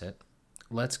opposite.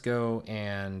 Let's go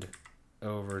and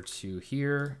over to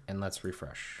here and let's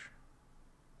refresh.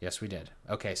 Yes, we did.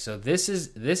 Okay, so this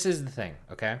is the thing,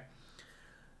 okay?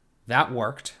 That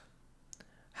worked.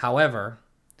 However,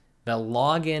 the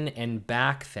login and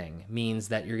back thing means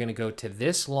that you're going to go to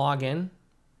this login,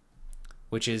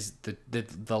 which is the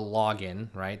login,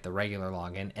 right? The regular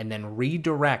login, and then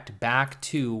redirect back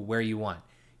to where you want.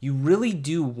 You really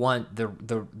do want the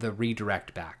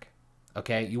redirect back,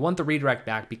 okay? You want the redirect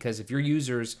back because if your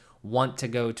users want to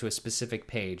go to a specific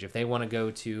page, if they want to go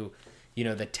to, you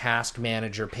know, the task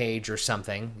manager page or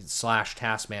something, /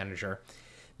 task manager,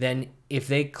 then if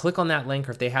they click on that link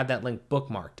or if they have that link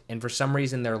bookmarked and for some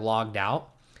reason they're logged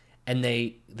out and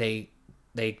they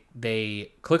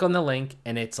click on the link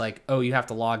and it's like, oh, you have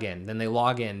to log in. Then they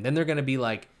log in. Then they're going to be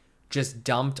like just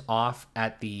dumped off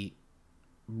at the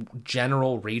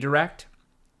general redirect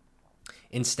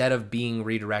instead of being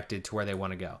redirected to where they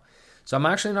want to go. So I'm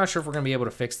actually not sure if we're going to be able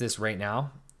to fix this right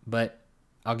now, but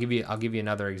I'll give you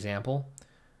another example.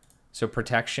 So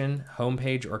protection,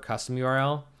 homepage, or custom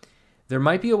URL. There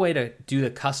might be a way to do the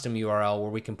custom URL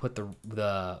where we can put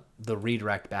the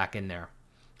redirect back in there.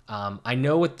 I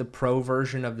know with the pro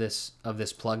version of this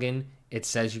plugin, it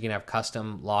says you can have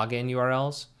custom login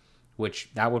URLs, which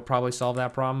that would probably solve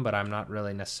that problem, but I'm not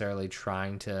really necessarily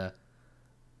trying to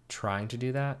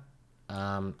do that.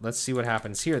 Let's see what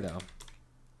happens here though.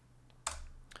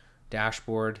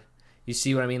 Dashboard. You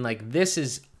see what I mean? Like, this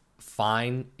is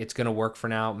fine. It's going to work for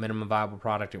now. Minimum viable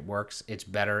product. It works. It's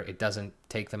better. It doesn't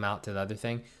take them out to the other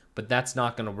thing, but that's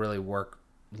not going to really work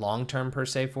long-term per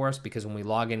se for us, because when we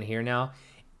log in here now,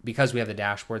 because we have the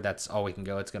dashboard, that's all we can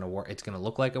go. It's going to work. It's going to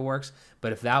look like it works.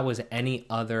 But if that was any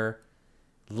other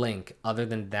link other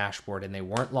than the dashboard and they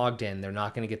weren't logged in, they're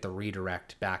not going to get the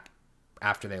redirect back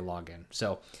after they log in.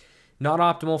 So not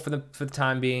optimal for the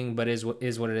time being, but is what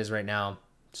it is right now.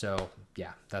 So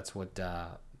yeah, that's what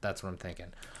I'm thinking.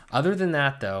 Other than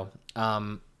that though,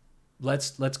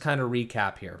 let's kind of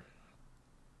recap here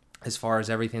as far as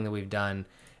everything that we've done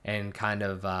and kind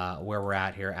of where we're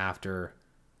at here after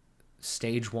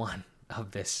stage 1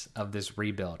 of this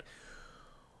rebuild.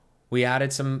 We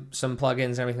added some plugins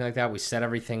and everything like that. We set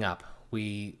everything up.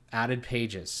 We added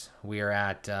pages. We are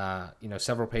at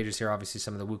several pages here. Obviously,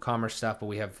 some of the WooCommerce stuff, but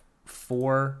we have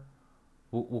 4.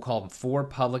 We'll call them 4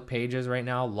 public pages right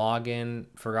now: login,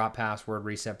 forgot password,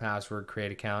 reset password,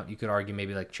 create account. You could argue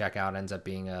maybe like checkout ends up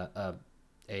being a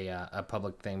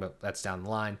public thing, but that's down the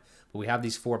line. But we have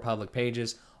these 4 public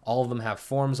pages. All of them have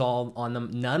forms all on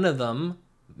them. None of them,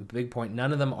 big point,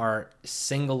 none of them are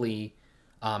singly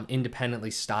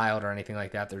independently styled or anything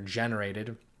like that. They're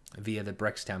generated via the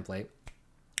bricks template,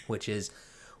 which is,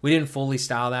 we didn't fully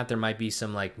style that. There might be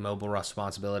some like mobile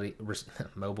responsive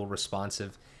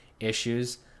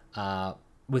issues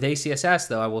with ACSS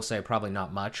though. I will say probably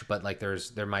not much, but like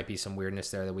there might be some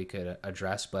weirdness there that we could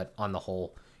address. But on the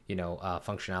whole,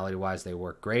 functionality wise, they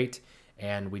work great,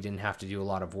 and we didn't have to do a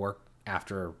lot of work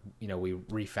after we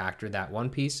refactored that one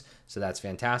piece. So that's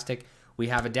fantastic. We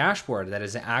have a dashboard that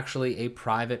is actually a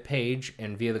private page,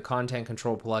 and via the content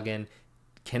control plugin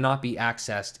cannot be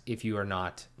accessed if you are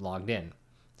not logged in.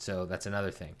 So that's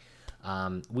another thing.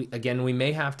 We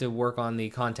may have to work on the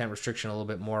content restriction a little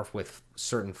bit more with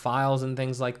certain files and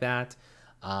things like that.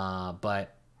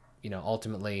 But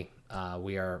ultimately,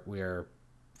 we are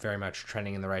very much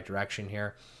trending in the right direction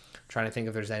here. Trying to think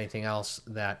if there's anything else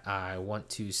that I want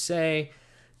to say.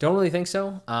 Don't really think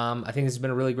so. I think this has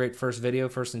been a really great first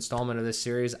installment of this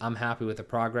series. I'm happy with the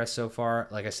progress so far.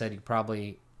 Like I said, you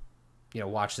probably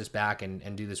watch this back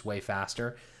and do this way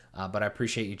faster. But I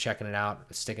appreciate you checking it out,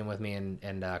 sticking with me, and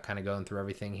kind of going through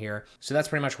everything here. So that's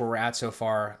pretty much where we're at so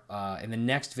far. In the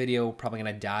next video, we're probably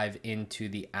going to dive into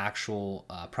the actual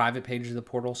private page of the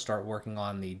portal, start working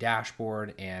on the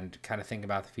dashboard, and kind of think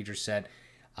about the feature set.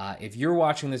 If you're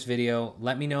watching this video,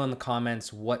 let me know in the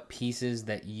comments what pieces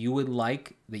that you would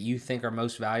like, that you think are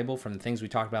most valuable from the things we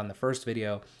talked about in the first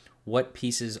video. What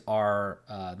pieces are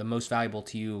the most valuable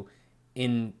to you,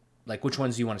 in like which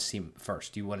ones do you want to see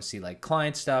first? Do you want to see like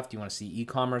client stuff? Do you want to see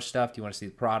e-commerce stuff? Do you want to see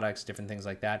the products, different things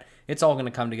like that? It's all going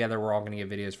to come together. We're all going to get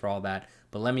videos for all that.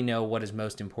 But let me know what is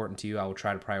most important to you. I will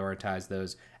try to prioritize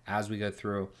those as we go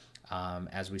through,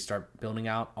 as we start building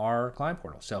out our client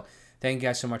portal. So thank you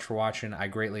guys so much for watching. I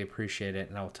greatly appreciate it,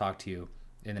 and I will talk to you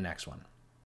in the next one.